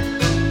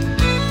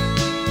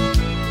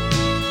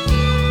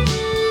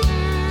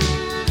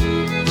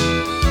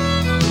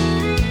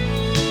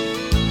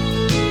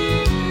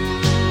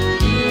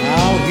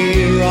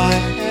here I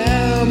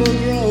am, a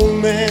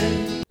grown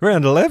man.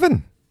 Round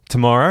 11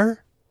 tomorrow.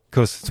 Of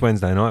course, it's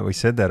Wednesday night. We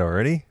said that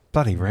already.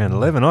 Bloody round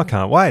 11. I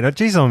can't wait.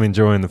 Geez, I'm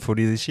enjoying the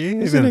footy this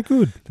year. Isn't it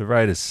good? The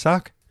Raiders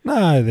suck.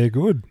 No, they're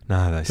good.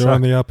 No, They're suck.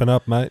 on the up and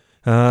up, mate.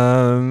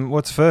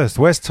 What's first?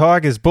 West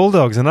Tigers,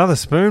 Bulldogs, another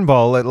spoon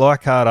bowl at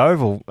Leichhardt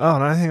Oval. Oh,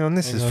 no, hang on.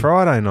 This is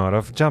Friday night.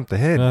 I've jumped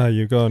ahead. No,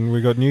 you're gone.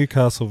 We got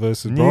Newcastle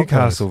versus Broncos.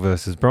 Newcastle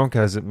versus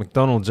Broncos at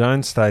McDonald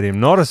Jones Stadium.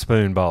 Not a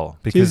spoon bowl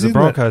because the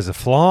Broncos are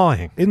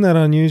flying. Isn't that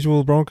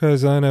unusual?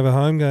 Broncos don't have a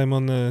home game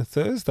on the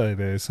Thursday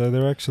there, so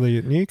they're actually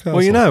at Newcastle.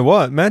 Well, you know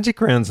what? Magic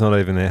Round's not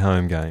even their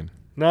home game.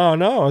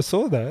 No, I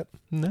saw that.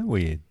 No,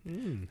 weird.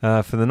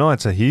 For the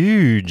Knights, a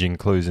huge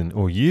inclusion,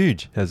 or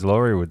huge, as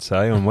Laurie would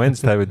say, on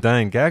Wednesday with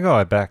Dane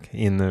Gagai back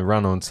in the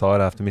run-on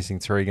side after missing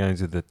 3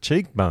 games with a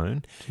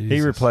cheekbone. Jesus.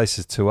 He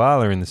replaces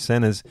Tuala in the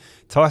centres.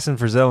 Tyson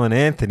Frizzell and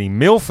Anthony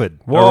Milford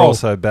are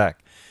also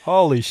back.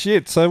 Holy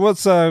shit. So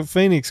what's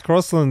Phoenix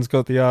Crossland's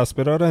got the arse,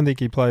 but I don't think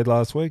he played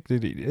last week,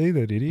 did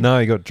he? No,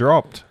 he got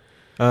dropped.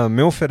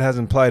 Milford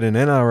hasn't played an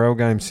NRL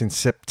game since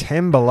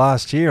September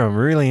last year. I'm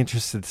really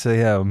interested to see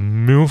how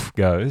Milf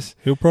goes.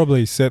 He'll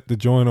probably set the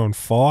joint on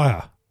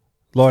fire.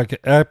 Like,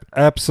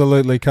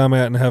 absolutely come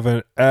out and have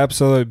an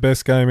absolute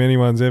best game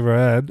anyone's ever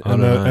had,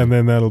 and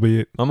then that'll be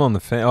it. I'm on the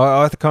fan.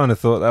 I kind of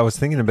thought, I was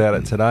thinking about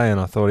it today, and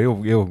I thought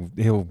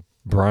he'll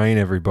brain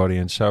everybody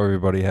and show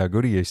everybody how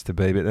good he used to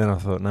be, but then I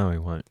thought, no, he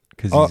won't,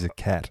 because he's a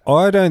cat.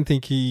 I don't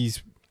think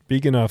he's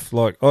big enough.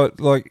 Like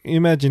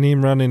imagine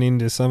him running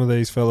into some of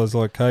these fellas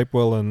like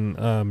Capewell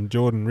and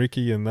Jordan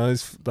Ricky and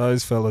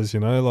those fellas.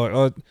 You know,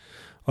 like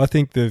I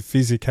think the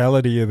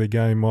physicality of the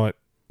game might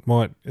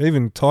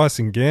even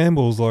Tyson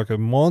Gamble's like a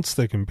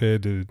monster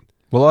compared to.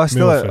 Well, I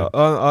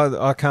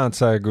can't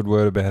say a good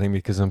word about him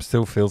because I'm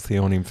still filthy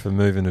on him for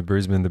moving to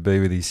Brisbane to be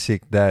with his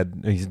sick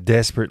dad, his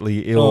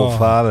desperately ill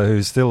father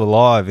who's still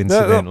alive,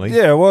 incidentally.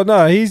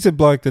 He's a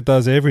bloke that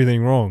does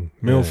everything wrong,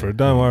 Milford.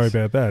 Don't worry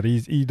about that.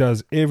 He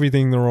does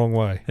everything the wrong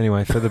way.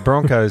 Anyway, for the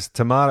Broncos,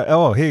 tomato.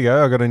 Oh, here you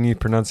go. I got a new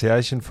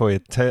pronunciation for you.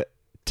 Tear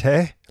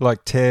a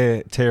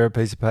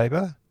piece of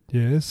paper.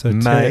 Yeah, so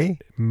may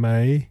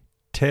re.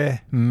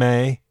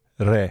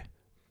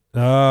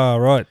 Ah,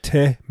 right.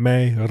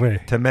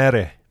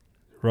 Temere.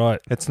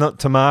 Right. It's not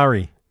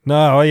Tamari. No,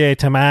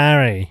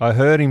 Tamari. I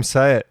heard him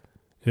say it.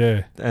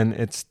 Yeah. And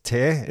it's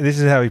Te. This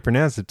is how he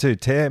pronounced it too.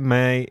 Te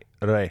me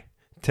re.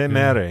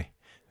 Temare.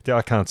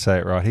 I can't say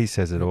it right. He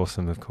says it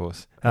awesome, of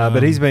course.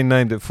 But he's been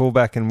named at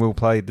fullback and will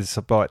play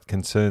despite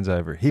concerns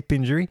over a hip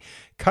injury.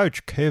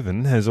 Coach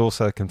Kevin has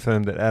also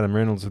confirmed that Adam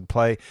Reynolds would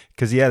play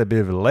because he had a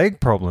bit of a leg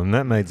problem.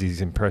 That made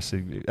his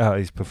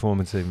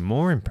performance even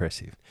more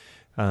impressive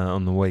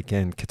on the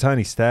weekend.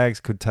 Katoni Staggs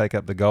could take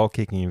up the goal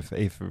kicking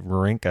if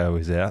Renko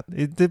is out.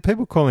 Did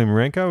people call him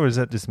Renko, or is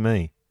that just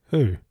me?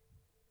 Who?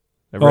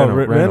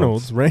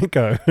 Reynolds.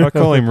 Renko. I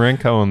call him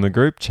Renko on the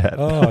group chat.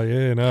 Oh,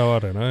 yeah, no, I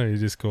don't know. You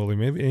just call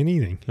him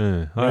anything.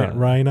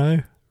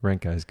 Reno.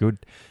 Renko's good.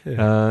 Yeah.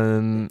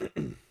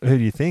 Who do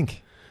you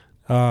think?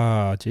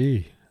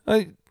 Gee.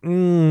 This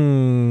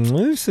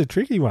is a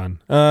tricky one.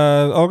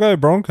 I'll go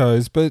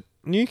Broncos, but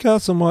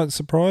Newcastle might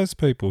surprise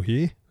people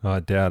here.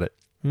 I doubt it.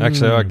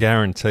 Actually, I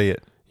guarantee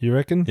it. You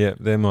reckon? Yeah,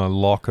 they're my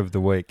lock of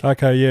the week.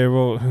 Okay, yeah,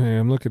 well,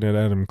 I'm looking at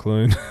Adam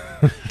Clune.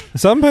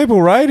 Some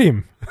people rate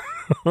him.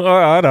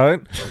 I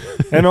don't.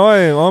 And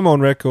I'm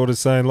on record as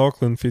saying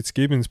Lachlan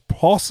Fitzgibbon's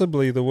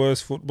possibly the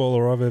worst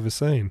footballer I've ever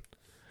seen.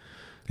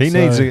 He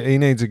needs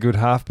a good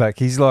halfback.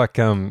 He's like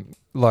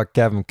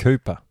Gavin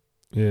Cooper.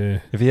 Yeah.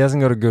 If he hasn't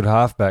got a good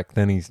halfback,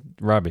 then he's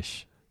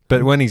rubbish.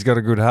 But when he's got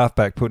a good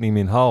halfback, putting him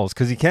in holes,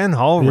 because he can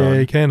hole run. Yeah,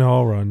 he can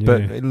hole run, yeah.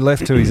 But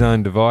left to his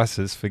own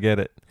devices, forget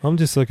it. I'm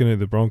just looking at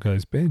the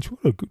Broncos bench.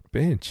 What a good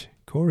bench.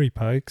 Corey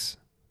Pakes.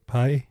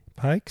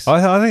 Pakes?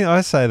 I think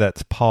I say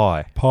that's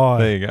Pie.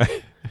 There you go.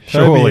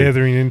 Toby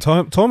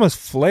Etherington. Thomas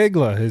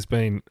Flegler has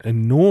been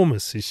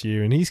enormous this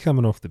year, and he's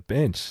coming off the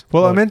bench.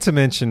 Well, I meant to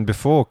mention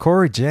before,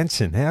 Corey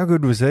Jensen. How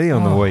good was he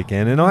on the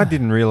weekend? And I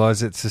didn't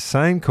realise it's the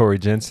same Corey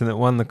Jensen that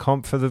won the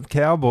comp for the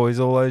Cowboys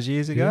all those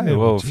years ago.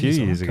 Yeah, a few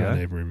years ago. I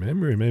can't even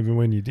remember him, even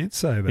when you did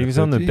say that. He was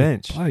on the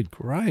bench. He played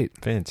great.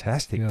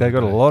 Fantastic. They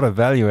got a lot of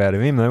value out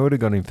of him. They would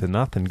have got him for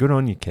nothing. Good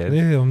on you, Kev.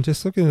 Yeah, I'm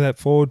just looking at that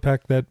forward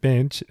pack, that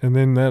bench, and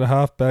then that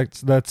halfback,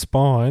 that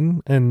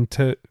spine, and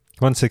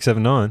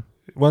 1679.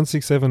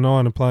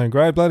 1679 are playing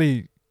great.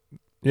 Bloody,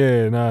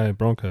 yeah, no,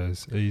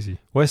 Broncos, easy.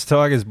 West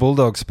Tigers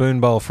Bulldogs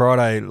Spoon Bowl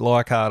Friday,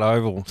 Leichhardt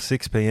Oval,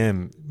 6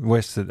 p.m.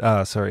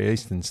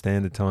 Eastern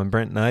Standard Time.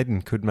 Brent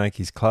Naden could make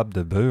his club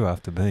debut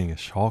after being a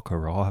shock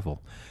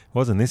arrival.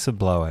 Wasn't this a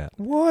blowout?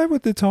 Why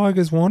would the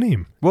Tigers want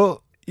him?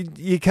 Well,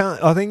 you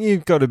can't. I think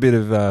you've got a bit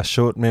of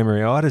short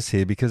memory-itis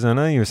here, because I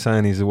know you were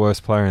saying he's the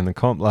worst player in the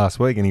comp last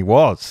week, and he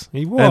was.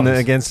 And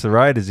against the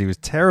Raiders, he was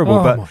terrible.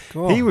 Oh, but my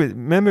God.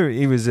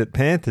 he was at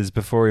Panthers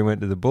before he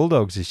went to the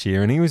Bulldogs this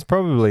year, and he was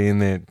probably in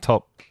their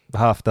top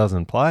half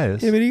dozen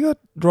players. Yeah, but he got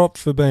dropped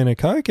for being a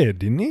cokehead,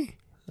 didn't he?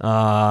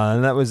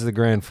 And that was the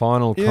grand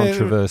final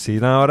controversy.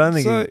 No, I don't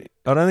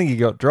think he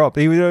got dropped.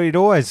 He'd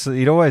always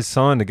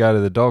signed to go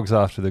to the Dogs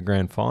after the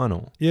grand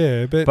final.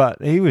 Yeah,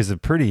 but he was a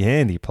pretty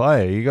handy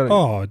player.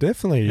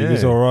 Definitely, he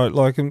was all right.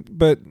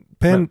 But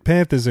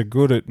Panthers are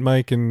good at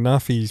making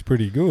nuffies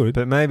pretty good.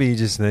 But maybe he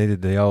just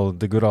needed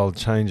the good old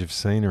change of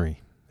scenery.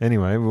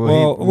 Anyway,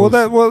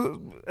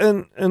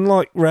 and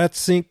like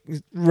rats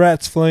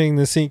fleeing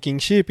the sinking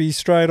ship, he's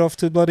straight off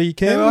to bloody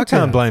Campbelltown. Yeah, I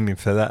can't blame him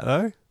for that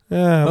though.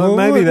 Yeah,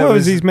 maybe that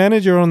was his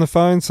manager on the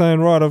phone saying,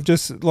 right, I've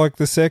just, like,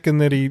 the second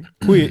that he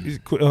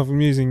quit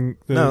I'm using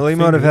the No, he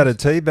might have had a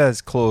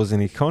T-Baz clause in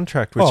his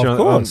contract. Which of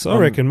course. I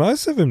reckon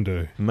most of them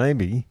do.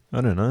 Maybe.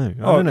 I don't know.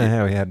 I don't know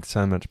how he had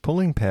so much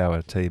pulling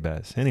power,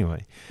 T-Baz.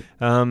 Anyway,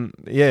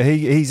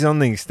 he's on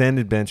the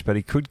extended bench, but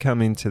he could come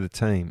into the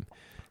team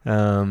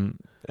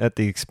at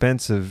the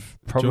expense of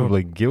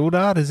probably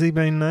Gildart. Has he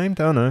been named?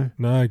 Oh, no.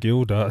 No,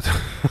 Gildart.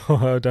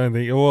 I don't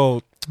think.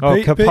 Well...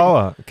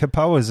 Kapoa.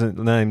 Kapoa's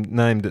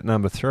named at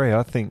number 3.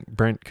 I think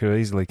Brent could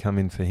easily come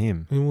in for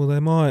him. Well, they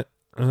might.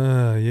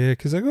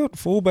 Because they got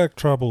fullback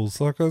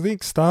troubles. Like, I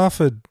think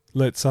Stafford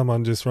let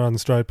someone just run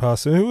straight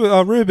past him.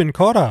 Reuben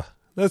Cotter.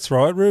 That's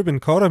right.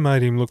 Reuben Cotter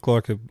made him look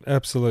like an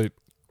absolute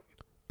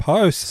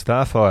post.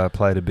 Starfire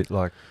played a bit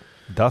like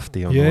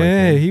Dufty on the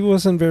weekend. Yeah, he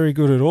wasn't very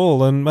good at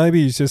all. And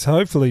maybe he's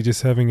hopefully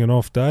just having an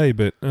off day.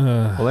 But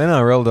Well,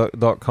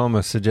 NRL.com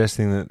are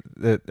suggesting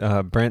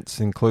that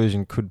Brent's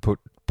inclusion could put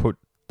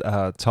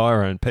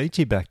Tyrone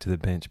Peachy back to the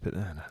bench, but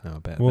I don't know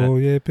about that. Well,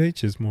 yeah,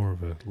 Peach is more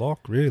of a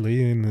lock,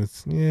 really, and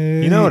it's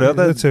you know what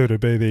other, that's who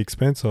it'd be the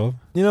expense of.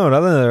 You know what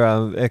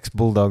other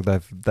ex-Bulldog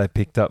they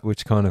picked up,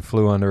 which kind of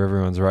flew under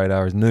everyone's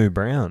radar, is New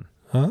Brown.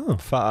 Oh,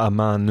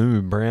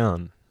 Fa'amanu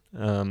Brown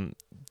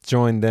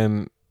joined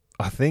them,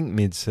 I think,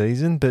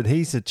 mid-season, but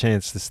he's a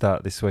chance to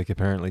start this week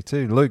apparently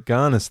too. Luke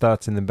Garner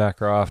starts in the back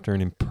row after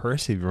an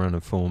impressive run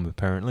of form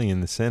apparently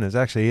in the centres.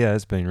 Actually, he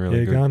has been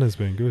really good. Yeah, Garner's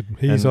been good.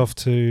 He's off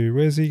to,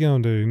 where's he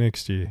going to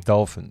next year?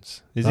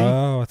 Dolphins. Is he?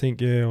 Oh, I think,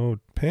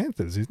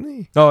 Panthers, isn't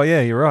he? Oh,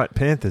 yeah, you're right.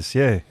 Panthers,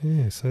 yeah.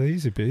 Yeah, so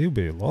he'll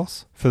be a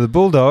loss. For the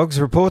Bulldogs,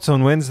 reports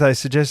on Wednesday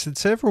suggested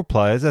several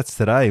players, that's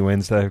today,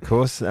 Wednesday, of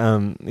course,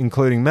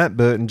 including Matt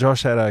Burton,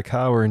 Josh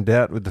Adokar were in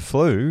doubt with the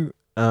flu.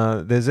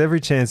 There's every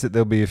chance that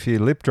there'll be a few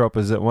lip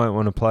droppers that won't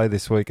want to play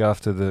this week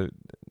after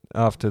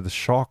the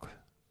shock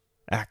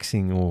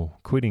axing or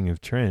quitting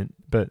of Trent.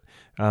 But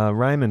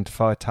Raymond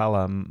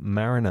Faitala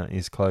Mariner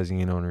is closing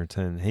in on a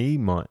return. He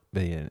might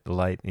be a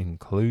late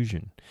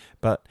inclusion.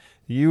 But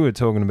you were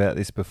talking about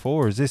this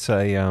before. Is this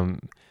a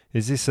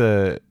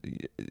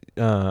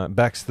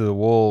backs to the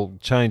wall,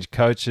 change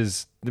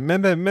coaches?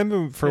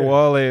 Remember for a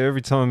while there,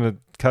 every time a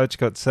coach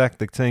got sacked,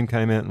 the team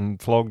came out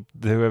and flogged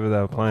whoever they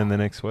were playing the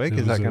next week.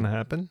 Is that going to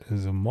happen?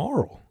 There's a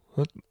moral.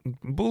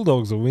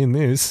 Bulldogs will win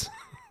this.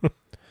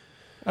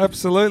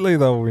 Absolutely,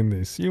 they'll win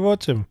this. You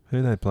watch them. Who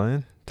are they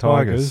playing?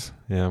 Tigers.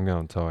 Yeah, I'm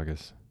going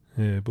Tigers.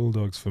 Yeah,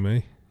 Bulldogs for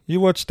me. You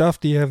watch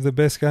Dufty have the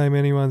best game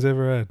anyone's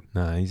ever had.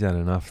 No, he's had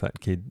enough, that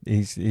kid.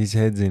 His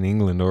head's in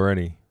England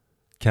already,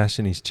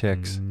 cashing his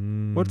checks.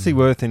 What's he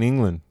worth in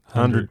England?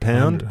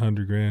 £100?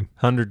 100 grand.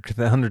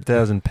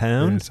 100,000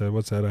 pounds? Yeah, so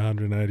what's that,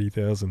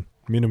 180,000?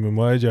 Minimum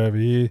wage over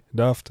here.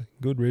 Duffed.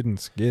 Good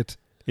riddance. Get.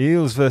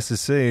 Eels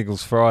versus Sea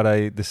Eagles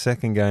Friday, the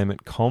second game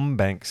at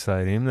Combank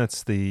Stadium.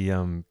 That's the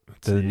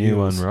new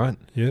one, right?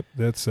 Yep,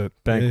 that's it.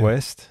 Bank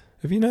West.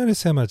 Have you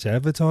noticed how much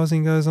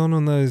advertising goes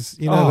on those,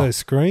 those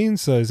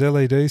screens, those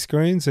LED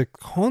screens? They're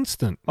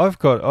constant. I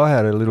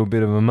had a little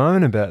bit of a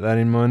moan about that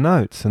in my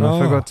notes, and I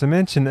forgot to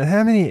mention that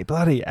how many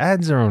bloody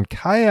ads are on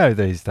KO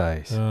these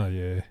days. Oh,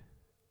 yeah.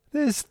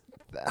 There's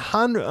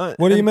 100.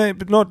 What do you mean?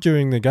 But not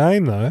during the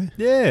game, though.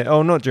 Yeah.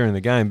 Oh, not during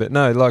the game, but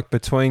no, like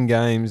between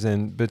games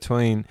and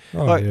between.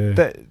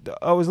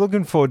 I was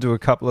looking forward to a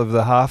couple of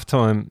the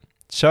halftime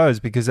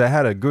shows because they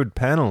had a good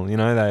panel. They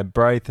had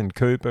Braith and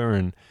Cooper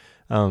and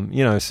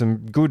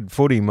some good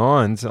footy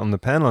minds on the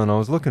panel, and I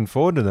was looking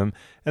forward to them.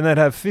 And they'd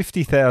have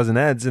 50,000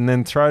 ads and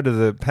then throw to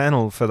the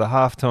panel for the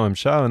halftime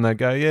show, and they'd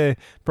go, yeah,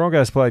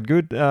 Broncos played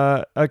good,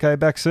 okay,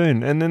 back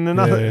soon. And then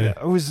another,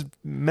 It was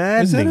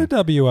maddening. Is that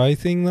a WA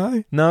thing,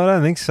 though? No, I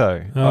don't think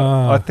so.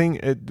 I think,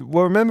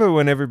 remember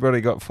when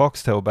everybody got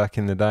Foxtel back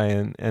in the day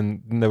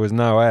and there was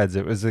no ads?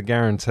 It was a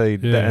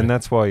guaranteed, and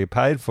that's why you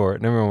paid for it.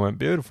 And everyone went,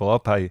 beautiful, I'll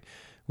pay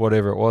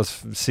whatever it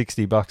was,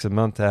 $60 a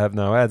month to have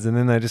no ads, and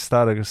then they just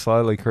started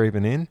slowly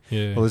creeping in.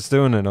 Yeah. Well, it's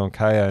doing it on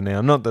KO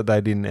now. Not that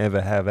they didn't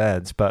ever have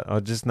ads, but I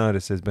just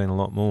noticed there's been a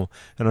lot more.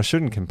 And I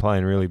shouldn't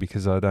complain, really,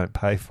 because I don't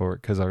pay for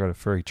it because I got a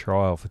free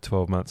trial for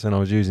 12 months, and I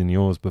was using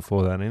yours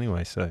before that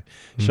anyway, so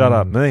shut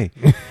up me.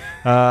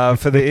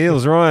 For the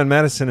Eels, Ryan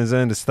Madison has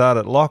earned a start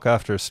at lock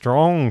after a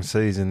strong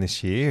season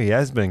this year. He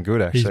has been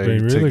good, actually,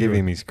 to give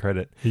him his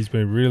credit. He's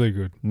been really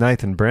good.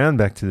 Nathan Brown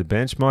back to the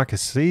bench. Micah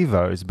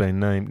Sevo has been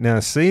named. Now,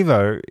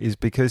 Sevo is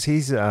because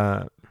he's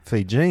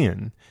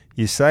Fijian.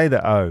 You say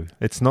the O.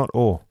 It's not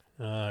O.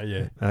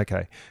 Yeah.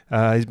 Okay.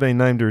 He's been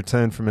named to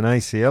return from an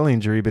ACL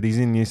injury, but he's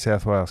in New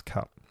South Wales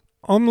Cup.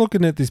 I'm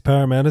looking at this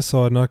Parramatta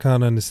side and I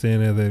can't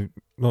understand how they're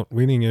not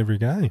winning every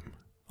game.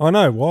 I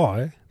know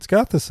why. It's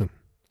Gutherson.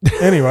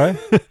 Anyway,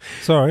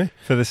 sorry.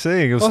 For the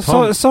Sea Eagles,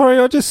 sorry,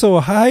 I just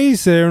saw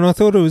Hayes there and I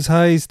thought it was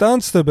Hayes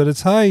Dunster, but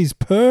it's Hayes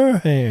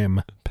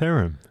Perham.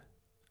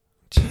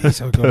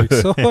 Jeez, I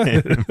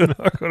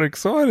got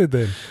excited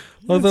then.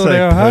 I thought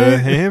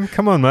Perham.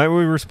 Come on, mate.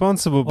 We're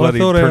responsible bloody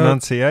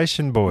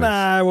pronunciation boys.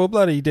 Nah, well,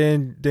 bloody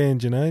Dan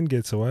Janine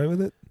gets away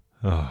with it.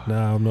 Oh.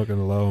 No, I'm not going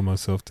to lower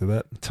myself to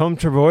that. Tom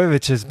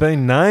Trbojevic has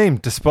been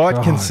named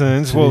despite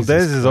concerns. Well, Des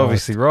is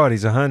obviously right.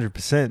 He's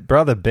 100%.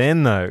 Brother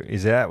Ben, though,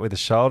 is out with a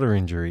shoulder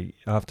injury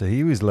after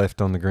he was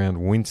left on the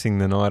ground wincing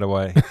the night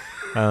away.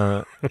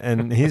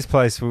 And his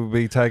place will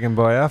be taken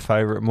by our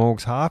favourite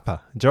Morgs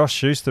Harper. Josh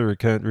Schuster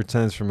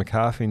returns from a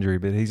calf injury,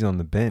 but he's on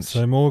the bench.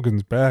 So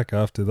Morgan's back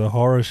after the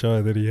horror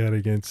show that he had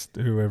against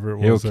whoever it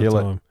was. He'll kill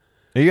it.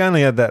 He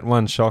only had that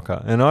one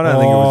shocker, and I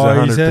don't think it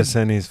was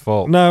 100% his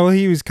fault. No, well,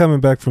 he was coming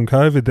back from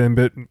COVID then,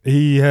 but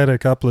he had a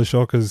couple of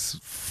shockers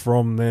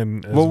from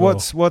then as well.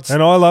 What's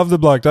and I love the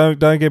bloke. Don't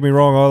get me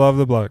wrong, I love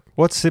the bloke.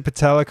 What's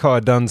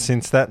Sipatalakai done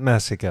since that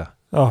massacre?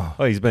 Oh,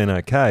 he's been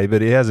okay,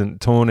 but he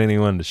hasn't torn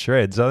anyone to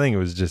shreds. I think it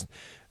was just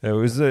it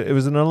was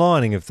an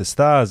aligning of the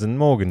stars, and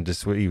Morgan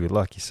just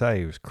like you say,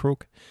 he was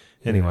crook.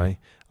 Anyway.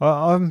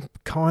 I'm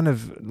kind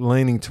of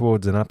leaning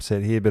towards an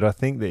upset here, but I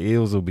think the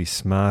Eels will be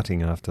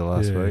smarting after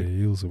last week.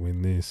 Yeah, Eels will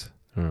win this.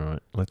 All right,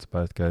 let's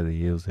both go the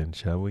Eels then,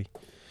 shall we?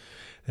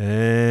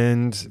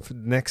 And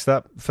next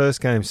up, first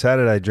game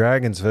Saturday,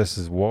 Dragons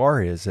versus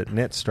Warriors at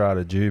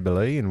Netstrata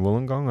Jubilee in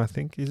Wollongong, I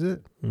think, is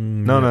it?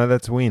 No,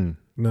 that's Win.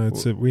 No,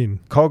 it's a Win.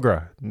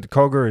 Cogra.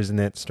 Cogra is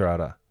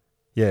Netstrata.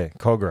 Yeah,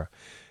 Cogra.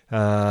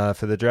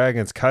 For the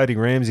Dragons, Cody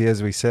Ramsey,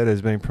 as we said,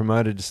 has been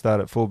promoted to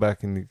start at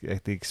fullback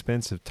at the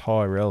expense of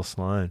Tyrell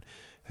Sloan,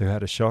 who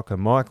had a shocker.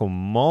 Michael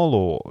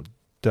Molor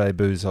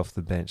debuts off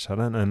the bench. I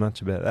don't know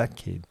much about that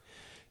kid.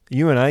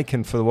 Ewan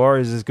Aiken for the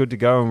Warriors is good to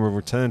go and will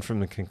return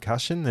from the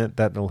concussion.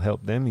 That'll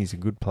help them. He's a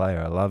good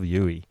player. I love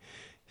Huey.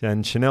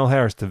 And Chanel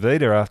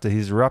Harris-Tavita, after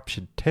his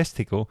ruptured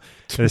testicle,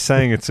 they're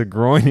saying it's a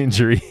groin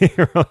injury.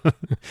 It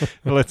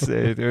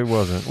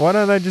wasn't. Why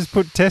don't they just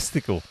put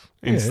testicle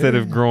instead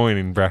of groin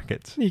in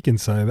brackets? You can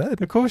say that.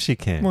 Of course you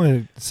can.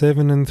 My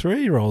 7 and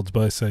 3-year-olds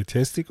both say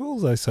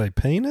testicles, they say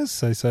penis,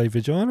 they say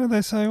vagina,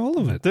 they say all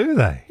of it. Do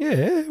they?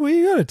 Yeah, well,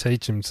 you got to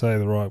teach them to say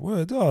the right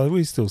words. Oh,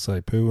 we still say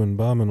poo and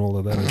bum and all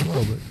of that as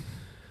well.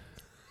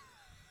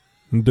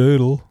 But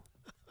doodle,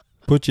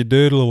 put your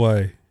doodle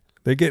away.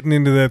 They're getting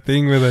into that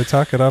thing where they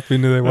tuck it up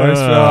into their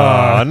waist.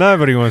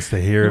 Nobody wants to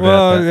hear about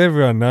well, that.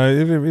 everyone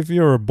knows. If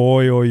you're a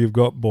boy or you've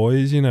got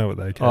boys, you know what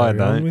they carry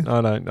on with.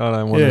 I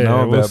don't want to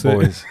know about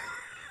boys.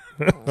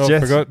 I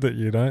forgot that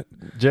you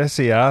don't.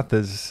 Jesse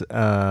Arthurs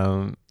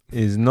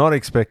is not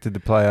expected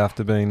to play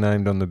after being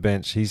named on the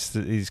bench.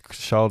 His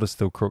shoulder's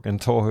still crook, and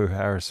Tohu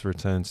Harris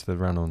returns to the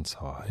run-on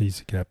side.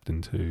 He's a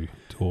captain too,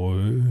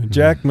 Tohu.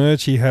 Jack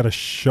Murchie had a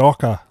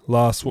shocker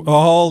last week.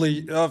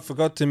 I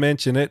forgot to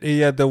mention it. He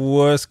had the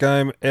worst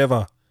game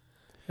ever.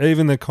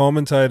 Even the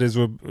commentators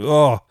were...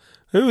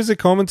 who was the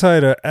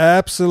commentator?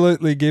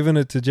 Absolutely giving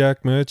it to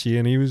Jack Murchie,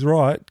 and he was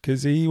right,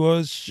 because he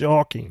was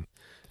shocking.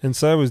 And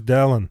so was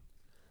Dallin.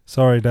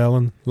 Sorry,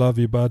 Dallin. Love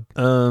you, bud.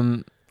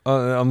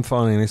 I'm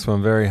finding this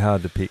one very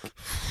hard to pick.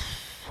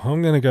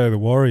 I'm going to go the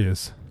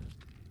Warriors.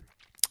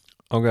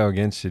 I'll go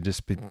against you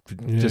just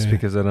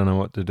because I don't know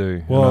what to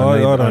do.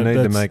 Well, I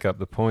need to make up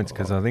the points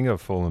because I think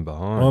I've fallen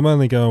behind. I'm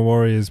only going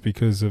Warriors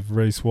because of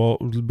Reece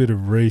Walt. A bit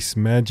of Reece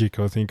magic,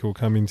 I think, will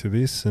come into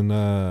this.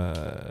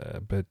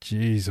 But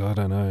geez, I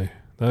don't know.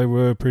 They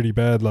were pretty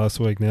bad last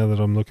week. Now that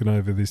I'm looking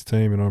over this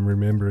team and I'm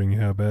remembering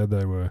how bad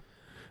they were.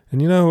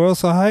 And you know who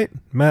else I hate?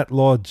 Matt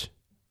Lodge.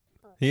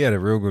 He had a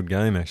real good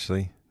game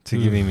actually. To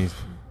give him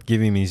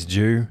his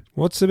due.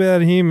 What's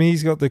about him?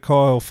 He's got the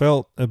Kyle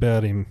Felt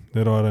about him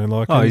that I don't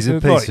like. Oh, he's a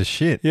piece of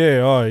shit.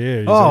 Yeah, yeah.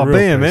 He's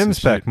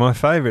BMM's back. My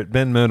favourite,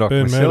 Ben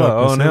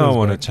Murdoch-Masila. Now I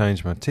want to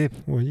change my tip.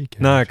 Well, you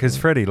can. No, because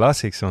Freddie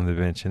Lussick's on the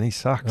bench and he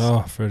sucks.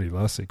 Oh, Freddie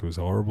Lussick was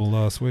horrible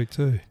last week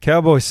too.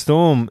 Cowboy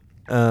Storm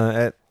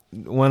at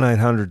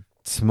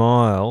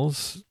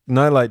 1-800-SMILES.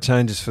 No late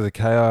changes for the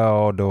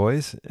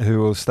Cowboys, who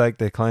will stake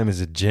their claim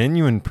as a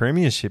genuine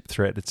premiership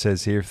threat, it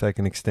says here, if they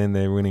can extend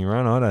their winning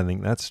run. I don't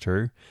think that's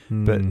true.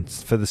 But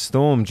for the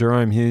Storm,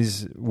 Jerome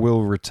Hughes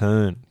will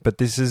return. But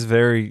this is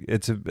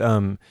this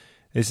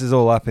is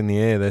all up in the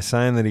air. They're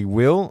saying that he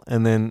will,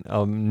 and then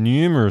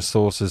numerous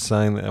sources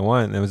saying that they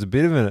won't. There was a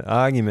bit of an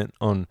argument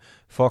on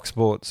Fox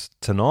Sports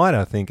tonight,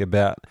 I think,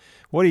 about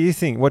what do you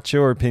think? What's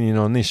your opinion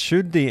on this?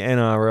 Should the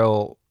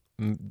NRL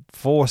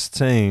force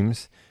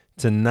teams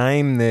to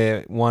name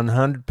their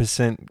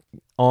 100%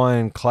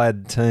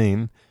 ironclad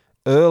team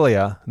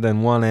earlier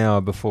than 1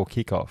 hour before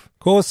kickoff? Of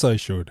course they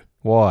should.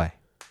 Why?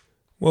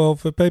 Well,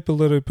 for people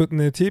that are putting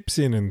their tips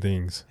in and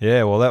things.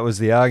 Yeah, well, that was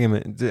the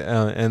argument.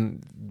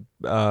 And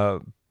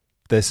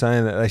they're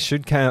saying that they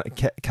should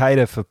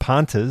cater for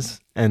punters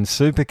and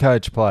super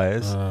coach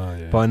players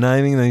by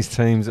naming these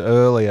teams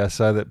earlier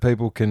so that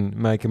people can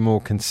make a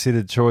more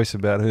considered choice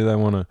about who they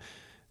want to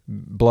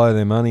blow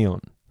their money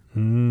on.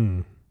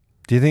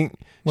 Do you think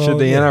should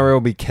the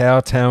NRL be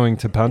kowtowing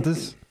to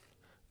punters?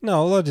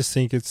 No, well, I just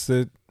think it's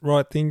the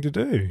right thing to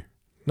do.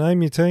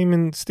 Name your team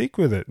and stick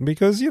with it.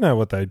 Because you know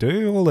what they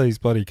do. All these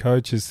bloody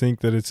coaches think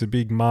that it's a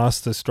big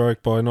master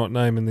stroke by not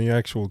naming the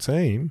actual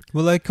team.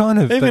 Well, they kind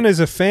of... Even as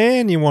a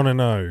fan, you want to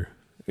know.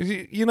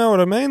 You know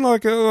what I mean?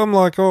 Like, I'm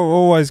like,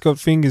 always got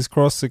fingers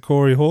crossed that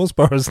Corey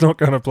Horsburgh's not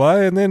going to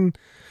play. And then,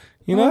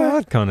 you know... Well,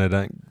 I kind of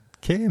don't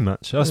care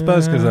much. I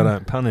suppose because I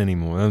don't punt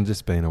anymore. I'm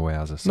just being a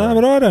wowser. So. No,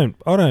 but I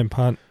don't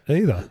punt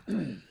either.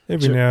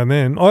 Every now and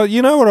then.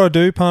 You know what I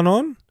do punt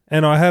on?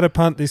 And I had a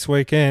punt this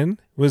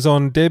weekend, was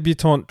on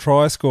debutant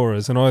try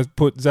scorers, and I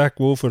put Zach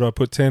Wolford. I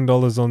put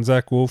 $10 on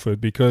Zach Wolford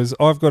because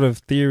I've got a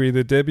theory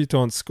the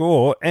debutants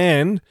score,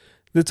 and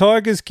the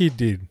Tigers kid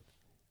did.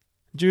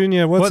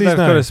 Junior, what's his name?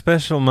 They've got a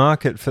special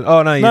market for...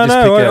 Oh, no,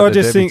 I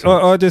just think,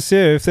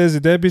 if there's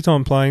a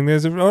debutant playing,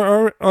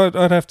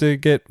 I'd have to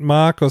get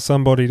Mark or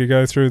somebody to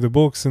go through the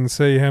books and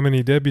see how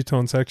many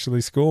debutants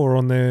actually score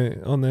on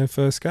their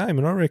first game,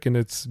 and I reckon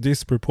it's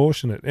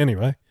disproportionate.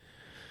 Anyway.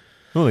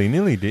 Well, he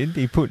nearly did.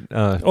 He put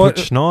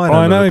Schneider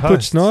I know he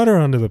put Schneider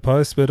under the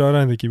post, but I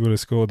don't think he would have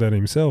scored that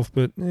himself.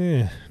 But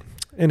yeah,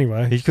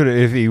 anyway, he could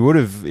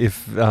have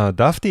if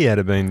Dufty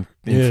had been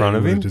in front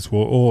of him,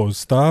 or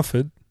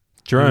Stafford.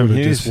 Jerome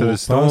Hughes for the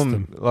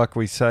Storm, like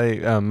we say,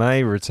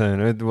 may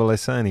return. Well, they're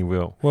saying he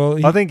will.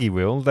 Well, I think he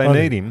will. They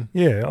need him.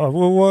 Yeah.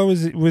 Well, why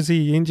was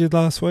he injured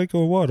last week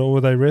or what? Or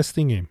were they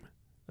resting him?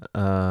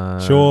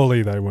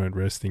 Surely they weren't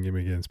resting him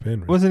against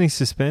Penrith. Wasn't he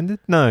suspended?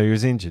 No, he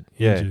was injured.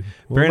 Yeah.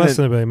 Well, it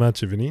mustn't have been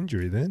much of an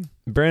injury then.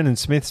 Brandon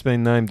Smith's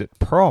been named at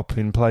prop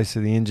in place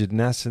of the injured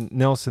Nelson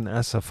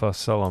Asafa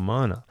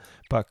Solomona.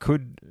 But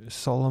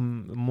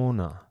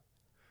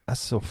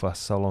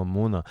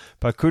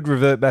could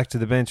revert back to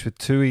the bench with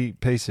Tui,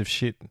 piece of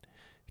shit,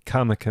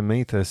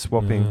 Kamikamitha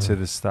swapping to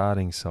the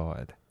starting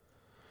side.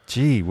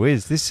 Gee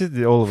whiz, this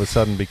is all of a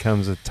sudden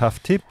becomes a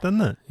tough tip,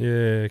 doesn't it?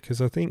 Yeah, because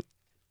I think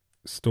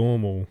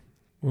Storm will...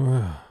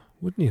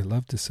 wouldn't you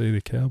love to see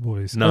the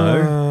Cowboys?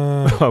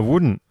 No, I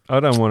wouldn't.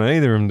 I don't want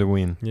either of them to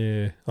win.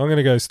 Yeah, I'm going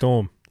to go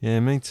Storm. Yeah,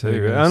 me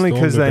too. Only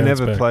because they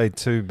never played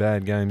 2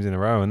 bad games in a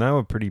row, and they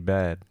were pretty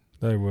bad.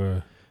 They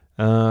were.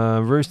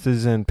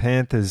 Roosters and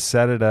Panthers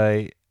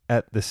Saturday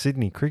at the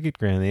Sydney Cricket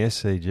Ground, the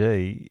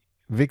SCG.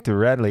 Victor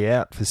Radley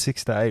out for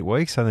 6 to 8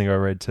 weeks, I think I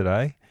read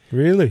today.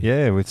 Really?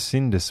 Yeah, with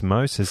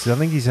syndesmosis. I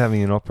think he's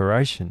having an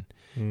operation.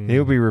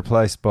 He'll be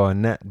replaced by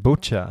Nat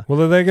Butcher.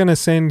 Well, are they going to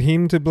send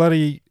him to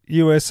bloody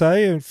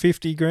USA at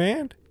 50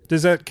 grand?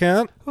 Does that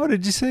count? Oh,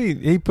 did you see?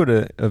 He put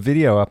a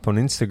video up on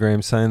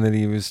Instagram saying that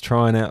he was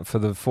trying out for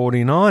the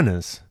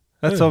 49ers.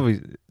 That's Who?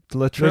 obvious.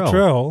 Latrell.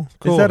 Latrell,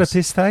 of Is that a course.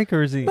 piss take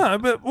or is he? No,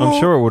 but I'm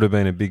sure it would have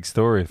been a big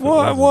story if it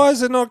wasn't. why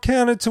is it not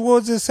counted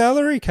towards the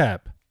salary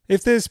cap?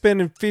 If they're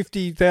spending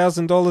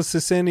 $50,000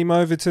 to send him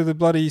over to the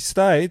bloody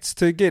States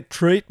to get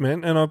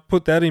treatment, and I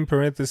put that in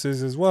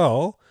parentheses as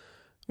well,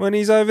 when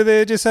he's over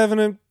there just having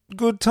a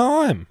good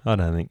time. I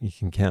don't think you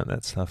can count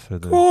that stuff for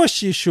the... Of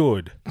course you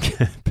should.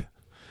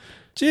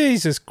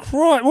 Jesus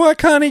Christ. Why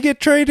can't he get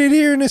treated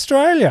here in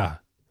Australia?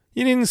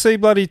 You didn't see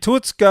bloody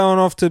Toots going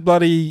off to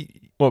bloody...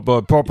 What,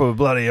 by proper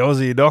bloody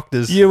Aussie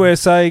doctors?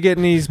 USA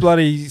getting his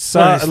bloody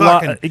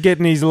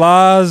getting his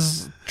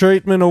Lars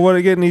treatment or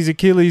what? Getting his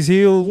Achilles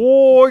heel.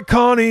 Why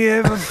can't he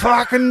have a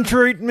fucking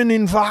treatment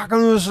in fucking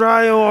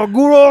Australia? Or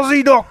good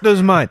Aussie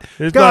doctors, mate.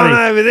 There's Going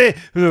bloody- over there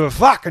with the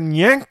fucking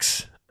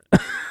Yanks.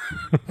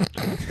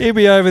 He'll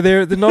be over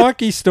there at the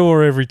Nike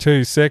store every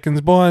 2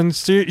 seconds buying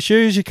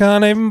shoes you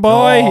can't even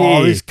buy Oh,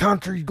 here. this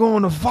country's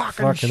going to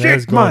fucking Fucking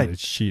has shit, gone mate.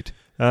 to shit.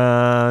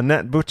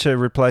 Nat Butcher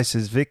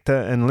replaces Victor,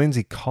 and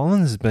Lindsay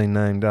Collins has been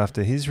named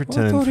after his I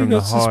return thought he from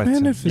got the Heights.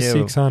 suspended for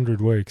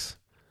 600 weeks.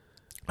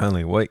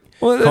 Only a week.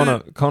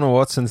 Well, Connor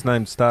Watson's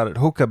named start at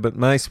hooker, but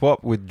may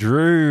swap with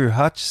Drew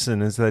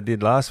Hutchison as they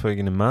did last week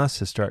in a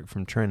master stroke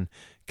from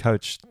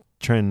Supercoach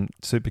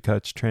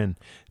Trent.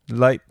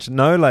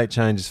 No late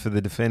changes for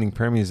the defending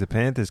premiers, the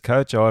Panthers.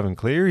 Coach Ivan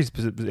Cleary is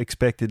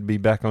expected to be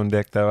back on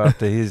deck though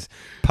after his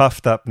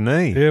puffed up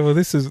knee. Yeah, well,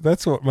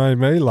 that's what made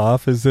me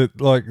laugh, is that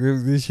like there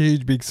was this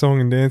huge big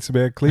song and dance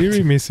about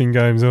Cleary missing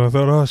games, and I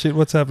thought, oh shit,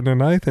 what's happened to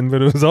Nathan?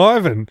 But it was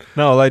Ivan.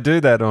 No, they do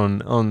that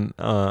on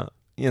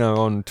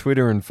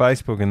Twitter and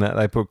Facebook and that.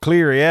 They put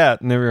Cleary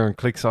out and everyone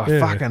clicks. I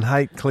fucking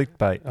hate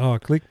clickbait. Oh,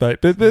 clickbait.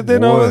 But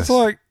then I was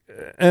like,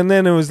 and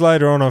then it was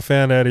later on I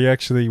found out he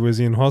actually was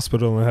in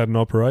hospital and had an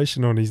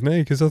operation on his knee,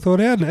 because I thought,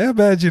 how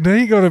bad your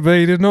knee got to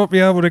be to not be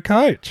able to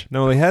coach?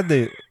 No, he had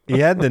the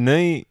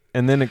knee,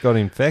 and then it got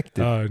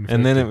infected,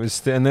 and then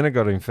it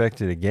got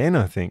infected again,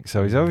 I think.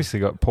 So he's obviously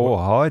got poor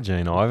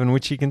hygiene, Ivan,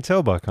 which you can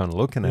tell by kind of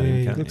looking at him.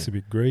 He Can't looks you? a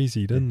bit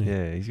greasy, doesn't he?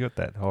 Yeah, he's got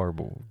that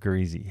horrible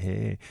greasy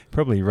hair.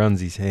 Probably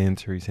runs his hand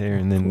through his hair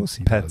and Of then course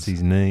he pats does.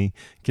 his knee,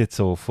 gets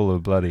all full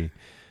of bloody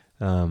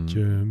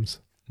Germs.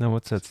 no,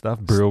 what's that stuff?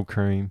 Brill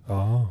cream.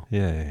 Oh.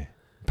 Yeah,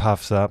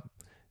 puffs up.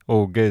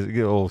 All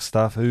get all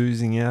stuff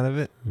oozing out of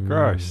it.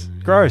 Gross.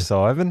 Yeah. Gross,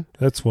 Ivan.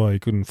 That's why he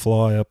couldn't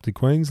fly up to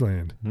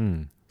Queensland.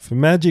 Hmm. For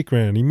Magic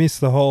Round, he missed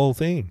the whole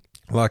thing.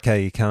 Like how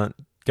you can't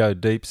go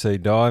deep sea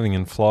diving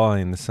and fly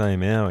in the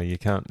same hour. You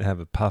can't have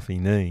a puffy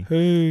knee.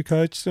 Who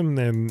coached him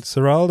then?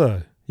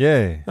 Seraldo.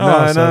 Yeah.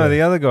 Oh, No,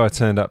 the other guy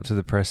turned up to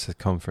the press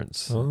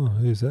conference. Oh,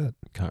 who's that?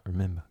 Can't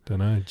remember. Don't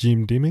know.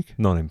 Jim Dimmick?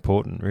 Not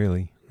important,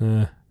 really.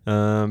 Nah.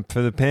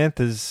 For the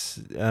Panthers,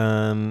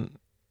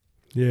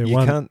 Yeah, you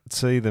can't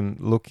see them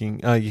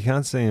looking... Oh, you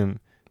can't see them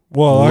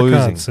Well, losing.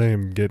 I can't see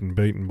him getting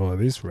beaten by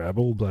this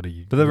rabble,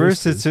 bloody. But the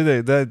Roosters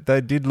too,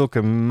 they did look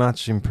a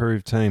much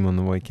improved team on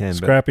the weekend.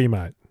 Scrappy,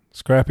 mate.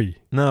 Scrappy.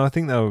 No, I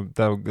think they were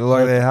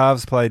like their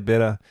halves played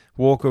better.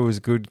 Walker was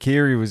good.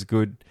 Keary was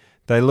good.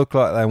 They looked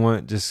like they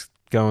weren't just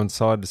going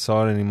side to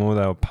side anymore.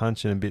 They were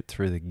punching a bit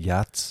through the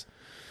guts,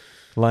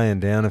 laying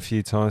down a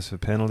few times for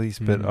penalties.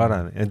 But I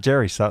don't. And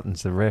Jerry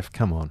Sutton's the ref.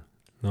 Come on.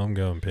 No, I'm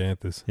going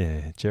Panthers.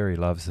 Yeah, Jerry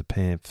loves the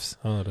Panthers.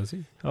 Oh, does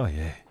he? Oh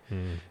yeah.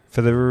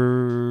 For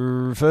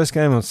the first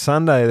game on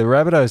Sunday, the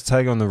Rabbitohs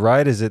take on the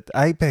Raiders at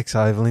Apex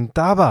Oval in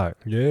Dubbo.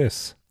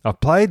 Yes. I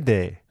played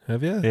there.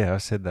 Have you? Yeah, I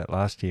said that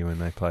last year when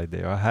they played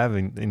there. I have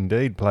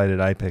indeed played at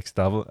Apex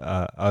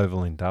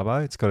Oval in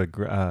Dubbo. It's got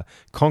a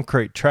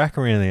concrete track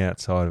around the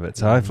outside of it,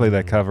 so hopefully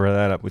they cover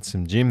that up with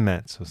some gym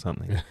mats or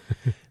something.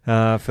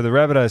 For the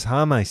Rabbitohs,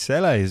 Hame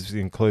Sele is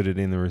included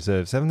in the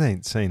reserves.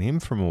 Haven't seen him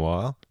for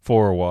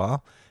a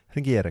while. I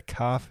think he had a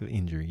calf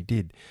injury. He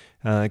did.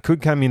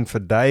 Could come in for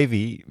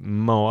Davey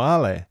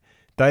Moale.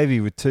 Davey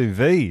with 2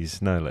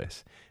 Vs, no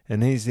less.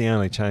 And he's the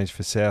only change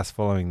for South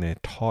following their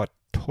tight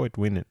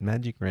win at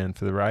Magic Round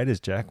for the Raiders.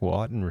 Jack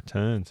Whiten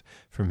returns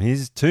from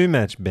his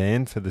 2-match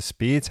ban for the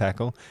spear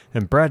tackle,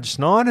 and Brad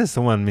Schneider's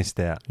the one missed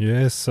out.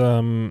 Yes.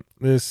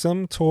 There's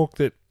some talk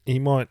that he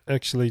might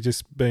actually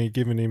just be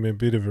giving him a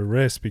bit of a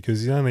rest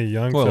because he's only a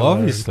young Well, fellow.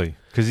 obviously,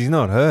 because he's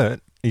not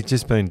hurt. He's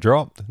just been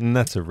dropped, and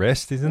that's a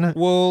rest, isn't it?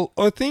 Well,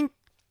 I think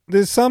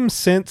there's some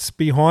sense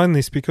behind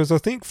this because I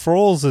think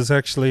Frawls is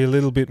actually a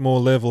little bit more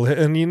level,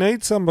 and you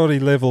need somebody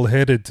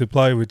level-headed to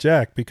play with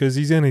Jack because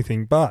he's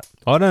anything but.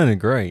 I don't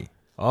agree.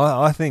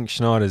 I think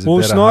Schneider's a Well,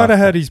 better Schneider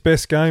halfback. had his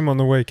best game on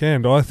the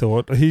weekend, I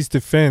thought. His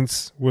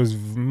defence was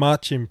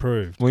much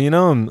improved. Well, you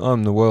know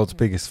I'm the world's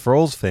biggest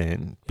Frawls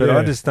fan, but Yeah.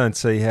 I just don't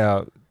see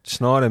how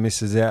Schneider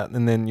misses out,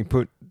 and then you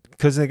put...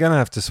 Because they're going to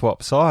have to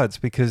swap sides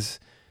because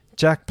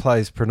Jack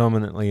plays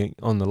predominantly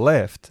on the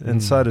left,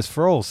 and so does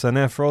Frawls. So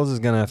now Frawls is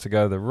going to have to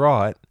go to the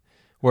right,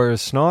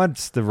 whereas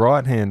Schneider's the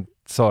right-hand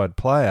side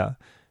player.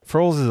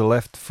 Frawls is a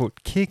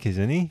left-foot kick,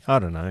 isn't he? I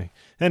don't know.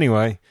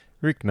 Anyway...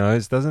 Rick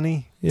knows, doesn't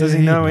he? Yeah, Does he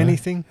he'd know know.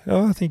 anything?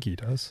 Oh, I think he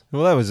does.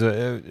 Well, that was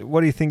what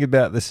do you think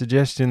about the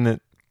suggestion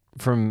that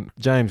from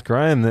James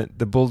Graham that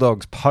the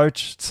Bulldogs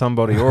poached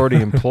somebody already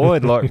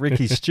employed like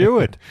Ricky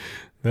Stewart?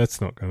 That's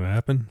not going to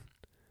happen.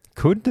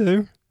 Could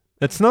do.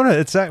 It's not.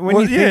 When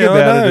Well, you think yeah, I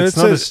about know. it, it's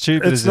not as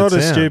stupid It's as not it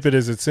as sounds. stupid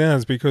as it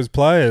sounds because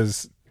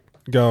players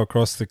go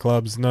across the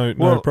clubs, no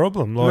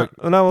problem. Like,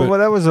 well,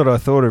 that was what I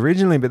thought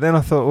originally, but then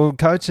I thought, well,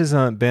 coaches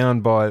aren't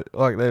bound by,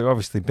 like, they're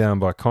obviously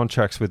bound by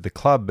contracts with the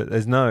club, but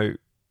there's no,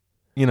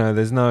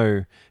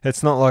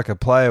 it's not like a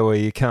player where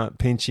you can't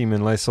pinch him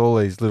unless all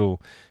these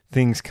little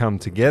things come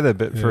together.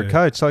 But for a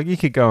coach, like, you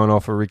could go and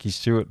offer Ricky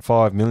Stewart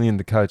 $5 million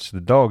to coach the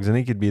Dogs, and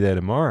he could be there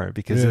tomorrow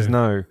because there's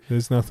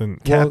nothing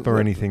cap or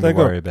anything to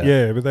worry about.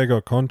 Yeah, but they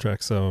got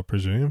contracts, so I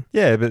presume.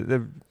 Yeah, but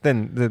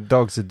then the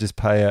Dogs would just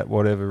pay out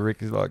whatever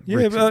Rick is like.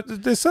 Yeah,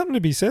 but there's something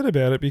to be said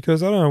about it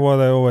because I don't know why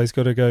they always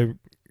got to go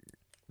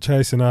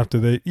chasing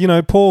after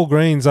Paul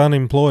Green's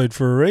unemployed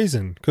for a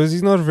reason because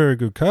he's not a very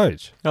good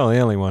coach. Oh, he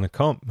only won a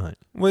comp, mate.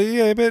 Well,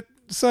 yeah, but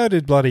so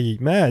did bloody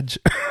Madge.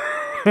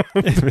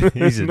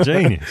 He's a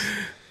genius.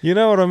 You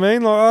know what I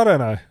mean? Like, I don't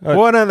know.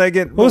 Why don't they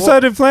get... Well, so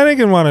did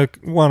Flanagan won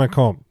a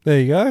comp. There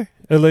you go.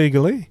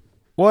 Illegally.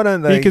 Why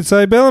don't they... You could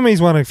say Bellamy's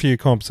won a few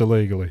comps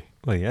illegally.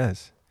 Well, he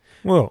has.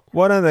 Well,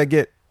 why don't they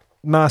get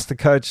Master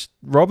Coach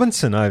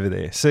Robinson over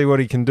there? See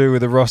what he can do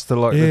with a roster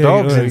like the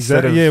Dogs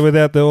instead of... Yeah,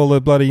 without all the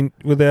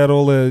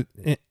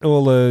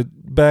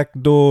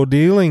backdoor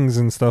dealings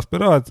and stuff.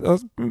 But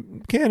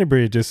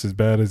Canterbury are just as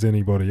bad as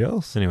anybody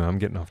else. Anyway, I'm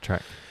getting off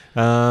track.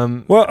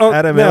 Adam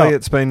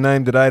Elliott's been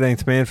named at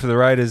 18th man for the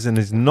Raiders and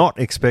is not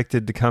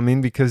expected to come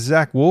in because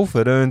Zach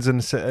Wolford earns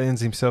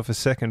himself a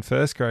second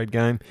first-grade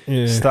game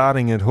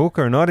starting at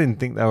hooker, and I didn't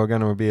think they were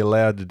going to be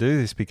allowed to do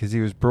this because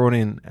he was brought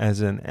in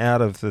as an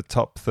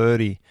out-of-the-top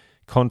 30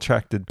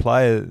 contracted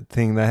player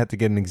thing. They had to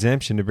get an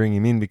exemption to bring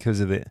him in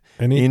because of the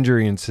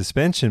injury and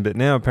suspension, but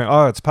now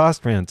apparently, it's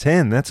past round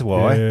 10, that's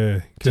why. Yeah,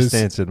 just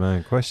answered my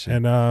own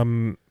question.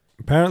 And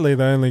apparently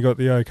they only got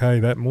the okay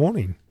that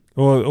morning.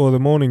 Or the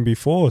morning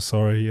before,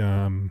 sorry,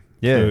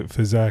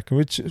 for Zach.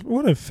 Which,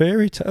 what a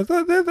fairy tale!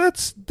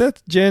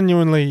 That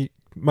genuinely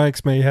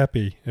makes me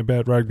happy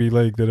about rugby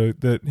league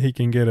that he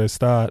can get a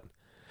start.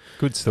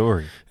 Good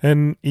story.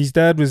 And his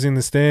dad was in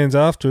the stands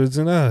afterwards,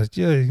 and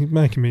he's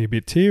making me a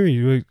bit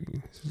teary.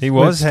 He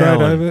was straight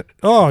howling. over.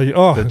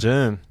 Oh, the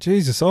germ.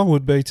 Jesus, I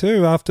would be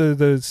too after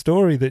the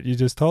story that you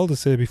just told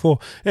us there before.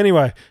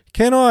 Anyway,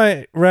 can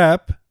I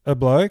rap a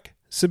bloke?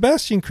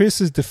 Sebastian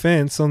Chris's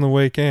defence on the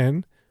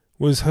weekend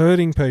was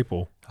hurting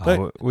people.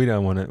 We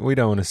don't want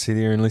to sit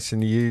here and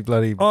listen to you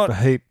bloody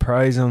heap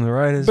praise on the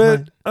Raiders,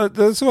 but mate.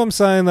 That's what I'm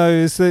saying though,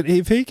 is that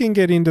if he can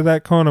get into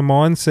that kind of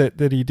mindset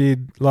that he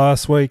did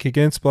last week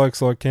against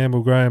blokes like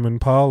Campbell Graham and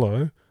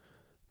Parlour,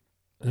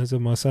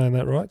 am I saying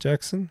that right,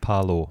 Jackson?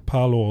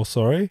 Parlour,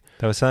 sorry.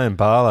 They were saying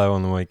Barlow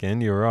on the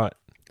weekend. You're right.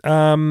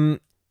 And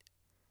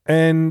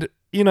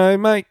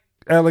make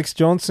Alex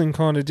Johnson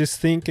kind of just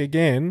think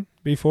again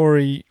before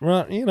he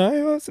run.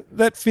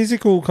 That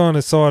physical kind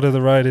of side of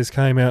the Raiders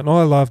came out, and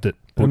I loved it.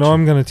 And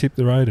I'm going to tip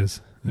the Raiders.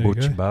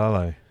 Butch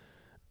Barlow.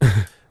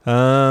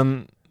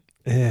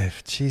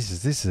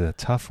 Jesus, this is a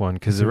tough one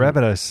because the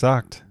Rabbitohs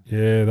sucked.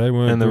 Yeah, they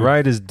weren't. And the good.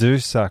 Raiders do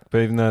suck,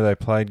 even though they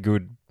played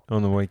good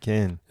on the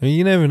weekend.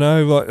 You never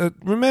know. Like,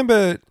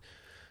 remember,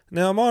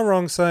 now am I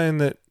wrong saying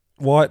that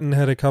Whiten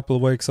had a couple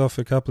of weeks off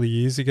a couple of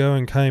years ago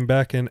and came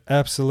back and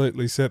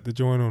absolutely set the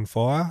joint on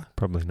fire?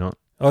 Probably not.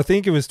 I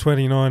think it was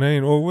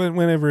 2019 or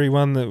whenever he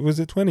won was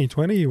it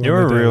 2020?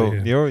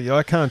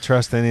 I can't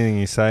trust anything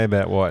you say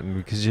about Whiten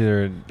because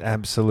you're an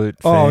absolute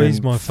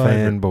he's my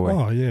favourite fanboy.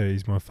 Oh yeah,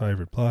 he's my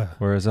favourite player.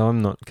 Whereas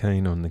I'm not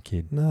keen on the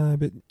kid. No,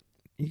 but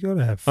you got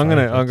to have.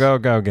 I'll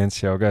go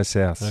against you. I'll go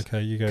south.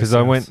 Okay, you go. Because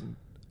I went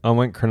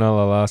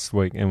Cronulla last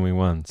week and we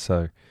won,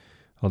 so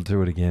I'll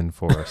do it again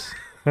for us.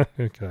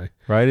 Okay.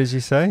 Raiders, you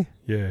say?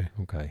 Yeah.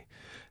 Okay.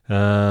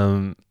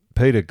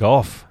 Peter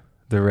Goff,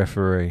 the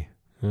referee.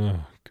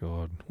 Oh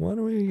God, why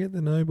do we get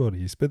the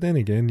nobodies? But then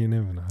again, you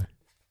never know.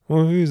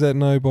 Well, who's that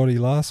nobody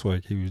last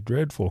week? He was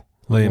dreadful.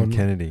 Liam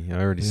Kennedy.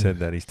 I already said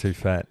that. He's too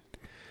fat.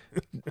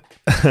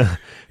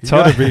 He's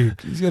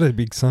got a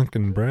big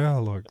sunken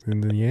brow, like the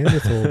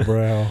Neanderthal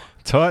brow.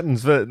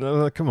 Titans,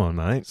 come on,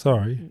 mate.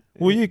 Sorry.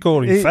 Well, you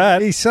called him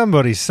fat. He's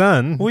somebody's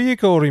son. Well, you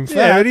called him fat.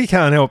 Yeah, but he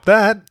can't help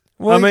that.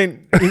 Well, I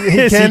mean,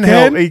 he can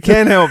help. He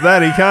can help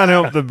that. He can't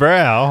help the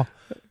brow.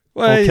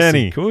 Well, or can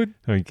he? Could.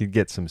 Or he could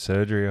get some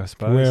surgery, I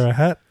suppose. Wear a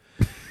hat.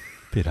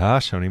 Bit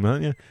harsh on him,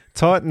 aren't you?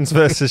 Titans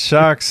versus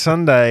Sharks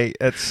Sunday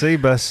at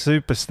Seabus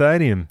Super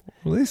Stadium.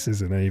 Well, this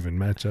is an even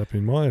matchup,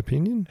 in my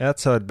opinion.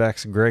 Outside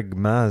backs Greg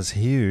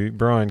Mars-Hugh,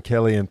 Brian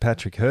Kelly and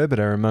Patrick Herbert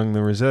are among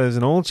the reserves,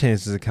 and all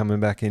chances of coming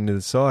back into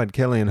the side.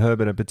 Kelly and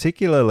Herbert are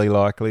particularly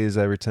likely as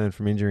they return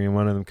from injury, and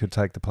one of them could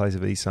take the place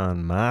of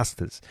Isan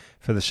Masters.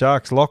 For the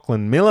Sharks,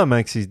 Lachlan Miller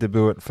makes his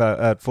debut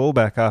at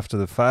fullback after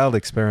the failed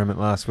experiment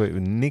last week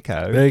with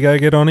Nico. There you go,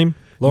 get on him.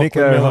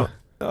 Lachlan Miller.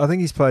 I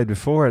think he's played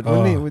before it,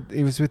 wasn't he?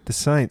 He was with the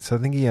Saints. I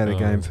think he had a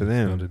game for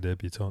them. Not a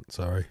debutant,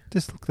 sorry.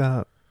 Just look that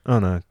up. Oh,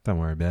 no, don't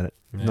worry about it.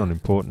 Not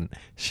important.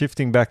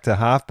 Shifting back to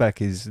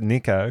halfback is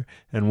Nico,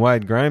 and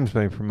Wade Graham's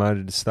been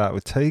promoted to start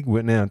with Teague.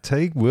 Now,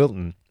 Teague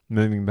Wilton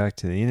moving back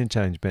to the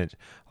interchange bench.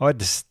 I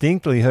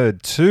distinctly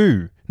heard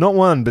not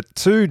one, but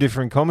two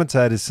different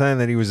commentators saying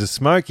that he was a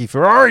smoky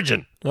for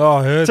Origin. Oh,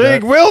 I heard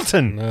Teague that.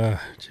 Wilton. Oh,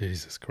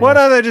 Jesus Christ. Why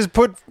don't they just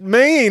put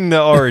me in the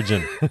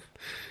Origin?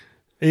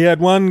 He had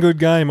one good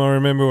game, I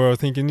remember, where I was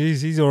thinking,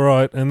 geez, he's all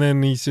right, and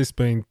then he's just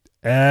been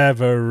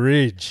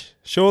average.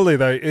 Surely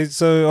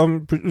so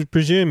I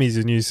presume he's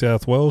a New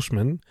South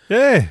Welshman.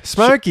 Yeah,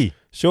 smoky.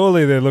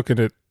 Surely they're looking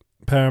at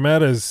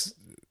Parramatta's,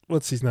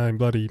 what's his name,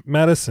 bloody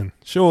Madison.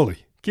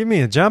 Surely. Give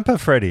me a jumper,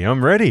 Freddie.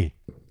 I'm ready.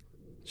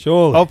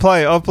 Surely.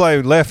 I'll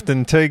play left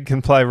and Teague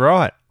can play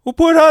right. We'll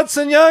put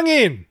Hudson Young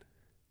in.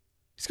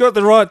 He's got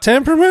the right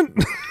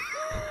temperament.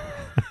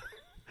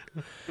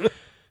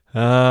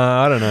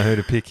 I don't know who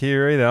to pick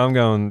here either. I'm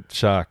going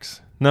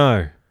Sharks.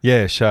 No.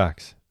 Yeah,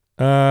 Sharks.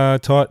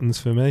 Titans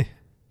for me.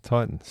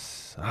 Titans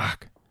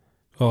suck.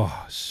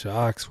 Oh,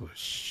 Sharks were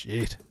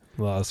shit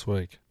last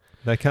week.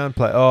 They can't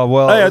play. Oh,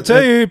 well. Hey, I'll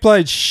tell you who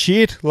played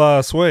shit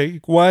last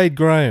week. Wade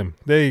Graham.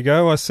 There you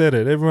go. I said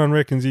it. Everyone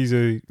reckons he's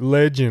a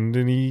legend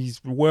and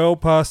he's well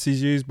past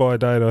his use-by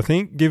date, I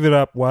think. Give it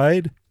up,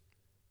 Wade.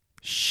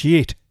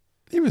 Shit.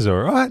 He was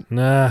all right.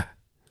 Nah.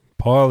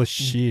 Pile of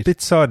shit.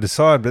 Bit side to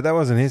side, but that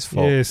wasn't his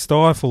fault. Yeah,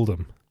 stifled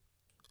him.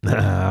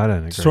 Nah, I don't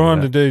agree. He's trying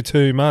with to that. do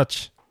too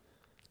much.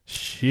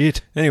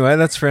 Shit. Anyway,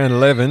 that's round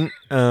 11.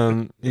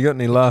 You got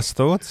any last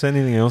thoughts?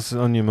 Anything else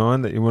on your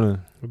mind that you want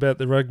About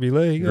the rugby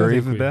league? to I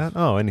grieve think about?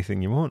 Oh,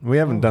 anything you want. We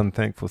haven't done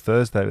Thankful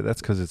Thursday, but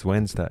that's because it's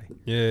Wednesday.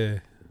 Yeah.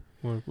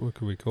 What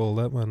could we call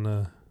that one?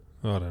 I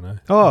don't know.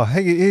 Oh,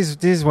 hey,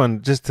 here's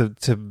one just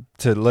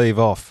to leave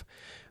off.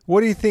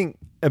 What do you think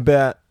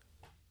about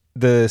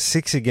the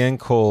 6 again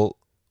call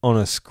on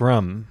a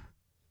scrum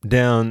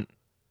down,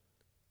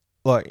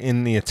 like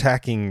in the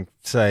attacking,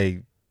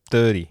 say,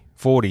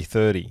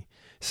 40-30?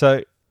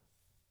 So,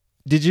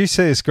 did you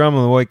see a scrum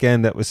on the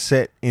weekend that was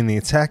set in the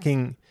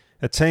attacking,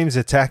 a team's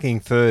attacking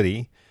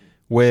 30,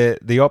 where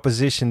the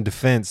opposition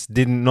defence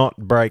did not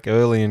break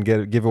early and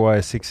give away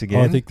a 6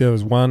 again? I think there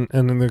was one,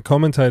 and then the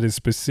commentators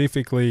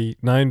specifically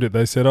named it.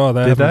 They said, they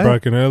Did haven't they?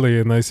 broken early,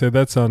 and they said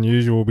that's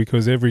unusual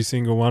because every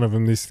single one of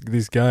them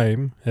this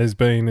game has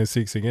been a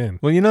 6 again.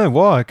 Well, you know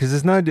why? Because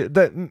there's no.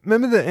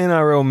 Remember the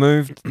NRL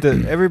moved.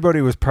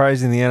 Everybody was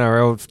praising the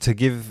NRL to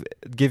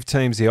give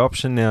teams the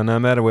option now, no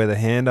matter where the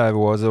handover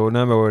was or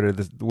no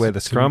matter where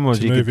the scrum was,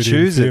 to you move could it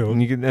choose it,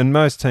 infield. and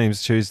most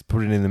teams choose to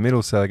put it in the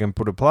middle so they can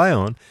put a play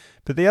on.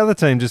 But the other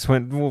team just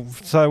went, well,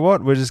 so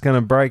what? We're just going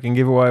to break and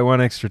give away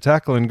one extra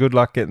tackle and good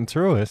luck getting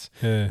through us.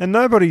 Yeah. And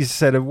nobody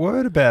said a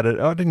word about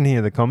it. I didn't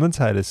hear the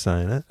commentators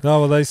saying it.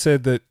 No, well, they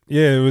said that,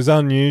 it was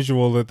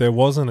unusual that there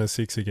wasn't a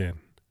 6 again.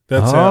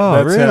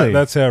 Really?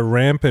 That's how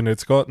rampant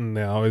it's gotten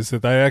now, is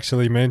that they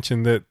actually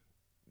mentioned that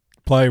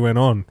play went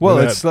on. Well,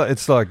 without-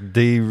 it's like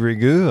de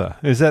rigueur.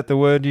 Is that the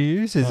word you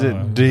use? Is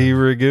it de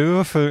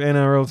rigueur for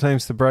NRL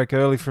teams to break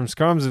early from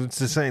scrums? It's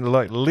just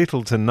like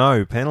little to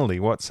no penalty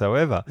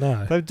whatsoever.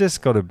 No. They've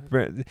just got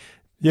to.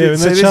 Yeah, and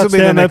So that this'll shuts be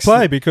the down their next-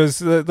 play because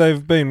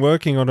they've been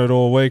working on it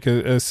all week,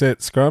 a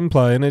set scrum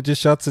play, and it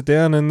just shuts it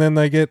down, and then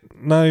they get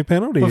no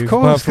penalty, Of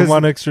course, apart from 'cause-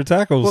 one extra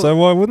tackle. well- So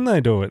why wouldn't they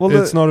do it? well,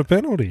 It's not a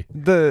penalty.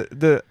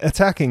 The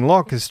attacking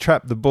lock has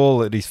trapped the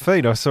ball at his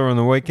feet. I saw on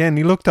the weekend.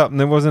 He looked up and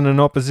there wasn't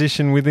an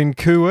opposition within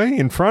Kui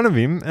in front of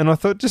him, and I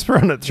thought, just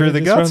run it through Yeah,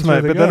 the just guts, run through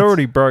mate. the But they'd guts.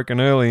 already broken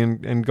early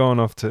and gone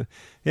off to.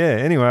 Yeah,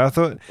 anyway, I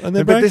thought, And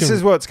they're but this breaking-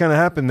 is what's going to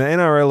happen. The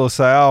NRL will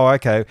say, oh,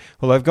 okay,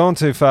 well, they've gone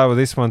too far with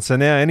this one, so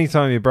now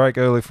anytime you break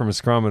early from a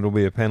scrum, it'll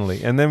be a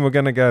penalty. And then we're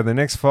going to go the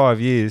next 5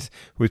 years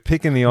with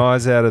picking the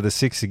eyes out of the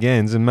 6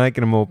 agains and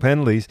making them all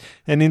penalties,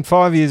 and in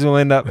 5 years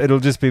it'll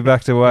just be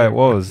back to the way it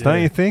was,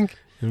 don't you think?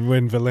 And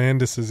when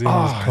Volandis is in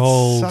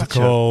Oh, his it's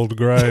cold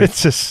grave.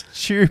 It's a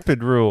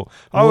stupid rule.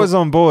 I was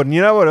on board, and you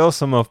know what else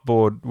I'm off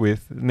board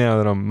with now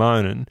that I'm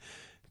moaning?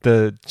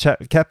 The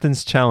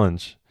captain's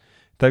challenge.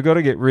 They've got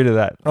to get rid of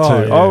that too.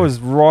 Oh, yeah. I was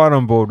right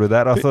on board with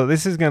that. I thought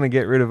this is going to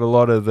get rid of a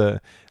lot of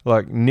the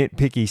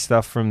nitpicky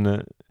stuff from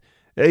the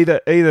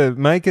either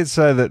make it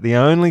so that the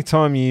only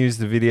time you use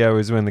the video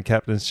is when the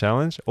captain's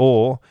challenge,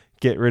 or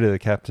get rid of the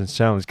captain's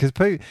challenge, because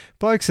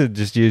blokes are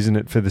just using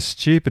it for the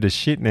stupidest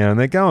shit now, and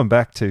they're going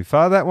back too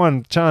far. That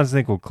one, Charles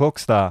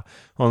Nickel-Clockstar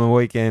on the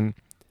weekend.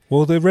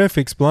 Well, the ref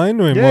explained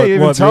to him Yeah, he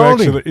even what told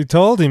him. he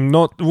told him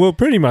not. Well,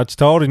 pretty much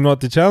told him not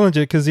to challenge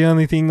it because the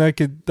only thing they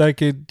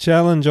could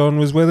challenge on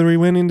was whether he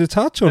went into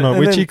touch or not, And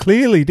which then- he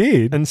clearly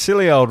did. And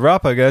silly old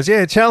Rupper goes,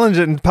 yeah, challenge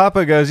it. And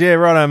Papa goes, yeah,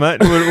 righto, mate,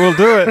 we'll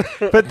do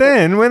it. But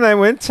then when they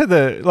went to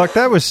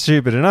that was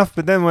stupid enough.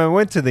 But then when we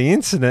went to the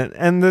incident,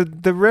 and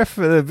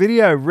the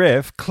video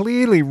ref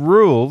clearly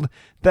ruled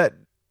that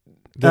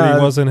He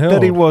wasn't held.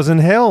 That he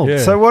wasn't held. Yeah.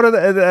 So what are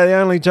they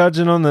only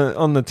judging on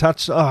the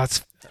touch? Oh,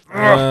 it's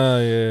Oh,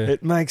 yeah.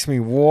 it makes me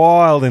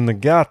wild in the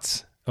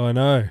guts. I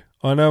know.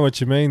 I know what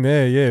you mean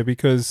there, yeah,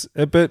 because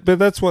but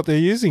that's what they're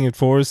using it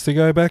for, is to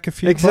go back a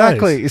few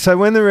Exactly. plays. So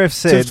when the ref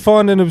said, To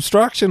find an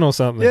obstruction or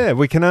something. yeah,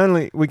 we can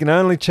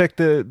only check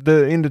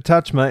the into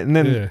touch, mate, and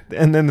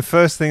then the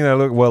first thing they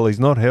look, well, he's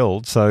not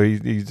held, so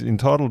he's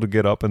entitled to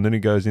get up, and then he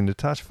goes into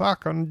touch.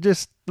 Fuck, and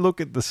just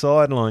look at the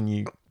sideline,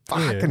 you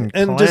fucking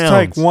and clowns. just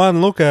take one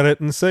look at it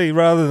and see,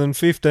 rather than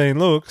 15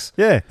 looks.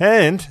 Yeah,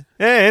 and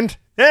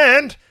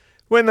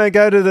when they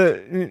go to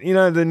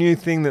the new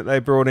thing that they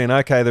brought in,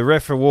 okay, the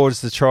ref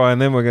awards the try,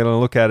 and then we're going to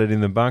look at it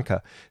in the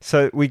bunker.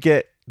 So we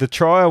get the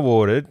try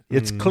awarded.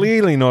 It's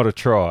clearly not a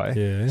try.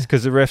 Yeah. It's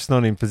because the ref's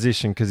not in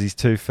position because he's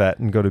too fat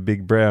and got a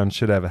big brow and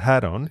should have a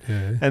hat on.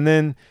 Yeah. And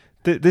then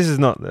this is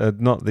not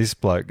this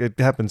bloke. It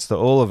happens to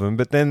all of them.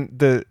 But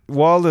then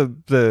while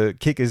the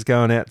kicker's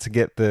going out to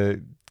get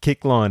the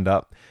kick lined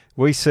up,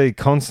 we see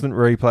constant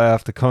replay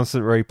after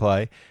constant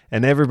replay,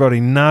 and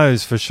everybody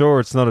knows for sure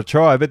it's not a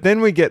try. But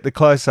then we get the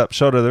close-up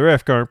shot of the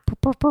ref going,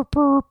 "Burp, burp,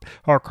 burp.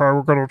 Okay,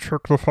 we're going to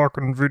check the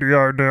fucking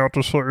video now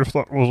to see if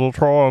that was a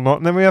try or not."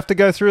 And then we have to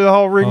go through the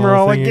whole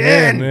rigmarole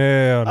again.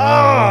 Yeah,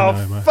 I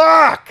know, mate.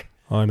 Fuck!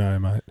 I know,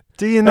 mate.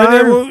 Do you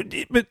know?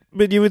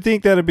 But you would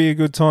think that'd be a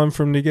good time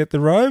for them to get the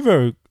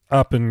Rover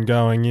up and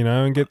going,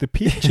 and get the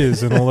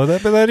pictures and all of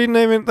that. But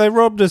they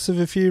robbed us of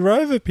a few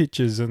Rover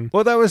pictures. And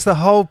Well, that was the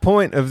whole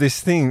point of this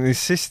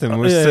system,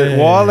 was that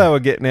while they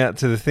were getting out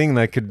to the thing,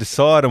 they could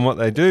decide on what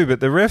they do. But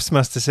the refs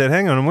must have said,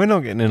 hang on, we're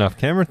not getting enough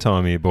camera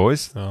time here,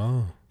 boys.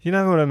 Oh. You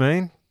know what I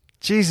mean?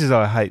 Jesus,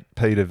 I hate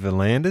Peter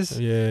Verlanders.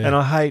 Yeah. And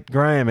I hate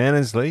Graham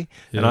Annesley.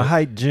 And I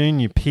hate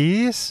Junior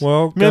Pierce.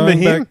 Well, remember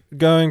him?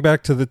 Going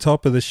back to the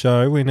top of the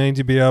show, we need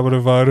to be able to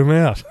vote them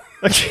out.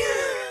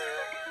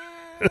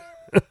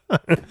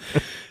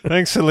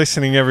 Thanks for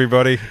listening,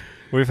 everybody.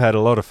 We've had a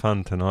lot of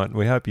fun tonight.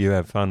 We hope you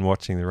have fun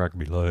watching the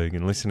Rugby League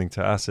and listening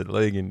to us at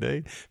League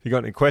Indeed. If you've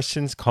got any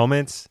questions,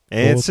 comments,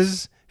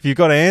 answers, if you've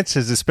got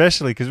answers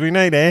especially, because we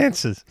need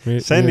answers,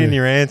 send in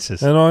your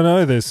answers. And I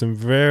know there's some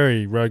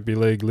very rugby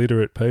league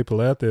literate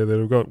people out there that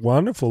have got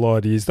wonderful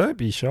ideas. Don't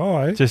be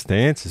shy. Just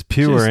answers,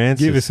 pure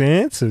answers. Give us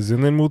answers,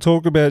 and then we'll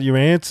talk about your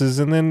answers,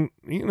 and then,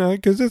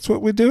 because that's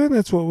what we're doing.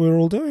 That's what we're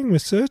all doing. We're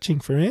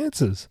searching for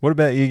answers. What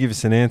about you give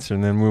us an answer,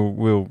 and then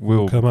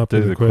we'll come up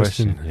with the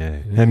question. Yeah.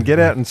 And get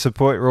out and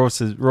support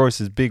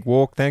Royce's big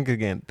walk. Thanks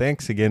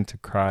again to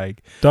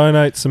Craig.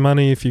 Donate some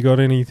money if you got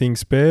anything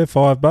spare.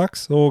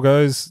 $5. All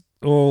goes.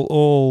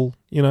 All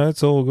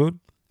it's all good.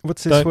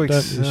 What's this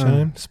week's don't be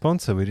ashamed.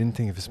 sponsor? We didn't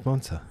think of a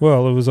sponsor.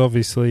 Well, it was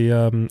obviously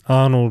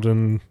Arnold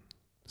and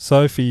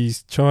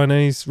Sophie's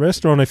Chinese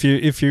restaurant. If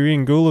you're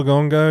in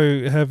Goolagong,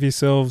 go have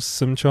yourselves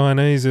some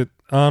Chinese at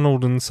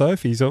Arnold and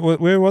Sophie's.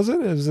 Where was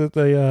it? Is it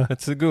the?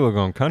 It's the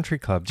Goolagong Country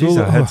Club.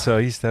 Jeez, I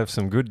used to have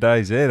some good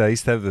days there. They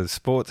used to have the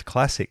Sports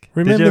Classic.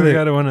 Did you ever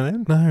go to one of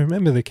them? No,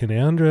 remember the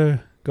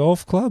Canowindra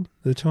Golf Club?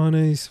 The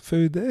Chinese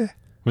food there.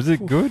 Was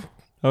it good?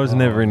 I was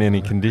never in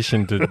any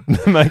condition to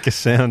make a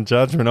sound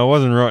judgment. I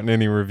wasn't writing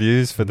any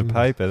reviews for the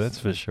paper, that's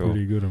for sure.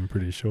 Pretty good, I'm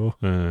pretty sure.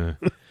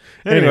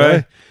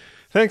 Anyway,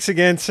 thanks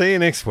again. See you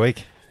next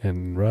week.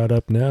 And right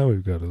up now,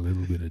 we've got a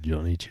little bit of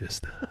Johnny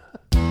Chester.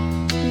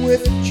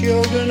 With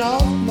children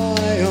of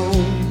my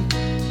own,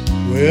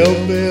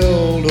 we'll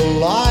build a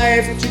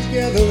life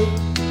together,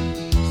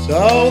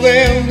 so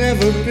they'll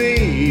never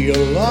be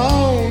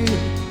alone,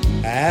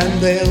 and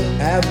they'll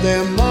have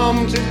their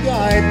mom to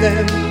guide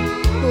them,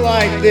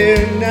 like their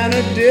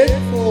Nana did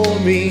for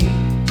me,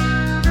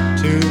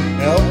 to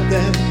help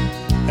them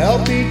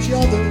help each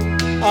other.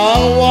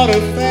 Oh, what a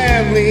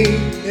family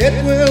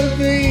it will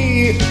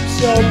be.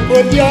 So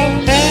put your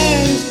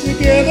hands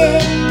together,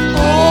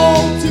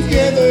 all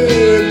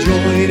together,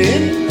 join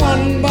in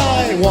one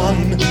by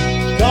one,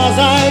 'cause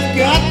I've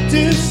got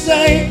to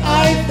say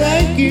I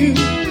thank you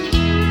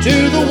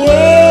to the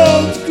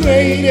world's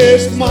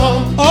greatest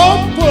mom.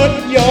 Oh,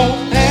 put your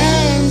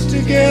hands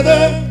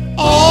together,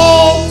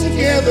 all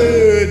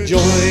together,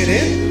 join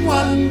in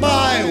one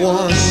by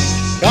one,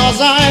 'cause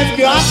I've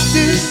got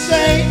to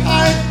say